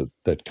lights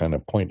that kind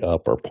of point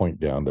up or point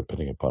down,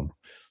 depending upon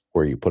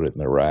where you put it in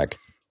the rack,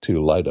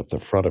 to light up the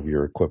front of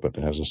your equipment.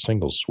 It has a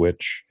single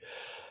switch,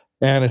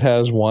 and it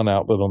has one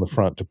outlet on the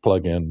front to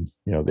plug in,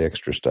 the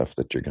extra stuff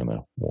that you're going to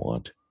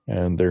want.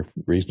 And they're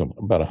reasonable,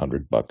 about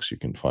 $100. You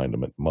can find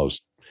them at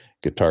most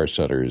Guitar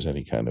Centers,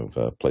 any kind of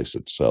place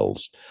that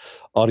sells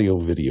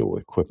audio-video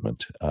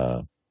equipment.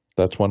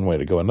 That's one way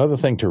to go. Another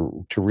thing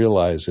to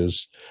realize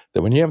is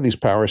that when you have these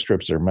power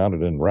strips that are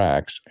mounted in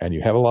racks, and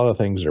you have a lot of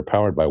things that are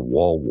powered by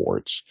wall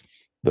warts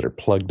that are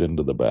plugged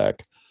into the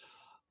back,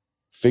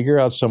 figure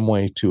out some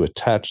way to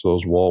attach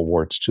those wall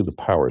warts to the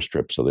power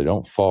strip so they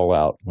don't fall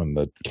out when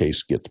the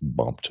case gets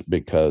bumped.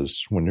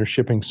 Because when you're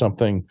shipping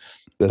something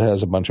that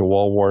has a bunch of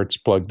wall warts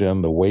plugged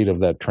in, the weight of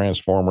that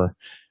transformer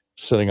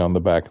sitting on the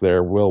back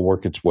there will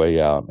work its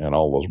way out, and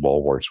all those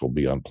wall warts will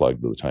be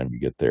unplugged by the time you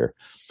get there.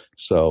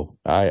 So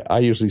I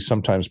usually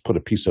sometimes put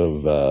a piece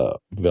of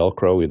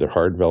Velcro, either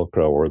hard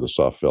Velcro or the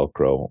soft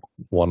Velcro,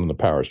 one on the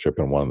power strip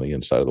and one on the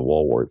inside of the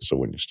wall wart. So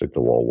when you stick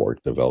the wall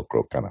wart, the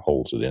Velcro kind of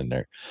holds it in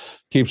there,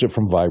 keeps it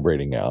from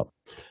vibrating out.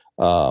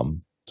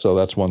 So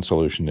that's one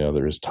solution. The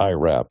other is tie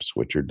wraps,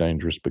 which are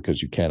dangerous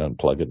because you can't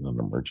unplug it in an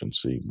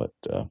emergency. But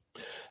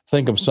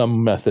think of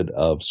some method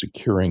of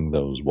securing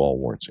those wall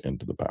warts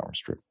into the power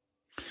strip.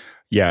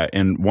 Yeah,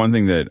 and one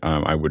thing that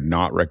I would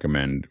not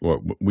recommend,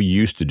 well, we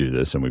used to do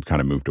this and we've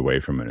kind of moved away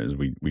from it, is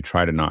we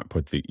try to not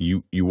put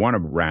you want to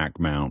rack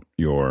mount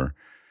your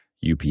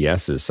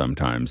UPSs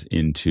sometimes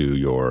into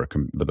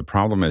but the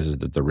problem is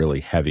that they're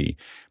really heavy.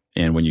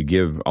 And when you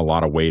give a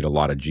lot of weight, a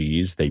lot of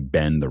G's, they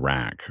bend the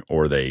rack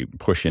or they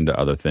push into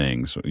other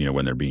things,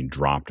 when they're being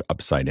dropped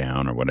upside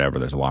down or whatever.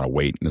 There's a lot of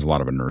weight and there's a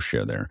lot of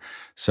inertia there.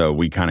 So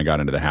we kind of got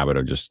into the habit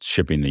of just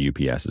shipping the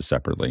UPSs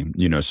separately.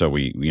 So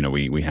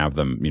we have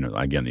them,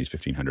 again, these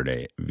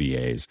 1500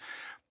 VAs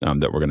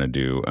that we're going to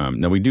do.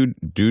 Now we do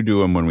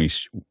them when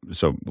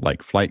so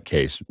like flight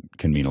case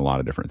can mean a lot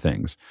of different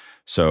things.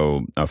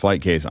 So a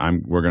flight case,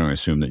 we're going to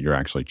assume that you're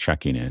actually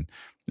checking in.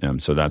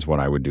 So that's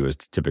what I would do, is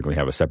typically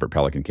have a separate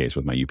Pelican case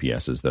with my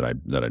UPSs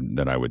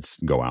that I would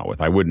go out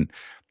with. I wouldn't,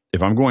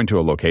 if I'm going to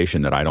a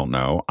location that I don't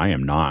know, I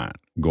am not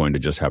going to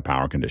just have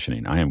power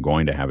conditioning. I am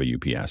going to have a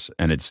UPS,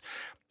 and it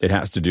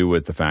has to do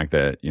with the fact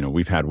that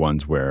we've had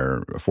ones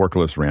where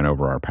forklifts ran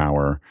over our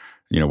power.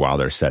 While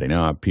they're setting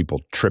up,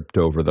 people tripped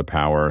over the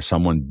power.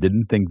 Someone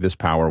didn't think this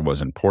power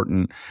was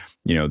important.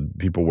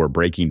 People were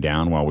breaking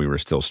down while we were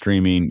still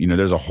streaming.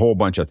 There's a whole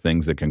bunch of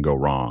things that can go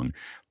wrong.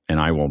 And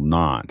I will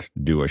not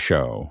do a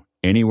show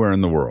anywhere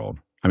in the world.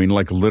 I mean,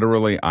 like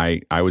literally,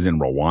 I was in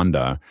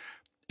Rwanda,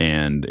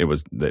 and it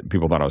was that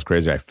people thought I was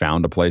crazy. I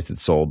found a place that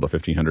sold the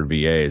 1500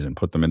 VAs and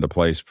put them into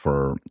place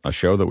for a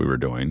show that we were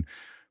doing.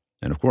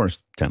 And of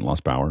course, tent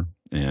lost power.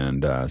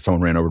 And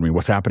someone ran over to me.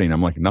 What's happening?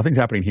 I'm like, nothing's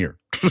happening here.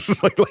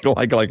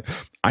 like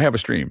I have a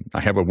stream.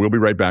 I have a we'll be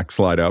right back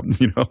slide up.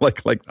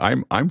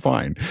 I'm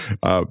fine.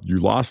 You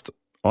lost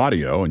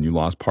audio and you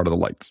lost part of the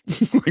lights,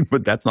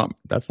 but that's not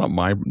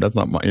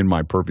in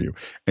my purview.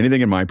 Anything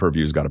in my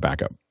purview has got a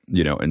backup,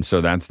 and so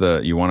that's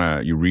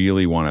you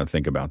really want to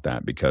think about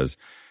that, because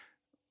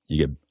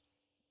you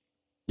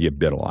get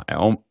bit a lot.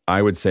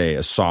 I would say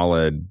a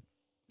solid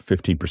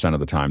 15%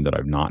 of the time that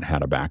I've not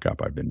had a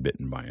backup, I've been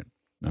bitten by it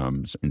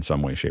in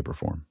some way, shape, or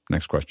form.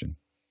 Next question.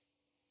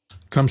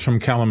 Comes from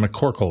Callum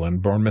McCorkle in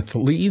Bournemouth,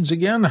 Leeds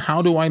again.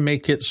 How do I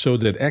make it so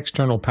that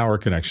external power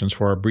connections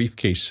for our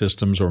briefcase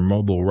systems or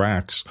mobile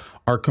racks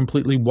are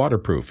completely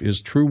waterproof?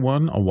 Is True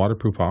One a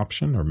waterproof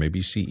option, or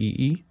maybe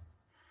CEE?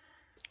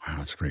 Wow,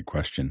 that's a great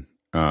question.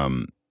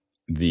 And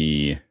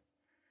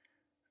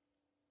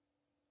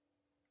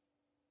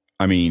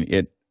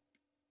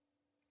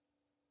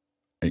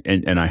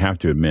I have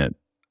to admit,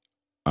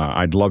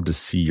 I'd love to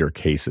see your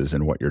cases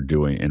and what you're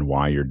doing and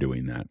why you're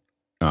doing that.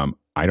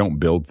 I don't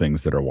build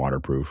things that are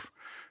waterproof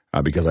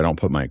because I don't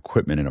put my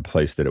equipment in a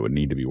place that it would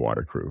need to be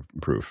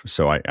waterproof.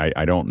 So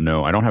I don't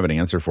know. I don't have an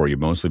answer for you,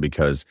 mostly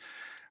because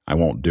I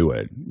won't do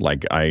it.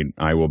 Like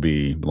I will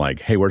be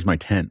like, hey, where's my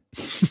tent?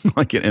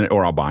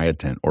 Or I'll buy a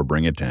tent or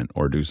bring a tent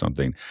or do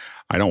something.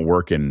 I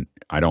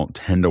don't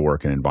tend to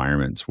work in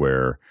environments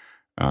where,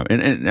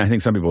 and I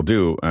think some people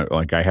do.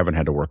 Like I haven't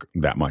had to work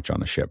that much on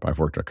the ship. I've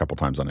worked a couple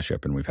times on the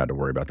ship, and we've had to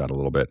worry about that a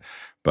little bit.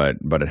 But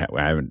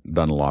I haven't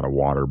done a lot of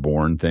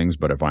waterborne things.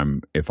 But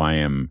if I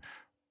am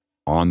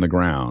on the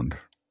ground,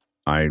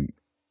 I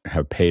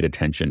have paid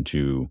attention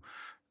to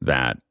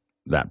that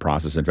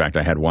process. In fact,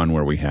 I had one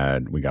where we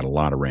got a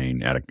lot of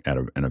rain at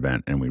an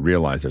event, and we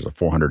realized there's a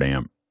 400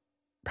 amp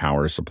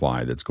power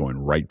supply that's going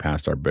right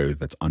past our booth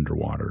that's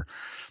underwater.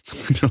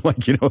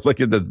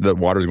 The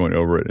water's going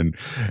over it, and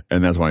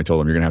that's when I told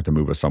them, you're gonna have to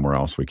move us somewhere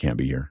else. We can't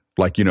be here.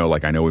 I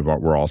know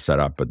we're all set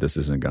up, but this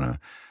isn't gonna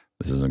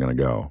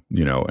go.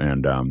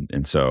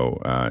 And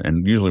so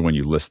usually when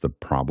you list the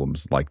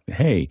problems, like,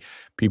 hey,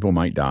 people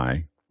might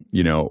die,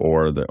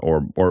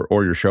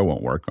 or your show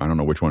won't work. I don't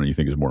know which one you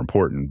think is more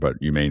important, but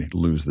you may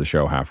lose the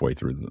show halfway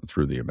through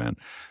the event.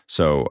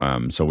 So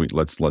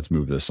let's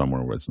move this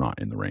somewhere where it's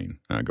not in the rain.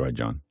 Go ahead,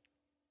 John.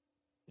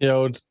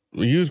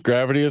 Use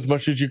gravity as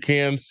much as you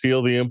can.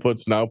 Seal the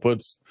inputs and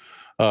outputs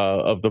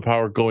of the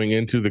power going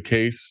into the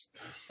case.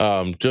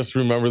 Just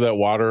remember that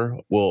water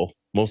will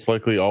most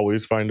likely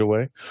always find a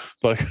way.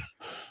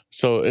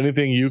 So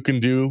anything you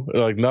can do,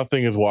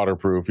 nothing is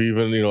waterproof.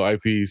 Even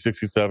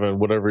IP67,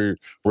 whatever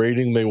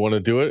rating they want to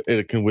do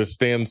it can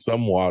withstand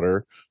some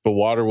water, but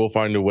water will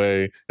find a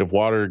way. If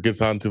water gets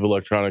onto the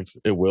electronics,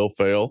 it will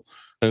fail.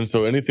 And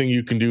so anything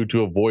you can do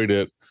to avoid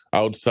it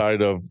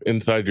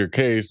inside your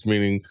case,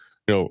 meaning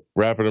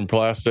wrap it in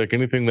plastic,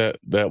 anything that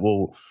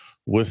will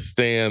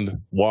withstand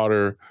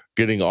water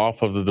getting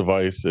off of the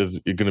device is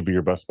going to be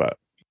your best bet.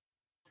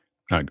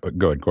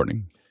 Go ahead,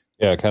 Courtney.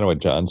 Yeah, kind of what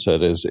John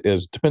said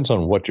is depends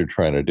on what you're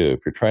trying to do.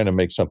 If you're trying to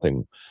make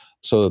something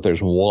so that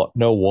there's no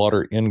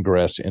water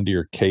ingress into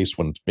your case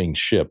when it's being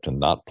shipped and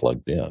not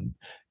plugged in,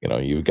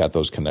 you've got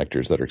those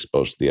connectors that are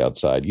exposed to the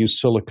outside. Use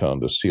silicone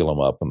to seal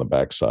them up on the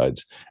back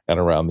sides and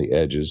around the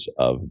edges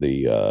of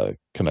the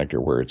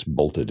connector where it's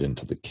bolted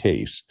into the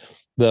case.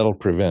 That'll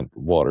prevent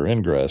water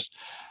ingress.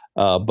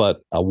 But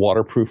a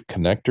waterproof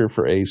connector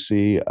for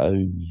AC,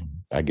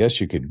 I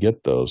guess you could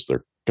get those.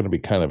 They're going to be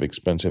kind of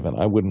expensive, and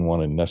I wouldn't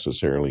want to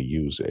necessarily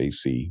use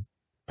AC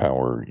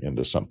power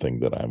into something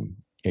that I'm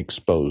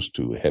exposed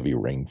to heavy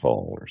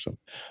rainfall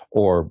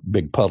or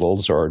big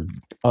puddles, or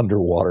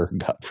underwater,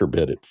 God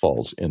forbid it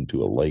falls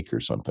into a lake or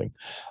something.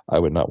 I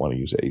would not want to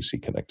use AC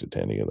connected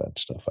to any of that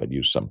stuff. I'd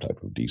use some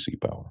type of DC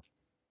power.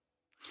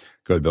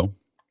 Go ahead, Bill.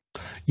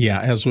 Yeah,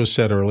 as was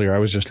said earlier, I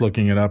was just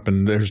looking it up,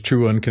 and there's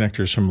True One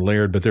connectors from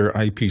Laird, but they're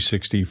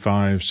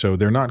IP65, so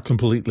they're not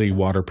completely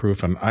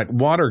waterproof, and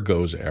water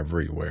goes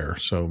everywhere.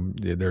 So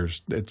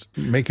it's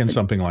making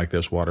something like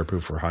this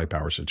waterproof for high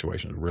power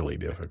situations really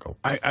difficult.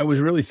 I was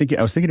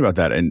thinking about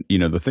that, and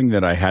the thing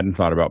that I hadn't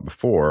thought about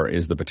before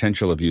is the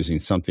potential of using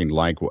something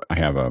like I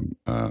have a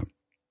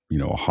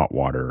hot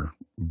water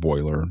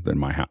boiler that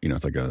my house,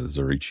 it's like a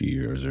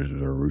Zurichi or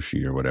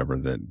Zarushi or whatever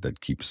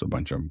that keeps a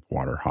bunch of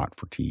water hot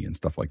for tea and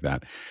stuff like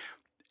that.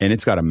 And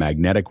it's got a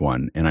magnetic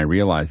one, and I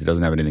realized it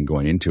doesn't have anything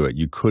going into it.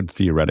 You could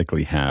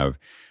theoretically have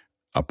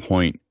a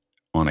point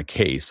on a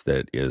case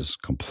that is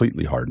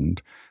completely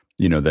hardened,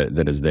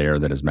 that is there,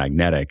 that is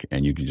magnetic,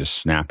 and you can just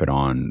snap it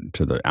on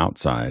to the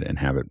outside and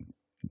have it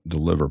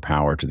deliver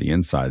power to the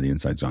inside. The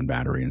inside's on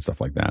battery and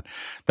stuff like that.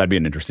 That'd be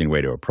an interesting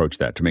way to approach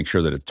that, to make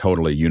sure that it's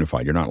totally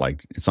unified. You're not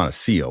it's not a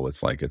seal.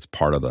 It's like it's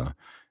part of the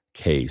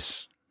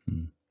case.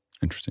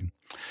 Interesting.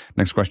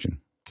 Next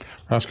question.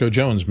 Roscoe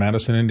Jones,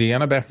 Madison,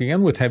 Indiana, back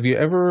again with, have you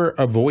ever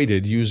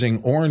avoided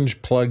using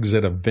orange plugs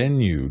at a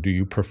venue? Do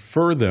you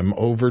prefer them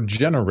over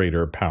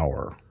generator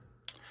power?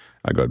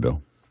 Go ahead,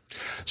 Bill.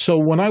 So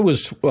when I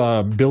was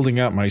building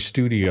out my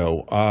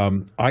studio,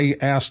 I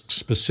asked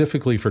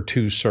specifically for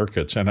two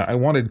circuits, and I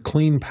wanted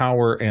clean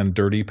power and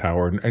dirty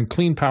power. And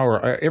clean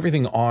power,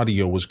 everything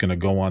audio was going to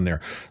go on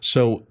there.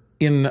 So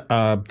in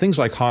things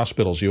like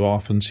hospitals, you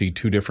often see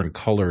two different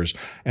colors,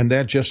 and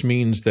that just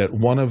means that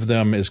one of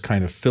them is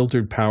kind of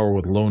filtered power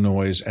with low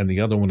noise, and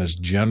the other one is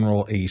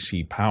general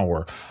AC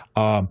power.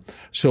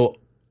 So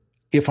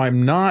if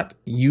I'm not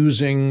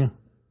using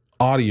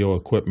audio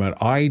equipment,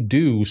 I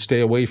do stay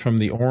away from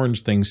the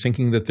orange things,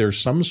 thinking that there's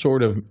some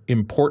sort of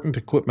important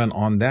equipment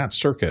on that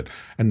circuit,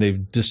 and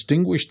they've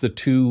distinguished the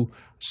two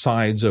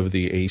sides of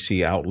the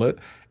AC outlet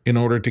in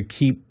order to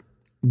keep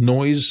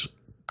noise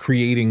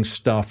creating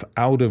stuff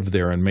out of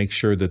there and make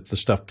sure that the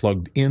stuff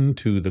plugged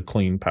into the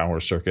clean power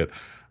circuit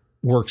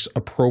works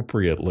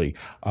appropriately.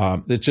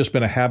 It's just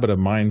been a habit of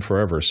mine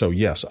forever. So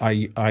yes,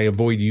 I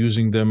avoid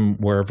using them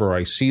wherever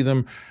I see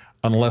them,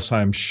 unless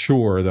I'm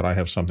sure that I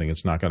have something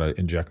that's not going to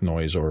inject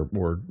noise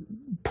or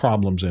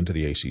problems into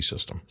the AC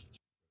system.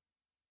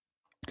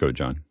 Go,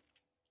 John.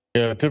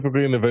 Yeah,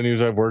 typically in the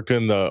venues I've worked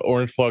in, the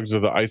orange plugs are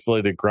the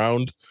isolated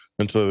ground,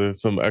 and so there's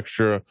some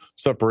extra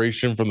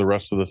separation from the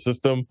rest of the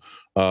system.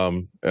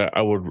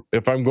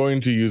 If I'm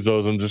going to use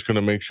those, I'm just going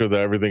to make sure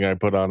that everything I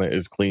put on it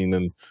is clean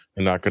and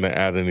not going to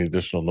add any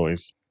additional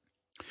noise.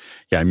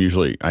 Yeah,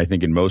 I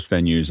think in most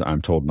venues,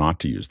 I'm told not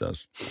to use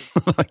those.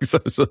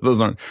 so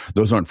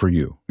those aren't for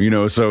you,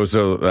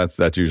 so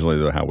that's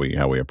usually how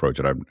we approach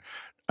it.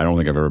 I don't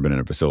think I've ever been in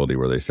a facility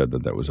where they said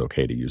that was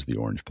okay to use the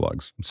orange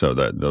plugs. So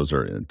those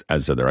are,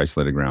 as I said, they're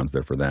isolated grounds.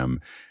 They're for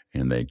them,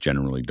 and they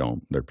generally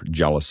don't. They're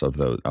jealous of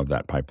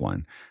that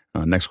pipeline.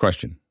 Next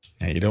question.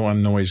 Yeah, you don't want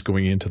noise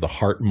going into the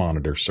heart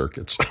monitor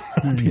circuits.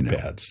 That'd be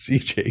bad.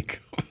 CJ,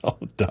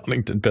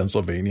 Downington,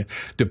 Pennsylvania.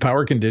 Do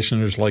power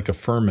conditioners like a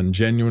Furman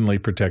genuinely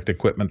protect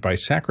equipment by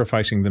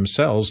sacrificing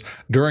themselves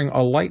during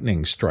a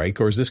lightning strike,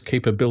 or is this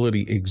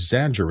capability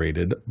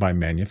exaggerated by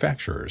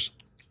manufacturers?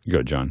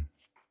 Good, John.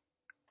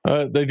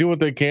 They do what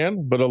they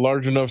can, but a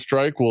large enough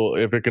strike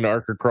if it can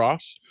arc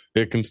across,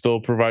 it can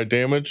still provide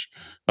damage.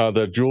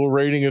 The Joule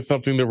rating is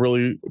something to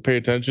really pay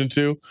attention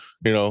to.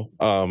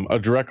 A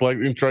direct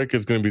lightning strike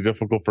is going to be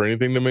difficult for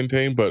anything to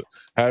maintain, but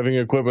having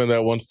equipment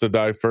that wants to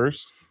die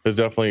first is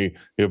definitely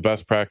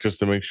best practice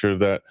to make sure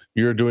that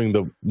you're doing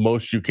the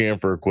most you can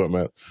for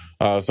equipment.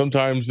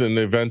 Sometimes in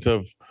the event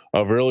of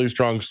a really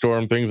strong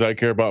storm, things I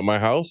care about in my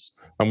house,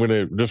 I'm going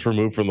to just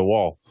remove from the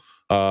wall.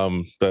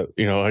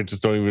 I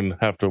just don't even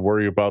have to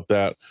worry about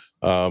that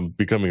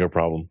becoming a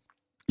problem.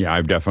 Yeah,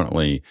 I've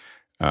definitely,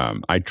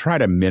 I try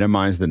to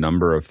minimize the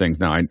number of things.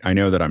 Now, I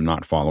know that I'm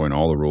not following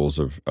all the rules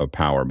of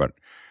power, but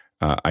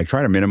I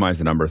try to minimize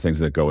the number of things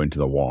that go into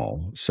the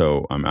wall.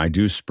 So I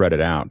do spread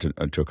it out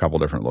to a couple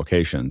different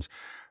locations,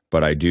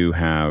 but I do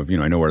have,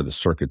 I know where the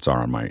circuits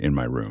are in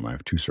my room. I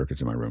have 2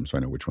 circuits in my room, so I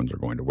know which ones are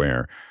going to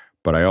where.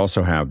 But I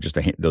also have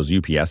those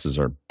UPSs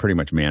are pretty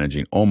much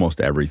managing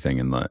almost everything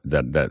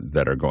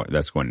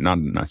that's going, not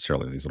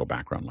necessarily these little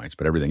background lights,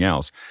 but everything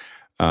else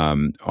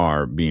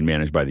are being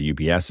managed by the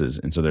UPSs.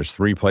 And so there's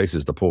 3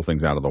 places to pull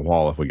things out of the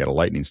wall if we get a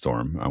lightning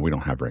storm. We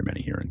don't have very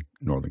many here in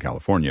Northern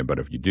California, but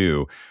if you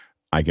do,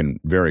 I can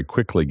very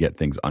quickly get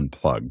things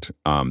unplugged.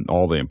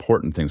 All the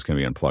important things can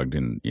be unplugged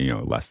in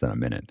less than a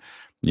minute.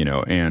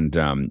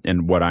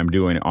 And what I'm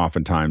doing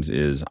oftentimes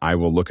is I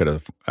will look at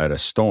a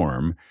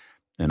storm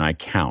and I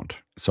count.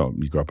 So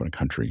you grew up in a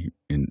country,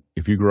 and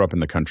if you grew up in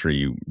the country,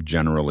 you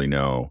generally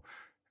know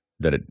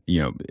that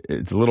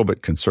it's a little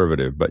bit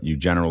conservative, but you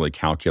generally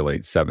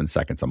calculate 7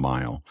 seconds a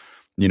mile.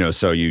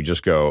 So you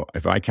just go,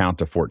 if I count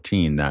to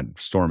 14, that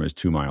storm is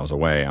 2 miles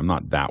away. I'm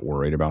not that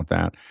worried about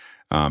that.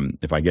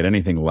 If I get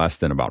anything less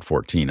than about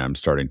 14, I'm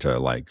starting to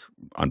like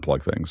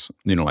unplug things.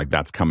 Like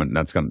that's coming.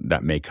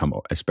 That may come,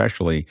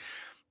 especially.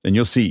 And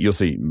you'll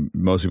see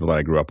most people that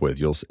I grew up with.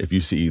 If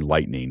you see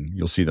lightning,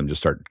 you'll see them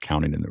just start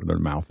counting in their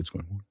mouth. It's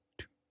going 1,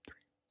 2,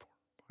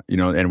 3,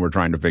 4. And we're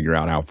trying to figure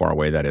out how far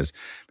away that is,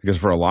 because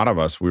for a lot of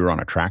us, we were on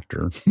a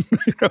tractor,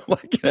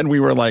 and we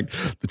were like,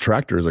 the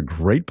tractor is a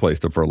great place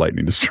for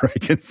lightning to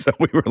strike. And so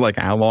we were like,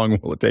 how long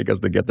will it take us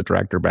to get the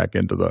tractor back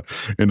into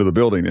the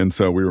building? And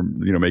so we were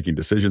making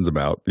decisions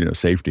about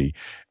safety.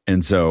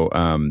 And so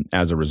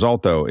as a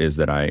result, though, is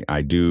that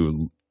I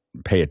do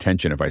pay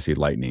attention if I see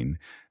lightning.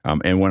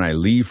 And when I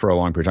leave for a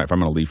long period of time, if I'm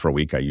going to leave for a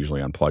week, I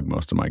usually unplug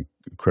most of my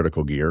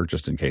critical gear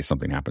just in case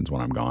something happens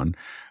when I'm gone.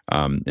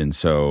 And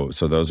so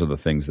those are the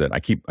things that I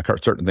keep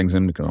certain things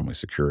in, because all my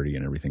security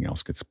and everything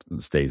else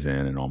stays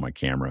in, and all my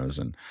cameras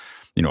and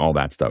all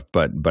that stuff.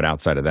 But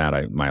outside of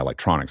that, my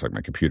electronics, like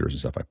my computers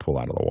and stuff, I pull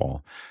out of the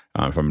wall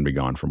if I'm going to be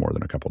gone for more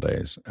than a couple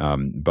days.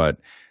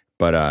 But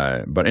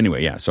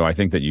anyway, yeah. So I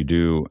think that you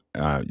do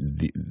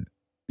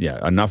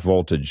enough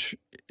voltage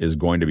is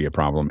going to be a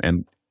problem.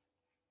 And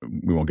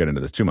we won't get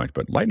into this too much,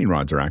 but lightning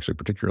rods are actually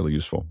particularly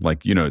useful.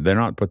 Like, they're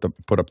not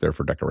put up there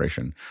for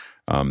decoration.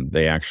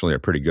 They actually are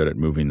pretty good at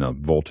moving the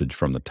voltage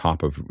from the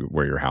top of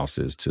where your house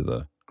is to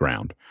the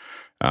ground.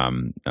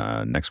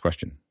 Next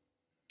question.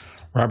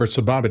 Robert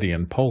Sababity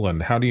in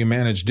Poland. How do you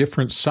manage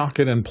different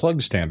socket and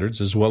plug standards,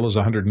 as well as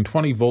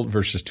 120 volt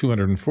versus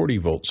 240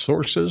 volt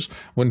sources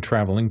when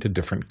traveling to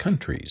different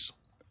countries?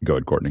 Go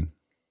ahead, Courtney.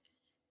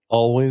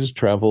 Always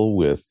travel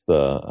with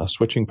a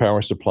switching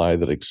power supply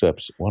that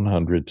accepts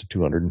 100 to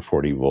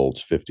 240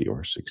 volts, 50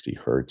 or 60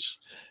 hertz,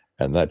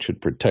 and that should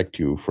protect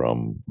you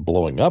from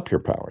blowing up your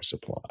power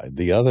supply.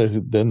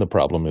 Then the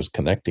problem is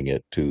connecting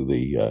it to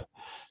the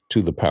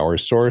power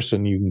source,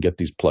 and you can get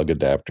these plug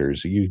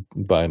adapters. You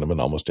can buy them in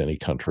almost any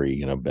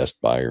country,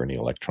 Best Buy or any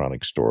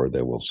electronics store.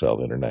 They will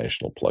sell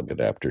international plug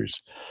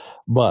adapters,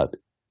 but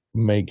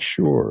make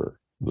sure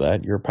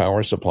that your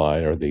power supply,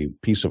 or the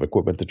piece of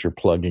equipment that you're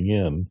plugging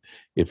in,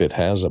 if it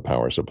has a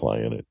power supply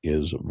in it,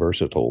 is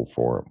versatile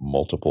for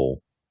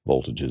multiple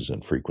voltages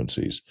and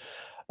frequencies.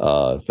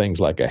 Things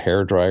like a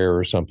hairdryer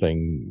or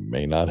something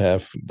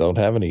don't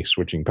have any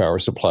switching power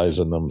supplies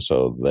in them,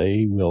 so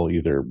they will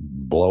either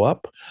blow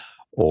up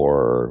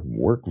or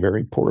work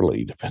very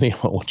poorly, depending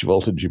on which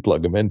voltage you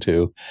plug them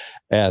into.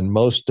 And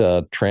most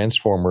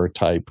transformer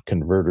type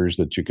converters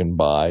that you can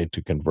buy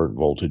to convert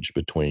voltage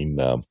between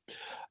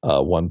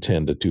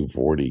 110 to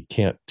 240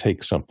 can't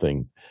take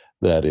something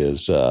that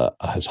is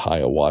as high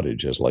a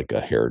wattage as like a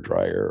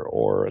hairdryer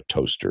or a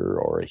toaster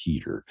or a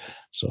heater.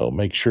 So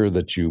make sure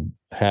that you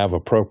have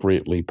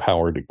appropriately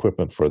powered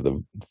equipment for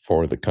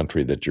the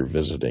country that you're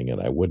visiting.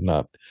 And I would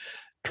not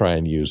try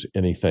and use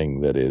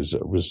anything that is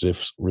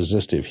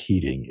resistive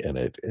heating in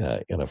it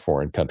in a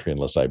foreign country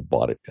unless I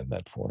bought it in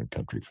that foreign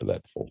country for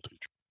that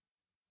voltage.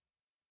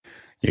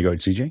 You go,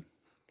 CJ?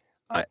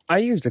 I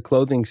used a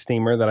clothing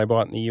steamer that I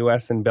bought in the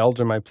U.S. and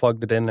Belgium. I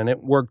plugged it in, and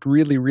it worked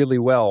really, really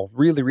well,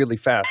 really, really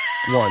fast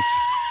once.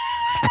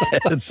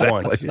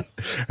 Exactly.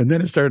 And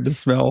then it started to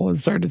smell.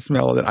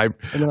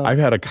 I've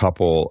had a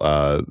couple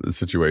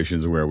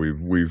situations where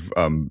we've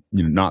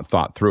not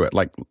thought through it.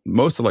 Like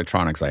most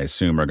electronics, I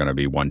assume, are going to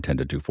be 110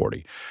 to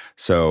 240.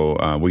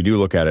 So we do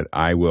look at it.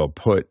 I will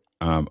put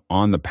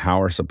on the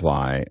power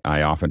supply,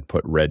 I often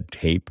put red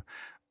tape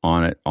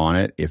on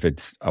it if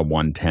it's a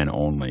 110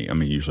 only. I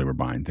mean, usually we're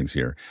buying things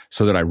here,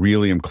 so that I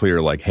really am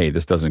clear, like, hey,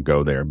 this doesn't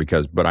go there,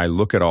 but I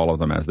look at all of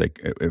them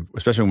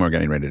especially when we're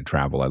getting ready to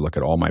travel. I look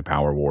at all my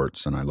power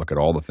warts and I look at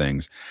all the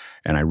things,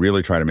 and I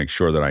really try to make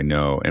sure that I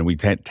know, and we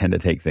tend to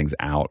take things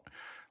out.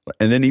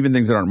 And then even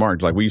things that aren't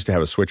marked, like we used to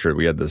have a switcher.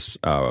 We had this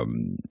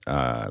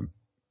Panasonic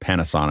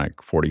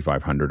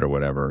 4500 or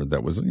whatever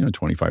that was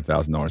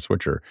 $25,000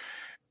 switcher,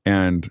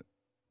 and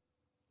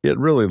it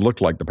really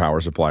looked like the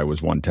power supply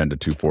was 110 to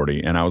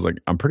 240. And I was like,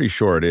 I'm pretty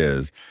sure it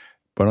is.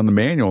 But on the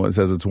manual, it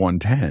says it's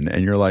 110.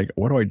 And you're like,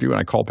 what do I do? And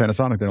I call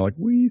Panasonic. They're like,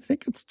 we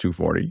think it's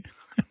 240.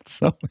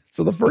 So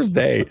the first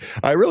day,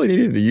 I really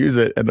needed to use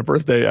it. And the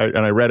first day,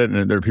 I read it,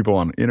 and there were people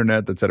on the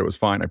internet that said it was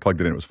fine. I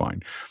plugged it in, it was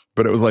fine.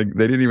 But it was like,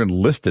 they didn't even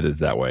list it as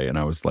that way. And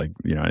I was like,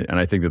 and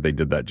I think that they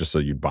did that just so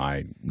you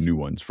buy new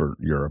ones for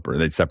Europe, or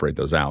they'd separate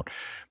those out.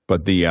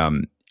 But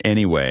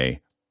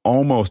anyway,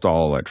 almost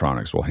all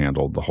electronics will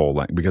handle the whole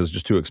length, because it's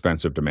just too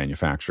expensive to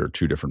manufacture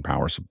two different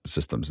power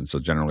systems. And so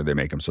generally they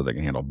make them so they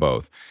can handle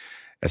both.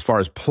 As far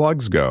as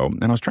plugs go,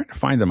 and I was trying to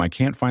find them, I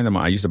can't find them.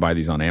 I used to buy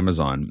these on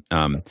Amazon.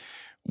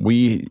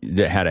 We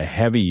had a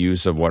heavy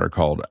use of what are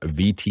called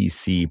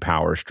VTC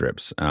power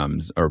strips,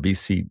 or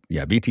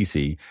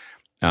VTC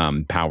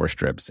power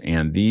strips.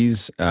 And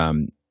these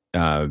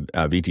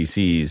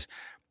VTCs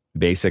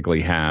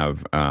basically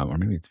have, or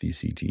maybe it's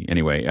VCT.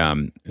 Anyway,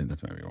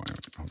 that's maybe why.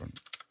 Hold on.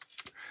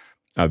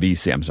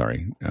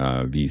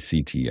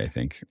 VCT, I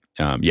think.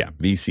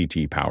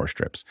 VCT power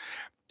strips.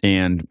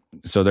 And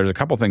so there's a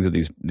couple things that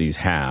these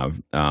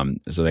have.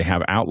 So they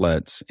have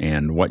outlets,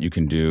 and what you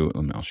can do,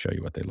 I'll show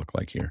you what they look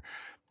like here.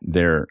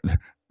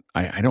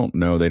 I don't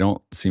know. They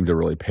don't seem to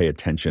really pay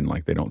attention.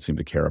 Like they don't seem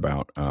to care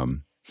about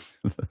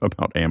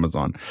about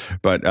Amazon.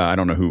 But I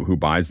don't know who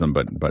buys them.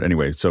 But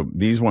anyway, so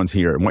these ones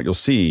here, and what you'll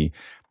see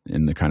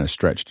in the kind of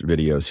stretched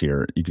videos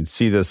here, you can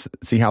see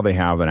how they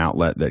have an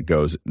outlet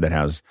that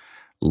has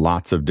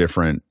lots of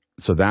different.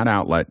 So that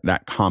outlet,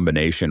 that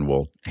combination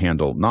will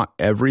handle not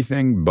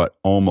everything, but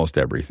almost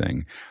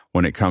everything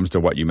when it comes to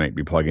what you might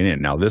be plugging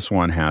in. Now, this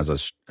one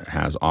has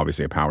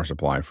obviously a power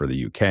supply for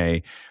the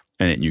UK,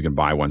 and you can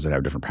buy ones that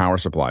have different power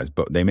supplies.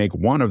 But they make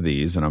one of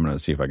these, and I'm going to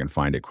see if I can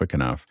find it quick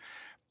enough.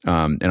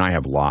 And I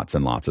have lots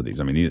and lots of these.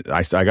 I mean,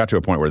 I got to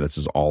a point where this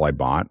is all I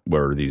bought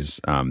were these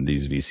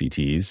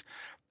VCTs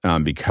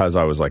because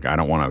I was like, I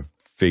don't want to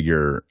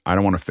figure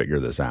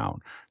this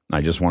out.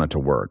 I just want it to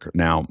work.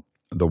 Now,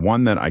 the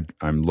one that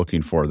I'm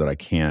looking for that I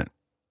can't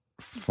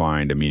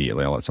find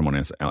immediately, I'll let someone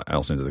else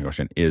answer the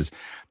question, is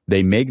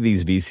they make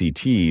these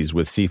VCTs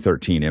with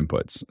C13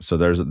 inputs. So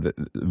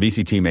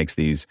VCT makes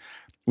these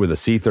with a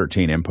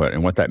C13 input.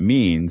 And what that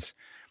means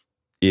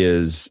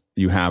is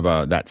you have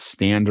that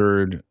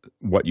standard,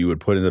 what you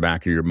would put in the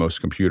back of your most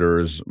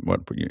computers,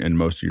 and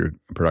most of your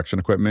production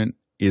equipment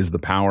is the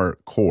power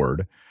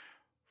cord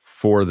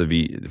for the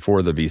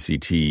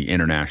VCT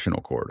international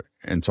cord.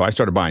 And so I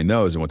started buying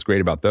those. And what's great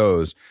about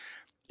those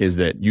is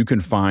that you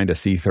can find a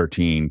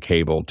C13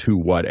 cable to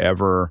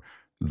whatever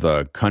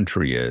the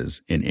country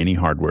is in any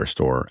hardware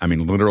store. I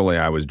mean, literally,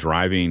 I was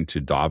driving to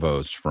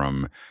Davos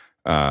from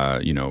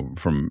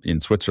in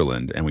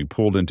Switzerland, and we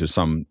pulled into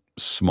some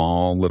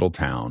small little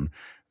town,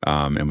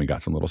 and we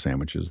got some little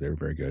sandwiches. They were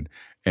very good.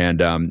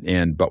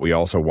 But we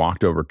also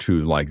walked over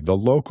to like the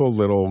local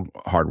little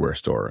hardware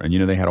store, and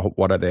they had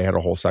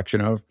a whole section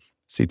of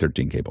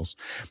C13 cables.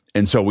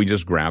 And so we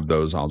just grabbed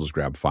those. I'll just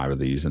grab 5 of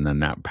these, and then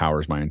that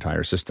powers my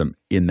entire system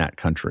in that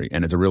country.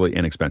 And it's a really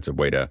inexpensive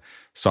way to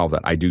solve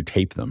that. I do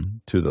tape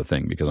them to the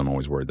thing because I'm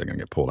always worried they're going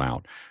to get pulled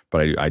out.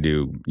 But I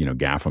do,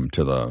 gaff them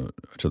to the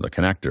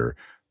connector.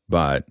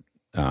 But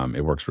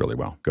it works really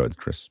well. Go ahead,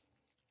 Chris.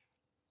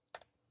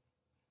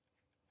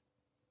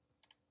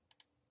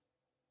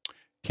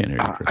 Can't hear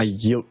you, Chris. I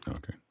yield.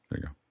 Okay, there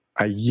you go.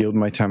 I yield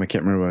my time. I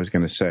can't remember what I was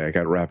going to say. I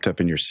got wrapped up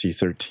in your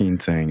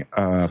C13 thing.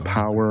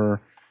 Power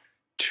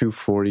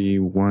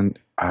 241.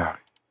 I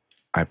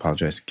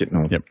apologize. Getting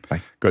old. Yep.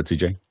 Bye. Go ahead,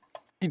 CJ.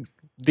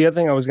 The other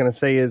thing I was going to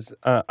say is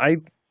I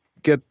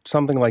get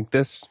something like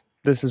this.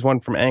 This is one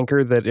from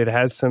Anker that it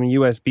has some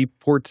USB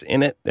ports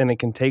in it, and it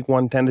can take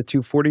 110 to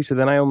 240. So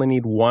then I only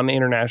need one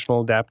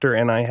international adapter,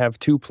 and I have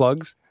 2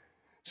 plugs.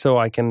 So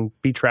I can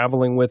be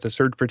traveling with a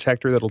surge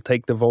protector that'll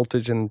take the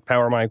voltage and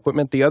power my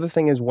equipment. The other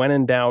thing is, when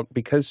in doubt,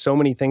 because so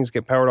many things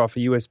get powered off a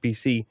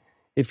USB-C,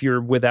 if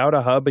you're without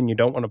a hub and you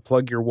don't want to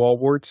plug your wall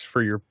warts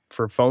for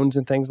phones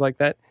and things like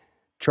that,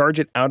 charge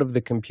it out of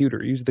the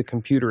computer. Use the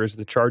computer as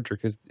the charger,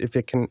 because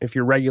if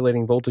you're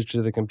regulating voltage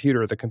to the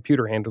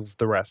computer handles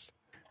the rest.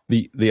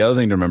 The other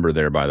thing to remember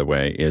there, by the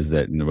way, is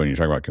that when you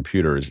talk about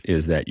computers,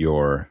 is that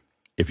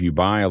if you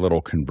buy a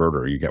little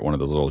converter, you get one of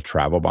those little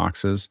travel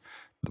boxes.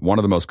 One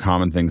of the most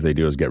common things they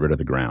do is get rid of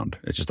the ground.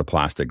 It's just a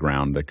plastic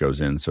ground that goes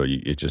in, so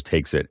it just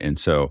takes it. And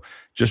so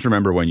just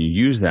remember, when you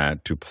use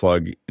that to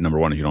plug, number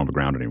one is you don't have a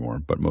ground anymore.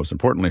 But most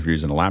importantly, if you're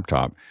using a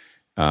laptop,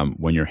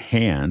 when your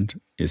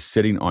hand is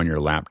sitting on your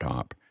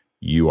laptop,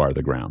 you are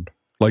the ground.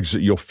 Like, so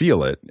you'll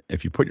feel it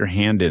if you put your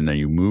hand in there,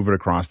 you move it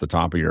across the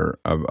top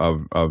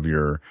of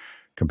your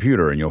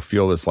computer, and you'll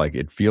feel this, like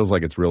it feels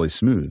like it's really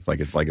smooth, like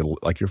it's like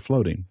you're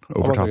floating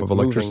over top of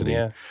electricity, moving,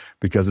 yeah.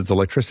 Because it's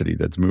electricity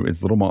that's moving.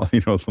 It's little,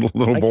 it's little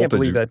voltage. I can't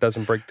believe that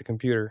doesn't break the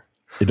computer.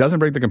 It doesn't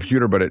break the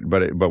computer, but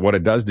what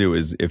it does do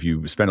is, if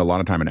you spend a lot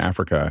of time in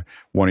Africa,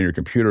 one of your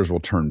computers will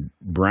turn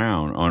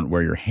brown on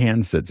where your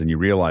hand sits, and you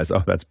realize,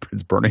 oh, it's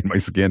burning my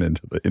skin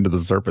into the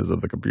surface of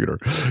the computer.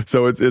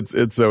 So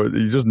it's so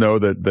you just know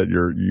that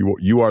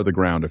you are the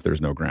ground if there's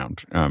no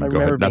ground. I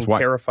remember being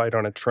terrified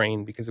on a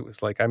train, because it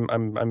was like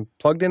I'm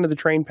plugged into the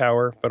train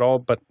power,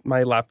 but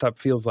my laptop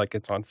feels like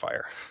it's on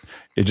fire.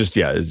 It just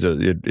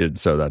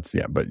so that's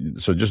But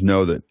so just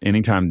know that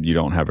anytime you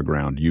don't have a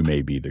ground, you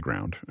may be the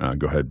ground.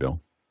 Go ahead, Bill.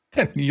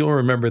 You'll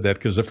remember that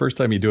because the first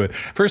time you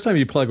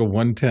plug a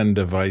 110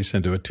 device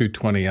into a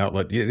 220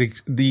 outlet,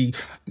 the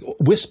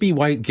wispy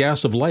white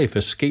gas of life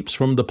escapes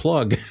from the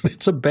plug.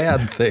 It's a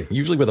bad thing,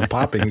 usually with a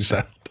popping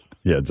sound.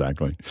 Yeah,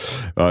 exactly.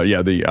 I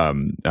did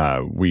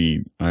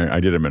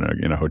them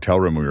in a hotel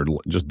room. We were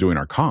just doing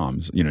our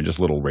comms, just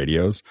little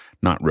radios,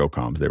 not real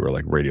comms. They were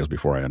like radios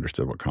before I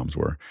understood what comms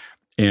were.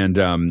 And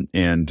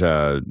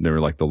they were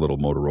like the little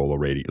Motorola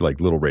radio, like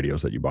little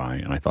radios that you buy.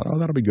 And I thought, oh,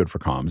 that'll be good for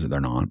comms. And they're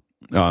not.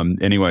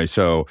 Anyway,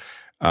 so,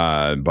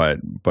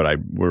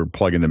 we're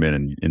plugging them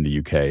in the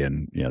UK,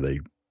 and you're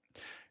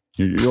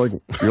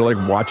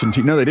like watching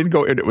TV. No, they didn't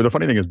go. The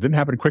funny thing is, it didn't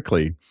happen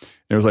quickly.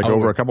 It was like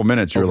over a couple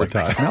minutes. You're like,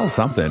 I smell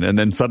something, and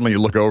then suddenly you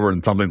look over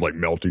and something's like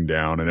melting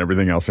down and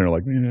everything else. And you're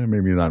like,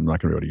 maybe I'm not going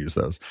to be able to use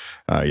those.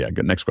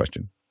 Good. Next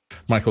question.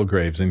 Michael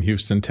Graves in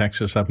Houston,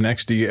 Texas. Up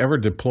next, do you ever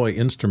deploy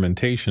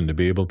instrumentation to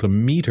be able to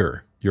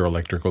meter your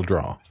electrical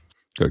draw?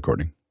 Good,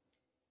 Courtney.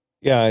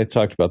 Yeah, I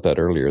talked about that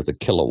earlier. The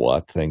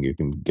kilowatt thing, you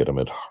can get them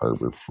at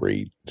Harbor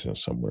Freight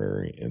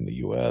somewhere in the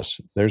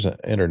U.S. There's an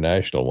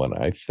international one.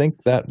 I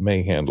think that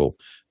may handle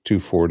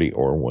 240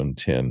 or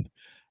 110,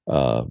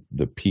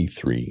 the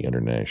P3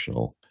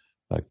 International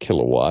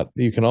kilowatt.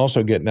 You can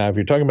also get, now, if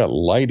you're talking about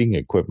lighting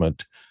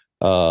equipment,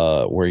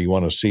 where you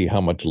want to see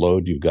how much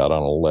load you've got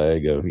on a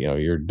leg of,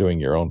 you're doing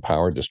your own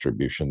power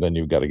distribution, then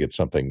you've got to get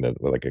something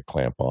that like a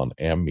clamp-on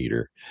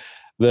ammeter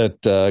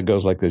that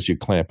goes like this. You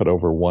clamp it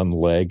over one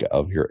leg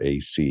of your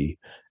AC,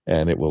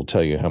 and it will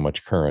tell you how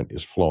much current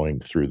is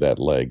flowing through that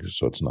leg.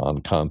 So it's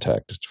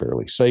non-contact. It's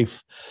fairly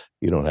safe.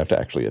 You don't have to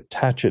actually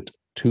attach it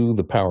to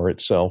the power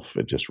itself.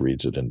 It just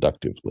reads it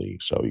inductively.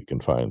 So you can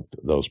find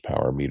those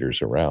power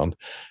meters around.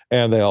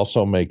 And they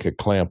also make a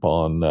clamp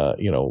on,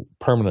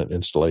 permanent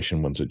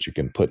installation ones that you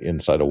can put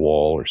inside a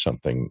wall or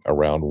something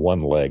around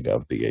one leg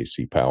of the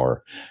AC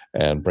power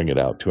and bring it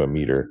out to a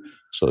meter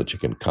so that you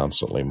can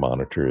constantly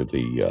monitor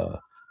the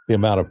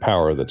amount of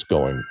power that's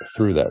going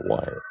through that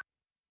wire.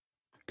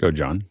 Go,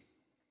 John.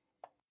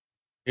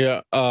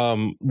 Yeah.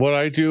 What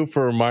I do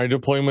for my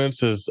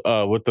deployments is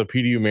with the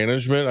PDU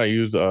management, I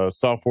use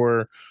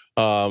software.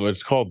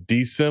 It's called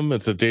DSIM.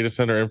 It's a data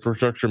center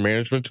infrastructure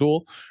management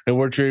tool. And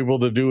what you're able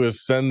to do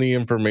is send the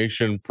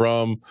information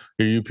from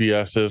your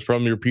UPSs,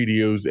 from your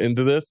PDUs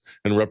into this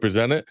and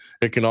represent it.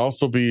 It can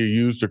also be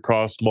used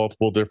across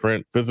multiple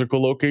different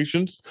physical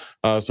locations.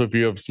 So if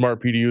you have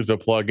smart PDUs that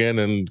plug in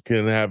and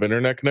can have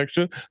internet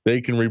connection, they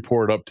can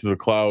report up to the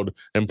cloud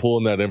and pull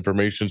in that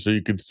information so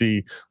you can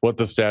see what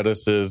the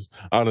status is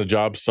on a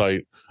job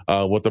site,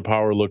 what the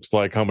power looks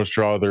like, how much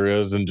draw there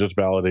is, and just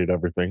validate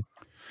everything.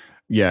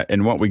 Yeah,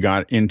 and what we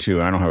got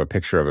into, I don't have a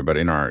picture of it, but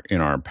in our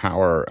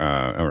power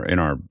or in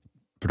our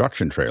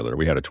production trailer,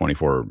 we had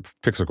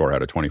PixelCore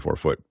had a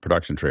 24-foot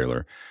production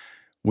trailer.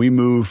 We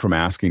moved from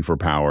asking for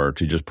power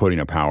to just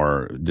putting a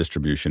power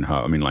distribution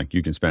hub. I mean, like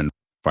you can spend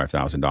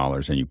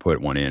 $5,000 and you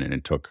put one in, and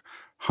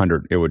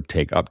it would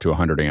take up to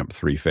 100 amp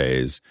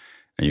 3-phase,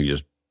 and you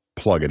just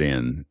plug it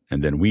in,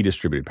 and then we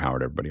distributed power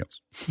to everybody else.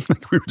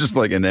 We were just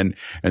like, and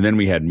then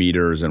we had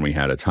meters, and we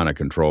had a ton of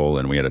control,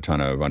 and we had a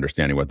ton of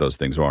understanding what those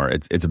things are.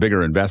 It's a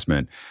bigger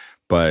investment,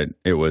 but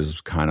it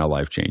was kind of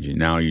life changing.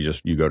 Now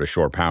you go to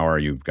shore power,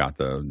 you've got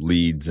the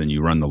leads, and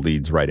you run the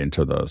leads right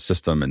into the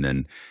system, and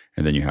then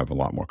you have a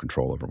lot more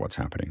control over what's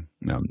happening.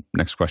 Now,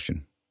 next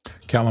question.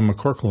 Callum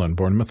McCorkle,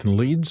 Bournemouth and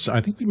Leeds.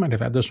 I think we might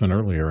have had this one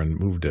earlier and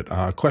moved it.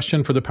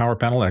 Question for the power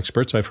panel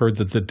experts. I've heard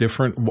that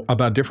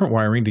different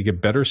wiring to get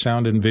better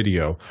sound and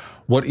video.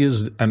 What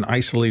is an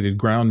isolated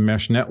ground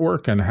mesh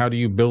network, and how do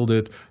you build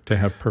it to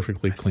have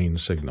perfectly clean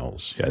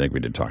signals? Yeah, I think we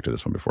did talk to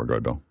this one before. Go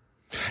ahead, Bill.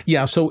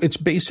 Yeah, so it's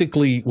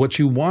basically what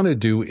you want to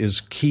do is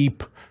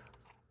keep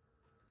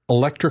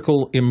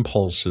electrical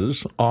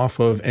impulses off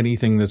of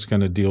anything that's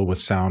going to deal with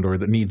sound or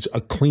that needs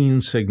a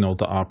clean signal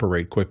to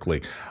operate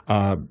quickly.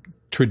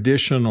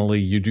 Traditionally,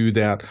 you do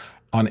that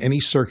on any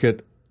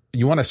circuit.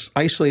 You want to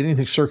isolate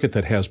any circuit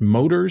that has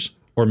motors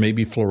or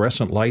maybe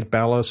fluorescent light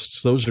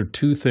ballasts. Those are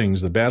two things.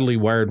 The badly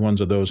wired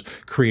ones of those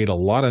create a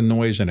lot of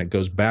noise, and it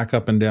goes back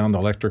up and down the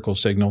electrical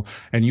signal.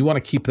 And you want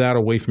to keep that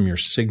away from your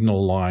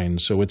signal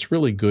lines. So it's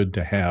really good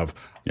to have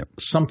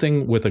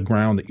something with a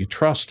ground that you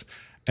trust,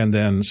 and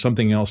then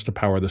something else to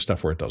power the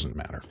stuff where it doesn't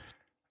matter.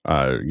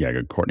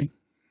 Good. Courtney?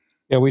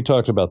 Yeah, we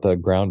talked about the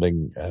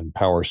grounding and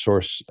power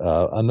source.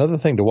 Another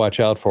thing to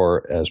watch out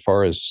for as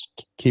far as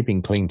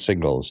keeping clean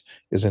signals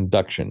is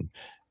induction,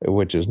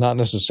 which is not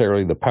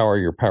necessarily the power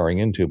you're powering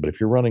into, but if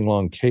you're running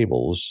long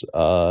cables,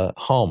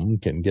 hum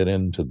can get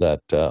into that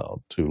to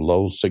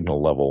low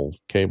signal level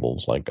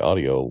cables like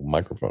audio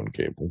microphone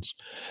cables.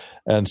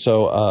 And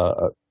so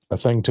a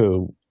thing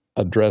to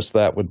address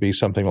that would be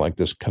something like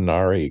this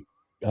Canary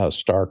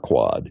Star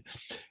Quad.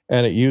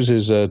 And it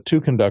uses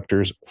two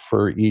conductors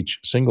for each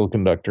single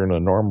conductor in a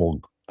normal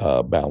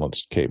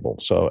balanced cable.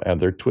 And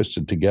they're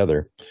twisted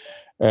together.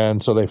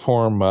 And so they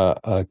form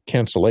a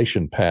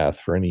cancellation path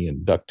for any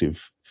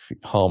inductive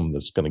hum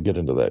that's going to get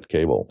into that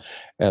cable.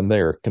 And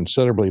they're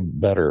considerably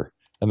better,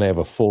 and they have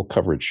a full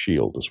coverage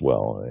shield as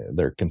well.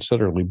 They're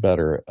considerably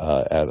better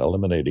at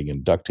eliminating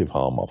inductive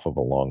hum off of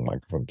a long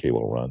microphone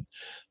cable run.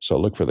 So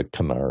look for the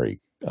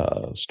Canary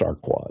Star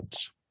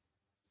Quads.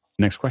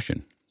 Next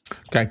question.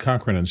 Guy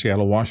Cochran in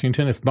Seattle,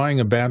 Washington. If buying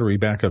a battery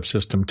backup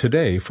system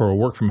today for a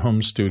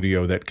work-from-home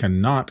studio that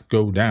cannot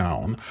go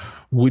down,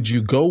 would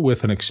you go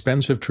with an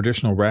expensive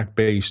traditional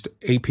rack-based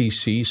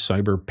APC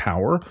Cyber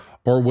Power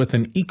or with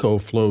an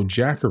EcoFlow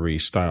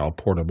Jackery-style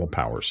portable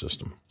power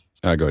system?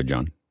 Go ahead,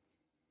 John.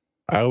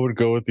 I would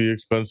go with the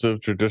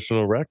expensive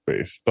traditional rack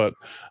base, but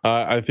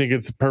I think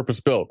it's purpose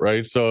built,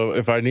 right? So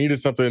if I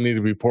needed something that needed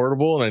to be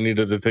portable and I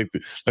needed to take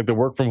the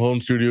work from home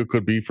studio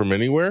could be from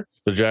anywhere,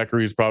 the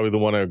Jackery is probably the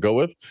one I would go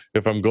with.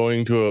 If I'm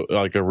going to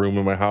a room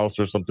in my house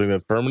or something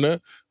that's permanent,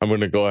 I'm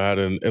going to go ahead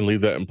and leave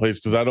that in place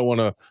because I don't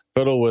want to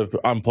fiddle with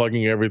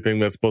unplugging everything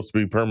that's supposed to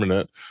be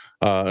permanent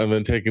and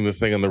then taking this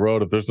thing on the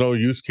road. If there's no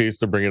use case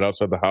to bring it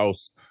outside the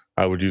house,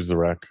 I would use the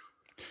rack.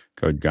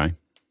 Good, Guy.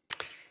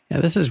 Yeah,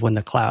 this is when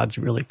the cloud's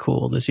really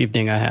cool. This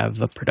evening I have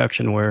a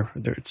production where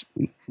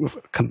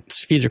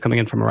feeds are coming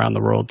in from around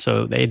the world.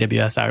 So the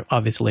AWS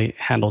obviously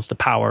handles the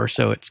power.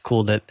 So it's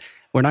cool that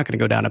we're not going to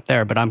go down up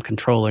there, but I'm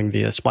controlling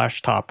via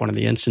Splashtop one of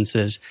the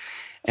instances.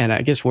 And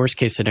I guess worst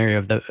case scenario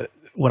of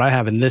what I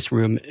have in this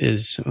room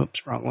is,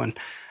 oops, wrong one.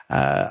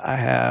 I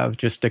have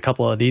just a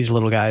couple of these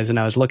little guys, and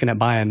I was looking at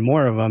buying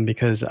more of them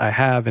because I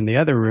have in the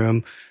other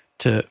room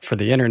for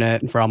the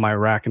internet and for all my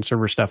rack and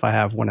server stuff, I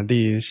have one of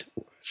these.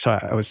 So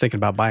I was thinking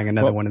about buying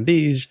another one of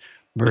these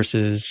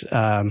versus,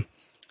 one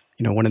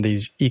of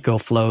these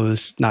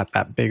EcoFlows, not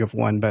that big of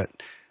one, but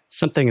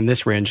something in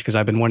this range because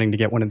I've been wanting to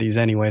get one of these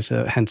anyway.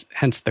 So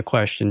hence the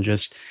question,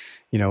 just,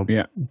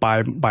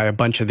 buy a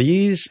bunch of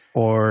these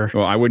or.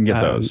 Well, I wouldn't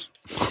get those.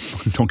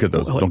 Don't get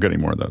those. Don't get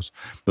any more of those.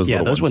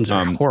 Those ones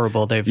are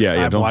horrible. I've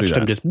watched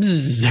them just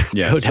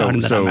go down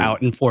and then I'm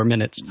out in 4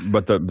 minutes.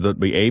 But the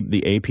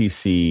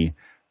APC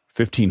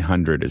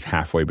 1500 is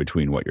halfway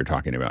between what you're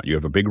talking about. You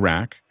have a big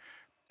rack,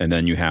 and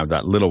then you have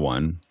that little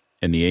one.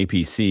 And the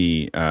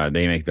APC,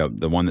 they make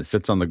the one that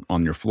sits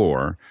on your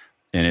floor,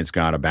 and it's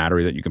got a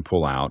battery that you can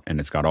pull out, and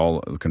it's got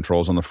all the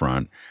controls on the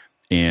front,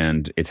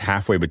 and it's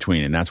halfway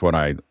between. And that's what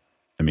I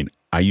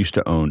used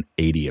to own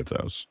 80 of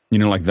those.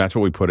 That's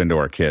what we put into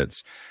our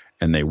kits.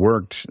 And they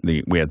worked.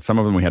 We had some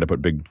of them. We had to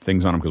put big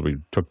things on them because we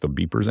took the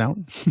beepers out,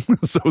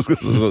 so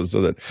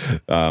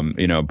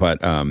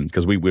that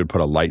because we would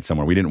put a light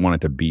somewhere. We didn't want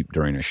it to beep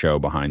during a show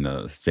behind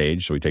the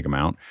stage, so we take them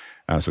out.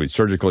 So we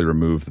surgically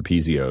remove the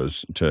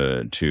PZOs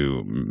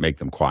to make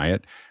them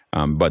quiet.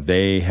 But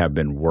they have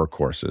been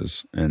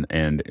workhorses,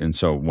 and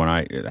so when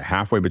I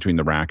halfway between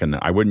the rack and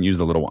I wouldn't use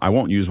the little. I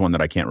won't use one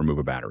that I can't remove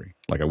a battery.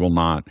 I will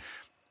not.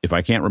 If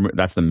I can't remove,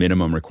 that's the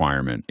minimum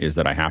requirement, is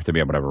that I have to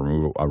be able to have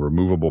a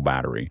removable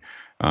battery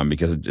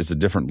because it's a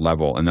different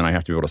level, and then I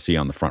have to be able to see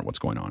on the front what's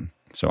going on.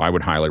 So I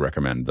would highly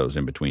recommend those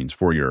in-betweens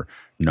for your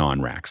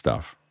non-rack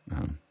stuff.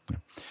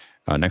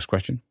 Next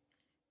question.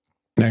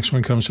 Next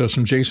one comes to us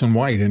from Jason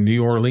White in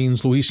New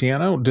Orleans,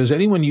 Louisiana. Does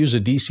anyone use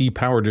a DC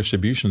power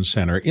distribution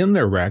center in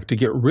their rack to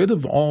get rid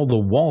of all the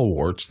wall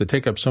warts that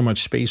take up so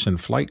much space in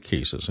flight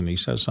cases? And he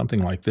says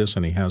something like this,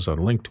 and he has a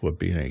link to a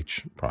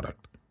B&H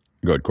product.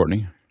 Go ahead,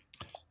 Courtney.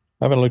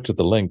 I haven't looked at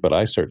the link, but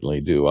I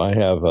certainly do. I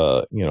have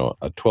a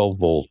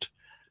 12-volt,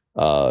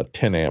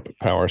 10-amp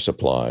power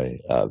supply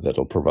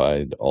that'll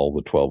provide all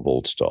the 12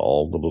 volts to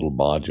all the little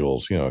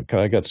modules.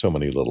 I got so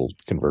many little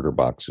converter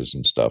boxes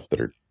and stuff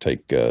that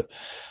take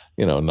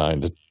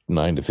 9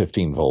 to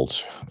 15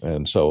 volts,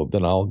 and so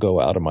then I'll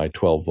go out of my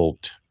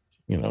 12-volt,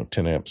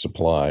 10-amp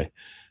supply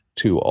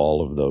to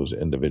all of those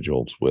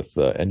individuals with,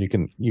 and you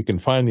can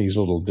find these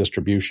little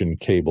distribution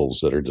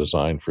cables that are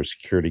designed for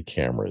security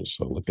cameras.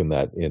 So look in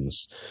that in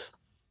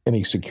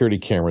any security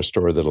camera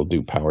store that'll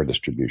do power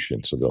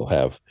distribution. So they'll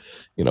have,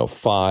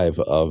 5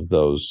 of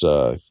those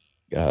coaxial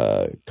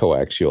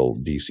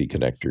DC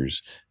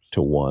connectors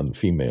to 1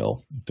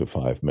 female to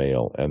 5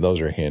 male, and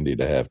those are handy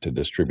to have to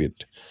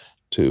distribute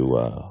to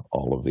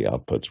all of the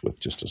outputs with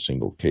just a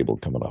single cable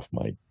coming off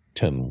my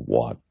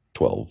 10-watt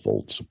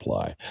 12-volt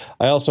supply.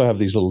 I also have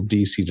these little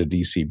DC to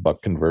DC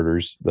buck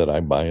converters that I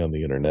buy on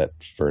the internet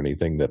for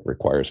anything that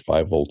requires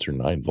 5 volts or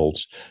 9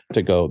 volts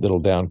to go.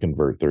 That'll down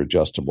convert. They're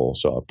adjustable,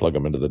 so I'll plug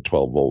them into the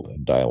 12-volt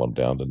and dial them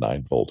down to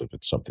 9 volt if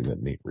it's something that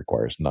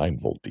requires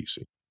 9-volt DC.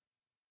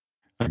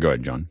 Go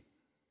ahead, John.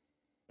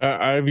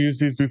 I've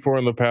used these before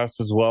in the past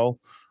as well.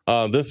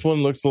 This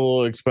one looks a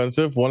little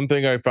expensive. One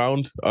thing I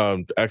found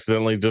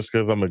accidentally, just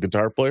because I'm a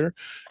guitar player,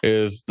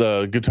 is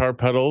the guitar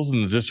pedals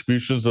and the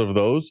distributions of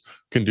those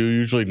can do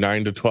usually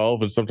 9 to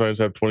 12 and sometimes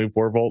have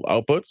 24-volt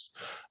outputs.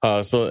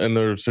 And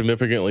they're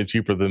significantly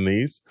cheaper than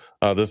these,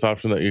 this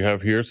option that you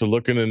have here. So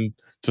looking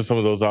into some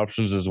of those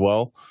options as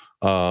well.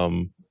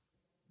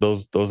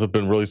 Those have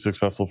been really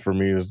successful for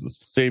me, is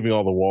saving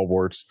all the wall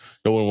warts.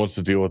 No one wants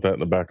to deal with that in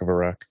the back of a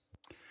rack.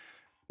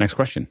 Next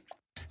question.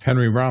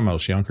 Henry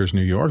Ramos, Yonkers,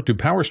 New York. Do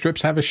power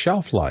strips have a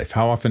shelf life?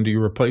 How often do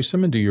you replace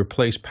them? And do you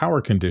replace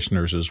power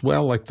conditioners as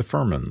well, like the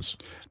Furmans?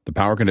 The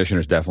power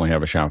conditioners definitely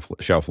have a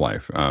shelf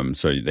life.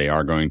 So they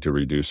are going to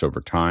reduce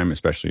over time,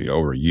 especially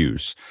over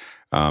use.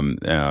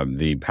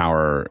 The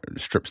power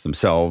strips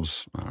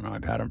themselves, I don't know,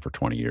 I've had them for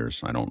 20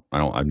 years.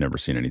 I've never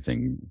seen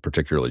anything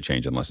particularly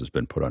change unless it's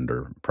been put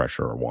under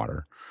pressure or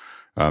water.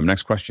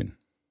 Next question.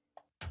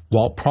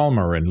 Walt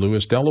Palmer in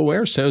Lewis,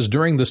 Delaware says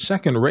during the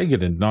second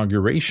Reagan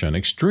inauguration,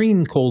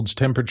 extreme cold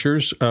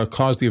temperatures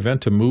caused the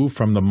event to move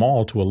from the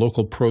mall to a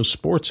local pro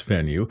sports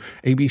venue.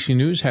 ABC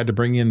News had to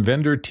bring in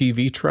vendor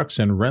TV trucks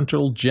and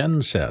rental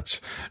gen sets.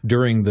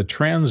 During the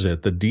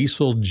transit, the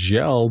diesel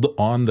gelled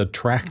on the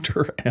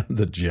tractor and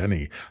the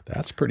Jenny.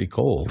 That's pretty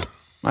cold.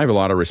 I have a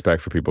lot of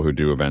respect for people who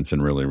do events in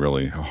really,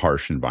 really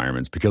harsh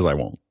environments because I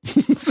won't.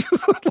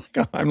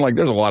 I'm like,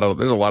 there's a lot of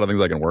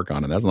things I can work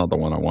on, and that's not the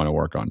one I want to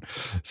work on.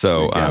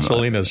 So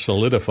gasoline is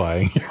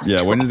solidifying.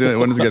 Yeah, when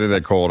it's getting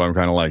that cold, I'm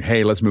kind of like,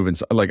 hey, let's move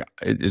inside. Like,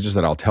 it's just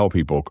that I'll tell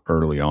people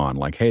early on,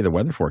 like, hey, the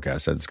weather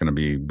forecast says it's going to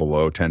be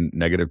below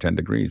negative 10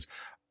 degrees.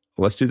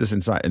 let's do this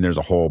inside. And there's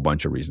a whole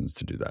bunch of reasons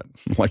to do that,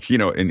 like,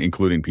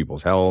 including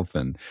people's health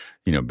and,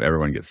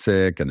 everyone gets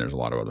sick and there's a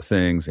lot of other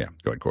things. Yeah.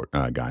 Go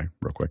ahead, Guy,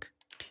 real quick.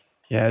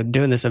 Yeah,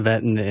 doing this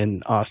event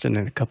in Austin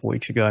a couple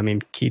weeks ago, I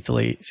mean, Keith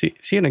Lee,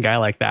 seeing a guy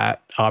like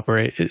that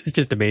operate, it's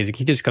just amazing.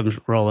 He just comes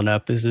rolling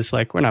up. It's just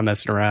like, we're not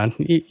messing around.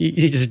 He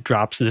just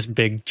drops this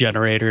big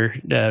generator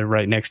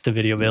right next to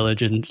Video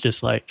Village, and it's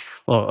just like,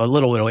 well, a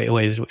little bit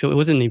ways. It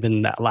wasn't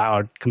even that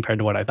loud compared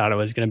to what I thought it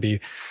was going to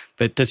be.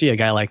 But to see a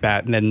guy like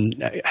that, and then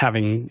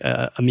having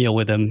a meal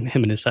with him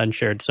and his son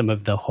shared some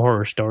of the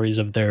horror stories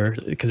of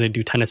because they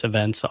do tennis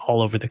events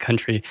all over the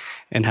country,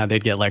 and how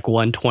they'd get like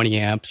 120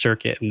 amp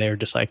circuit, and they're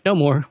just like, no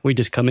more. We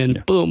just come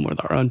in, boom, with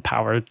our own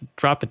power,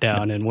 drop it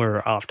down, and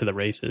we're off to the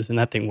races. And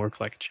that thing works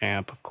like a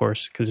champ, of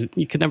course, because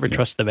you could never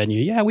trust the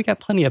venue. Yeah, we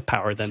got plenty of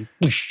power. Then,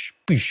 boosh,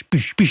 boosh,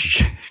 boosh,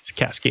 boosh. It's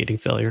cascading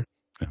failure.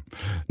 Yeah.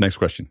 Next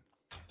question.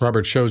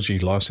 Robert Shoji,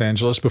 Los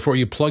Angeles. Before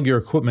you plug your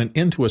equipment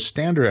into a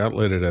standard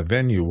outlet at a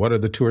venue, what are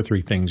the 2 or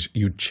 3 things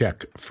you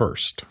check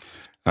first?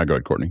 Go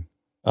ahead, Courtney.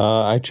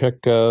 I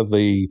check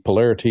the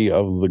polarity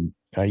of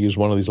I use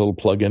one of these little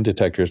plug-in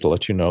detectors to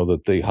let you know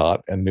that the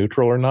hot and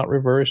neutral are not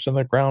reversed and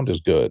the ground is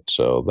good.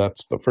 So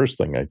that's the first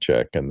thing I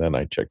check. And then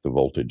I check the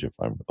voltage if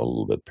I'm a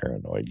little bit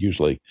paranoid.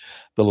 Usually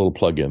the little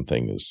plug-in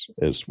thing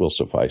will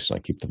suffice, and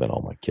I keep them in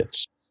all my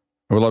kits.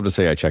 I would love to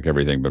say I check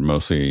everything, but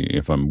mostly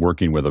if I'm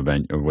working with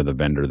a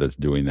vendor that's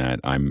doing that,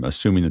 I'm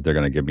assuming that they're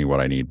going to give me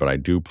what I need. But I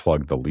do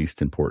plug the least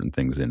important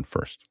things in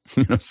first.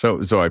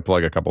 So I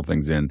plug a couple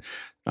things in.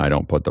 I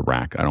don't plug the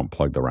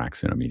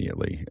racks in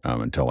immediately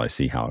until I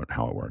see how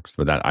it works.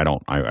 But that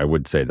I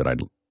would say that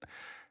I'd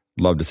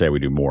love to say we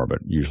do more, but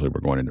usually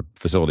we're going into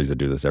facilities that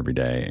do this every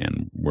day,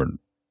 and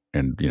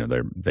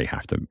they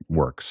have to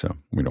work, so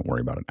we don't worry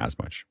about it as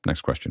much.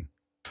 Next question.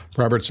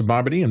 Robert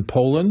Sababity in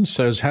Poland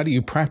says, how do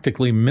you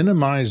practically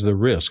minimize the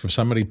risk of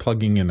somebody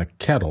plugging in a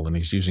kettle, and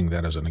he's using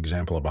that as an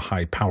example of a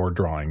high power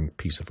drawing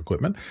piece of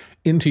equipment,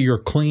 into your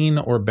clean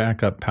or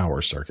backup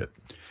power circuit?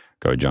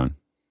 Go ahead, John.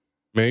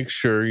 Make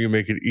sure you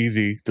make it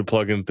easy to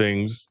plug in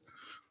things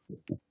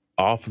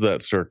off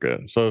that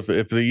circuit. So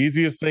if the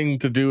easiest thing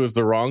to do is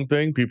the wrong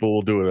thing, people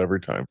will do it every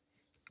time.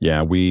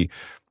 Yeah,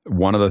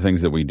 one of the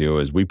things that we do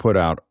is we put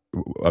out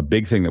a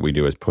big thing that we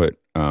do is put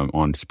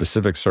on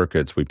specific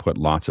circuits, we put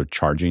lots of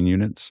charging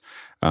units.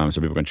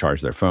 So people can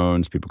charge their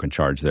phones, people can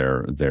charge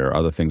their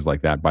other things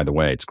like that. By the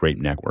way, it's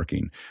great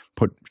networking.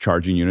 Put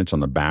charging units on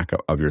the back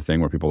of your thing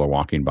where people are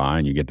walking by,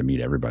 and you get to meet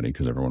everybody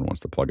because everyone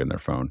wants to plug in their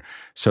phone.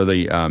 So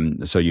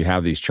so you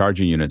have these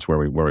charging units where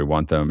we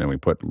want them, and we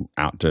put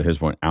out to his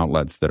point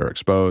outlets that are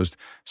exposed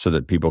so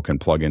that people can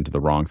plug into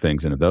the wrong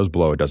things. And if those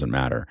blow, it doesn't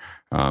matter.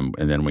 And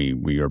then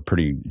we are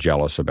pretty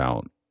jealous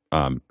about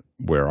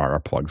where our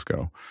plugs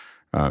go.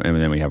 And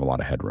then we have a lot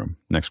of headroom.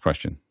 Next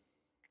question.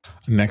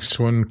 Next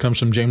one comes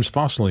from James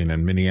Fosseline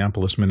in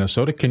Minneapolis,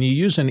 Minnesota. Can you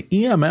use an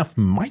EMF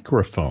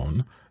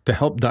microphone to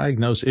help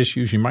diagnose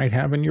issues you might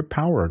have in your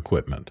power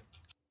equipment?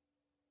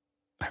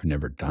 I've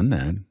never done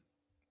that.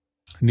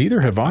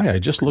 Neither have I. I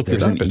just looked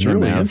it up. It's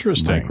really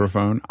interesting.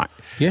 Microphone.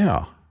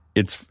 Yeah.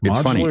 It's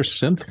Modular funny.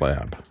 Synth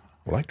Lab.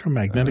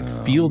 Electromagnetic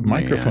field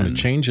microphone. Man.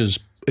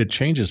 It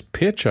changes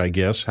pitch, I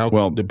guess.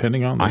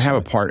 Depending on. I have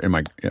a part in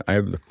I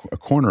have a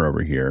corner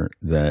over here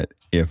that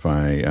if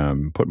I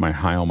put my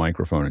Heil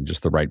microphone in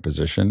just the right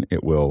position,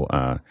 it will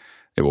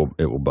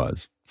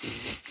buzz.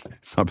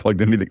 It's not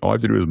plugged in anything. All I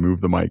have to do is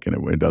move the mic, and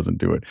it doesn't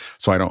do it.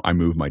 So I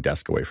move my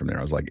desk away from there.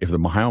 I was like, if the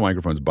Heil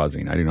microphone's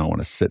buzzing, I do not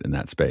want to sit in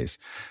that space.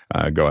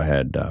 Go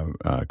ahead,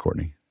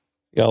 Courtney.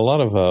 Yeah, a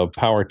lot of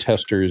power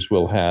testers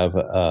will have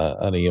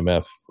an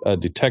EMF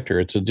detector.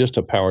 It's just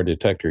a power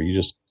detector. You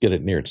just get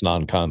it near, it's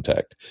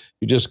non-contact.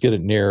 You just get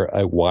it near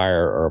a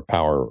wire or a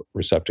power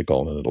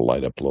receptacle, and it'll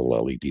light up a little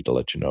LED to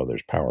let you know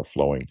there's power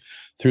flowing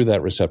through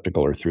that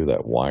receptacle or through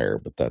that wire.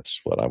 But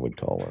that's what I would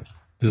call it.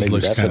 This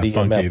looks kind of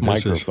funky.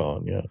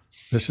 Microphone,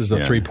 This is the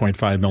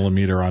 3.5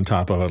 millimeter on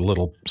top of a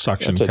little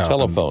suction cup. It's a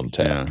telephone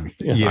tap.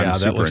 Yeah,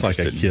 that looks like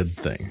a kid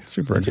thing.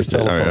 Super it's interesting.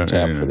 a telephone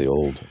tap for the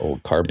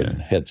old carbon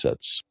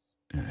headsets.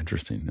 Yeah,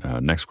 interesting.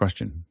 Next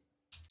question.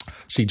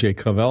 CJ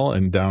Covell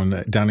in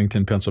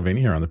Downington,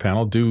 Pennsylvania here on the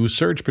panel. Do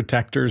surge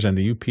protectors and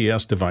the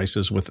UPS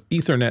devices with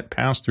Ethernet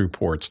pass-through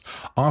ports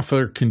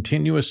offer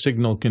continuous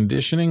signal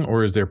conditioning,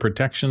 or is their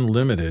protection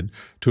limited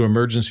to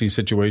emergency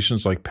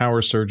situations like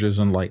power surges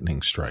and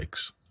lightning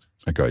strikes?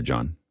 Go ahead,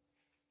 John.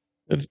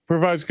 It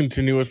provides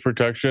continuous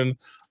protection.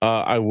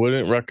 I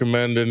wouldn't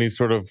recommend any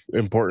sort of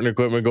important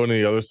equipment going to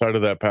the other side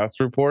of that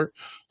pass-through port.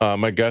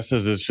 My guess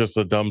is it's just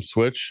a dumb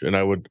switch, and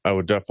I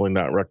would definitely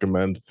not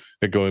recommend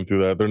it going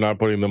through that. They're not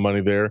putting the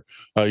money there.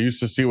 I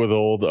used to see with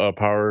old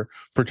power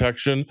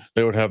protection,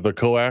 they would have the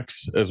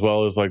coax as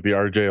well as like the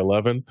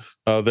RJ11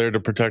 there to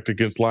protect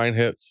against line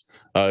hits.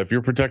 If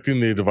you're protecting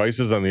the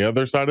devices on the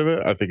other side of it,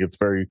 I think it's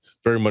very,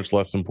 very much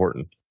less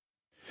important.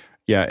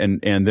 Yeah,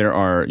 and there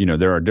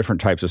are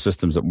different types of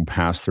systems that will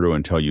pass through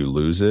until you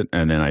lose it,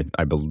 and then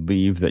I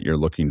believe that you're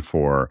looking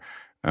for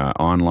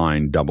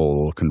online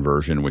double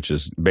conversion, which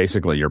is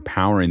basically you're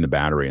powering the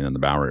battery, and then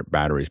the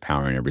battery is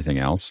powering everything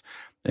else.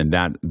 And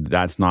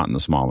that's not in the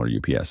smaller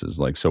UPSs.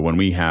 Like, so when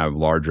we have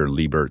larger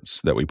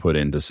Lieberts that we put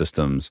into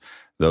systems,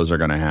 those are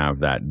going to have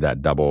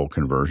that double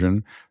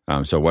conversion.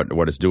 So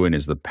what it's doing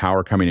is the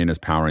power coming in is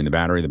powering the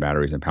battery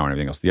is empowering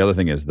everything else. The other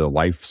thing is the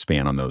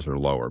lifespan on those are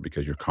lower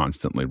because you're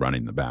constantly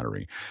running the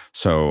battery.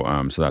 So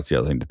that's the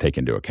other thing to take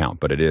into account.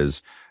 But it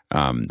is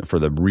for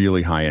the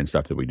really high end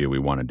stuff that we do, we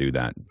want to do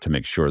that to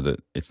make sure that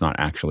it's not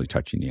actually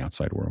touching the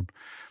outside world.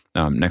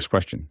 Next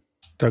question.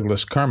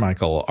 Douglas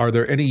Carmichael, are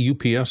there any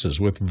UPSs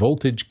with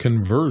voltage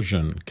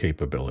conversion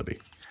capability?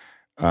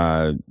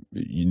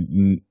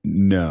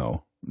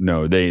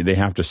 No, they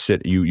have to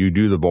sit. You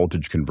do the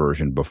voltage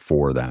conversion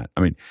before that.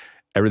 I mean,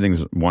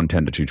 everything's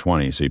 110 to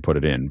 220, so you put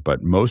it in.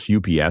 But most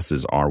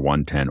UPSs are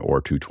 110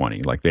 or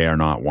 220. Like, they are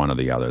not one or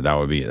the other.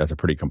 That's a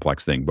pretty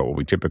complex thing. But what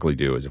we typically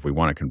do is if we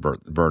want to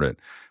convert it,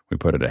 we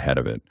put it ahead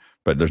of it.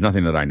 But there's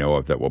nothing that I know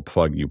of that will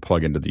plug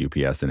into the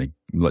UPS and it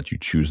lets you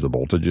choose the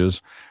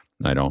voltages.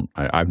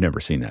 I've never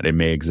seen that. It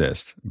may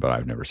exist, but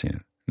I've never seen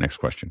it. Next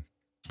question.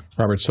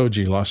 Robert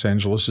Soji, Los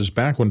Angeles, is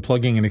back. When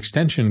plugging an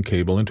extension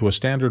cable into a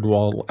standard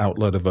wall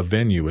outlet of a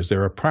venue, is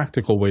there a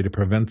practical way to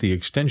prevent the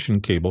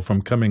extension cable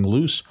from coming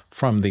loose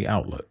from the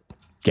outlet?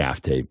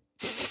 Gaff tape.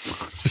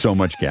 So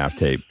much gaff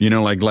tape. You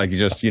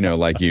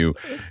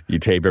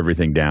tape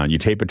everything down. You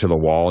tape it to the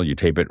wall. You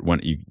tape it when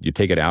you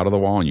take it out of the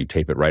wall and you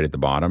tape it right at the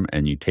bottom,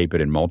 and you tape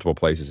it in multiple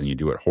places and you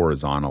do it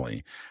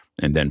horizontally,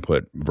 and then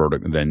put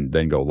vertical, then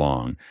go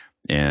long.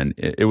 And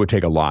it would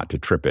take a lot to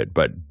trip it,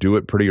 but do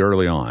it pretty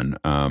early on.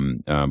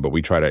 But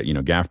we try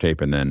to, gaff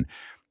tape, and then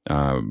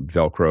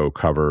Velcro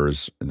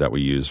covers that we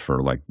use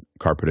for like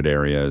carpeted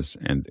areas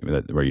and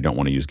where you don't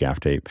want to use gaff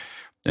tape.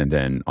 And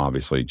then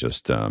obviously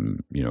just, a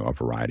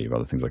variety of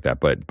other things like that.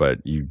 But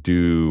you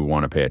do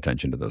want to pay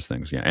attention to those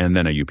things. Yeah. And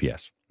then a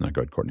UPS.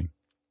 Go ahead, Courtney.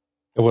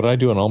 What I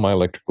do on all my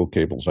electrical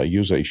cables, I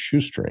use a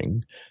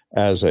shoestring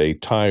as a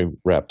tie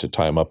wrap to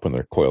tie them up when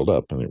they're coiled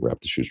up, and they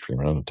wrap the shoestring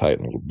around and tie it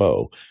in a little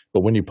bow. But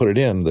when you put it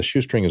in, the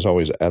shoestring is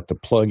always at the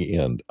plug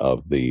end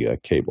of the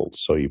cable.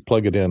 So you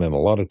plug it in, and a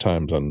lot of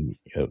times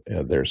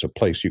there's a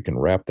place you can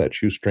wrap that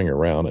shoestring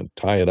around and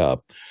tie it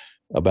up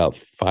about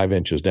 5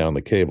 inches down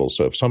the cable.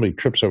 So if somebody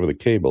trips over the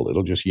cable,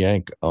 it'll just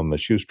yank on the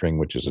shoestring,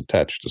 which is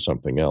attached to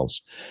something else,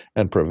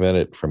 and prevent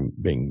it from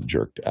being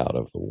jerked out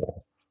of the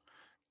wall.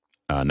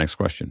 Next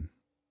question.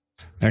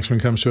 Next one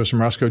comes to us from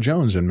Roscoe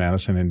Jones in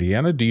Madison,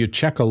 Indiana. Do you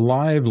check a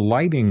live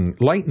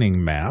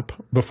lightning map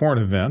before an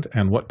event,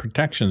 and what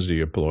protections do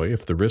you employ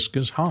if the risk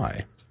is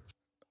high?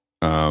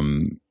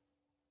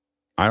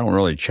 I don't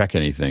really check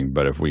anything,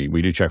 but if we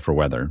do check for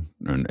weather,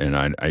 and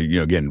I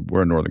again,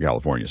 we're in Northern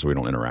California, so we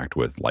don't interact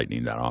with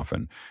lightning that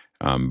often.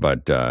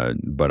 But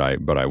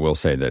I will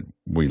say that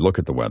we look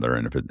at the weather,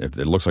 and if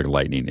it looks like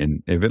lightning,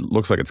 and if it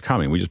looks like it's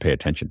coming, we just pay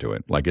attention to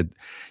it. Like,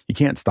 you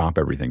can't stop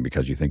everything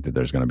because you think that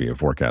there's going to be a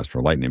forecast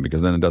for lightning,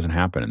 because then it doesn't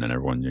happen, and then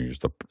everyone, you're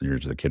just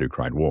the kid who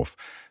cried wolf.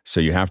 So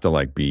you have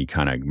to be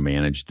kind of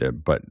managed.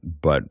 But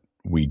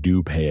we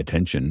do pay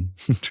attention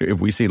to,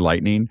 if we see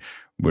lightning,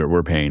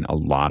 we're paying a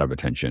lot of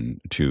attention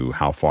to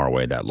how far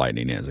away that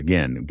lightning is.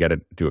 Again, get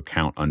it to a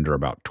count under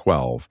about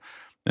 12,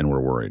 and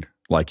we're worried.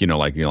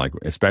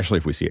 Especially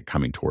if we see it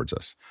coming towards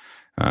us.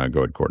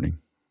 Go ahead, Courtney.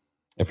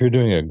 If you're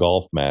doing a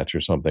golf match or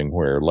something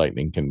where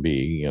lightning can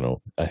be,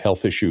 a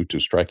health issue to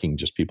striking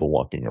just people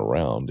walking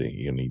around,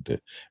 you need to,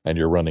 and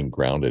you're running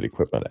grounded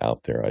equipment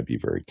out there, I'd be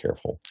very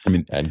careful.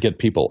 And get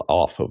people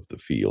off of the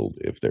field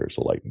if there's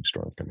a lightning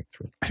storm coming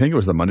through. I think it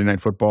was the Monday Night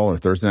Football or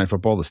Thursday Night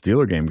Football. The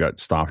Steeler game got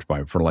stopped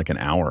for like an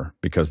hour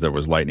because there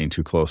was lightning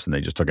too close, and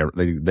they just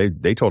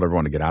they told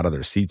everyone to get out of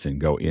their seats and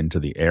go into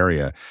the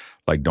area.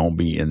 Like, don't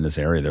be in this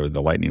area.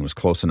 The lightning was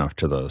close enough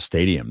to the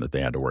stadium that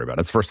they had to worry about.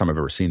 That's the first time I've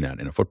ever seen that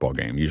in a football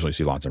game. You usually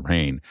see lots of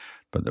rain,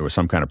 but there was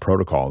some kind of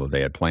protocol that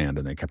they had planned,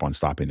 and they kept on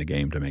stopping the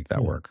game to make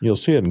that work. You'll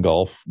see it in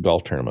golf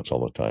tournaments all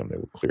the time. They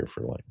will clear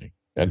for lightning.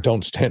 And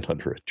don't stand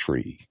under a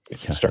tree.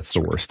 Yeah, that's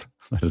the worst.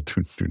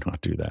 Do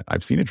not do that.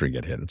 I've seen a tree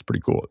get hit. It's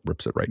pretty cool. It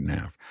rips it right in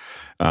half.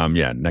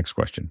 Next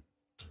question.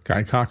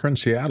 Guy Cochran,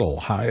 Seattle.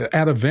 Hi,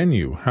 at a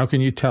venue, how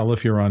can you tell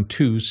if you're on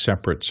two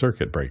separate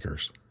circuit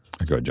breakers?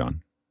 Go ahead,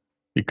 John.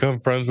 Become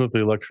friends with the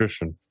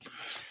electrician.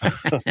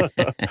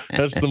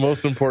 That's the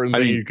most important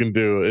thing you can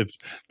do.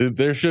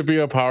 There should be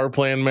a power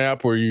plan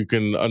map where you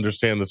can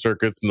understand the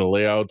circuits and the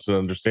layouts and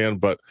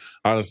understand. But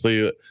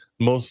honestly,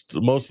 most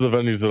of the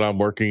venues that I'm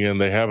working in,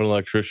 they have an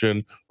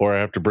electrician, or I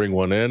have to bring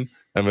one in,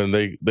 and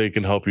then they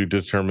can help you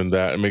determine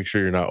that and make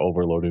sure you're not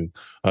overloading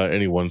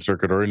any one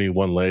circuit or any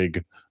one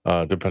leg,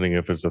 depending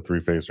if it's a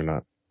 3-phase or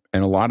not.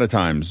 And a lot of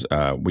times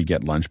we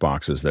get lunch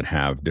boxes that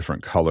have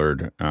different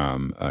colored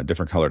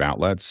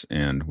outlets,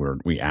 and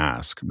we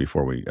ask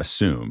before we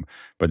assume,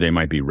 but they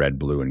might be red,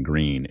 blue, and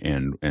green,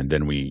 and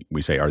then we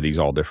say, are these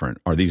all different?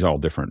 Are these all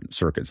different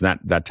circuits?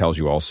 That tells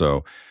you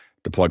also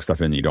to plug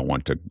stuff in that you don't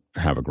want to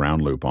have a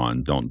ground loop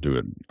on. Don't do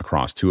it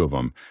across two of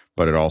them.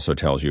 But it also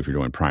tells you if you're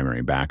doing primary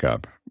and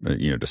backup,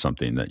 to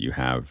something that you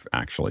have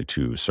actually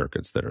two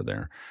circuits that are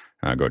there.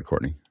 Go ahead,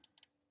 Courtney.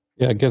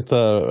 Yeah, get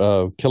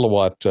the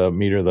kilowatt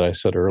meter that I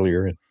said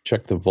earlier and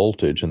check the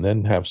voltage, and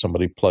then have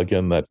somebody plug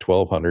in that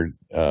 1200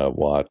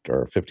 watt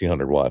or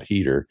 1500 watt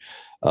heater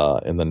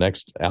in the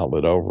next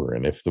outlet over.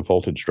 And if the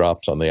voltage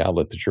drops on the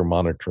outlet that you're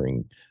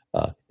monitoring,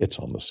 it's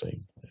on the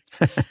same.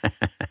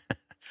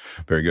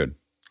 Very good.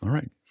 All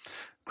right.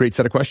 Great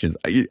set of questions.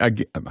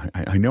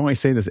 I know I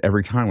say this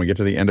every time we get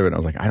to the end of it. I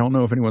was like, I don't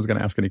know if anyone's going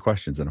to ask any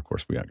questions. And of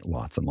course, we got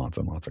lots and lots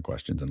and lots of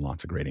questions and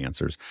lots of great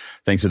answers.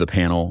 Thanks to the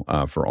panel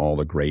for all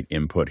the great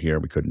input here.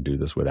 We couldn't do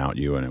this without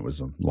you, and it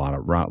was a lot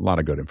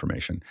of good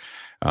information.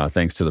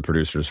 Thanks to the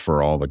producers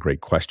for all the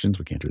great questions.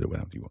 We can't do that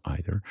without you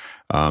either.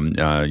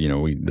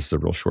 This is a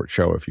real short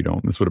show.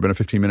 This would have been a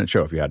 15-minute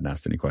show if you hadn't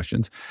asked any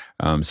questions.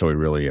 So we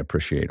really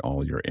appreciate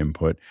all your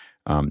input.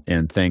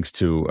 And thanks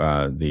to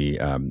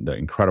the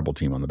incredible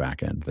team on the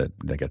back end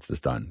that gets this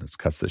done. It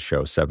cuts this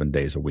show 7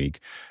 days a week.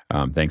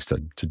 Thanks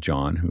to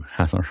John, who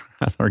has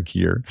our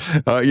gear.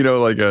 That's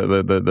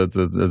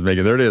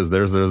making, there it is.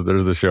 There's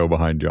the show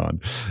behind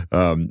John.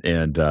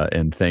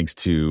 And thanks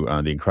to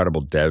the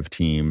incredible dev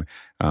team,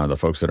 the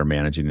folks that are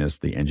managing this,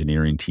 the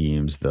engineering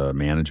teams, the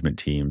management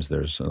teams.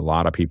 There's a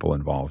lot of people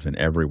involved in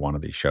every one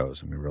of these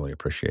shows, and we really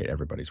appreciate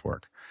everybody's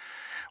work.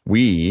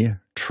 We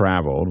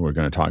traveled. We're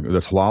going to talk the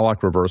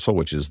Tlaloc reversal,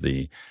 which is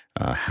the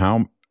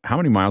how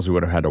many miles we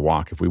would have had to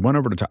walk if we went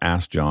over to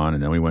ask John,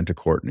 and then we went to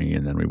Courtney,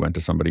 and then we went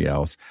to somebody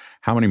else.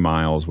 How many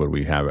miles would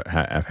we have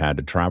had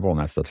to travel? And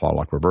that's the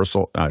Tlaloc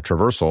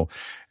traversal,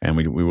 and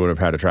we would have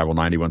had to travel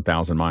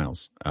 91,000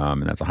 miles,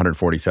 and that's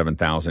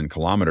 147,000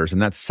 kilometers,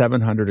 and that's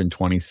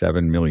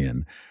 727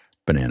 million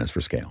bananas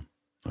for scale.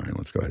 All right,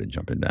 let's go ahead and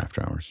jump into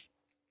After Hours.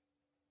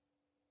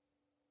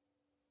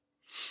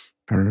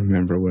 I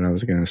remember what I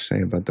was going to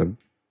say about the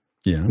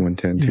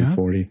 110,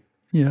 240.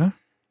 Yeah.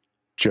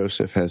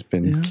 Joseph has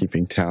been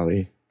keeping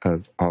tally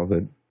of all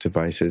the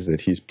devices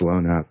that he's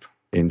blown up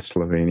in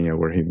Slovenia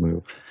where he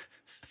moved.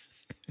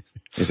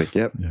 He's like,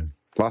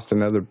 lost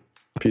another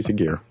piece of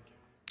gear.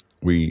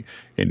 We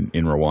in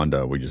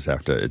Rwanda, we just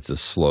have to. It's a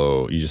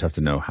slow. You just have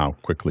to know how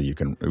quickly you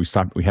can.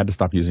 We had to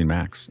stop using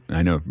Macs.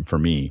 I know for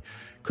me,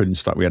 couldn't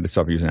stop. We had to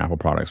stop using Apple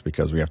products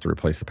because we have to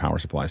replace the power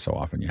supply so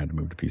often. You had to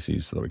move to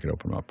PCs so that we could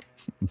open them up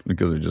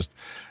because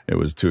it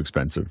was too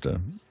expensive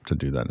to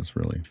do that. It's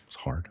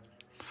hard.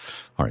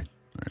 All right,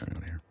 I'm out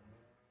of here.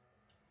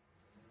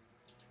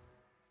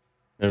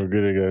 Have a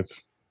good day, guys.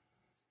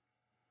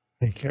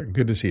 Take care.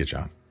 Good to see you,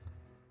 John.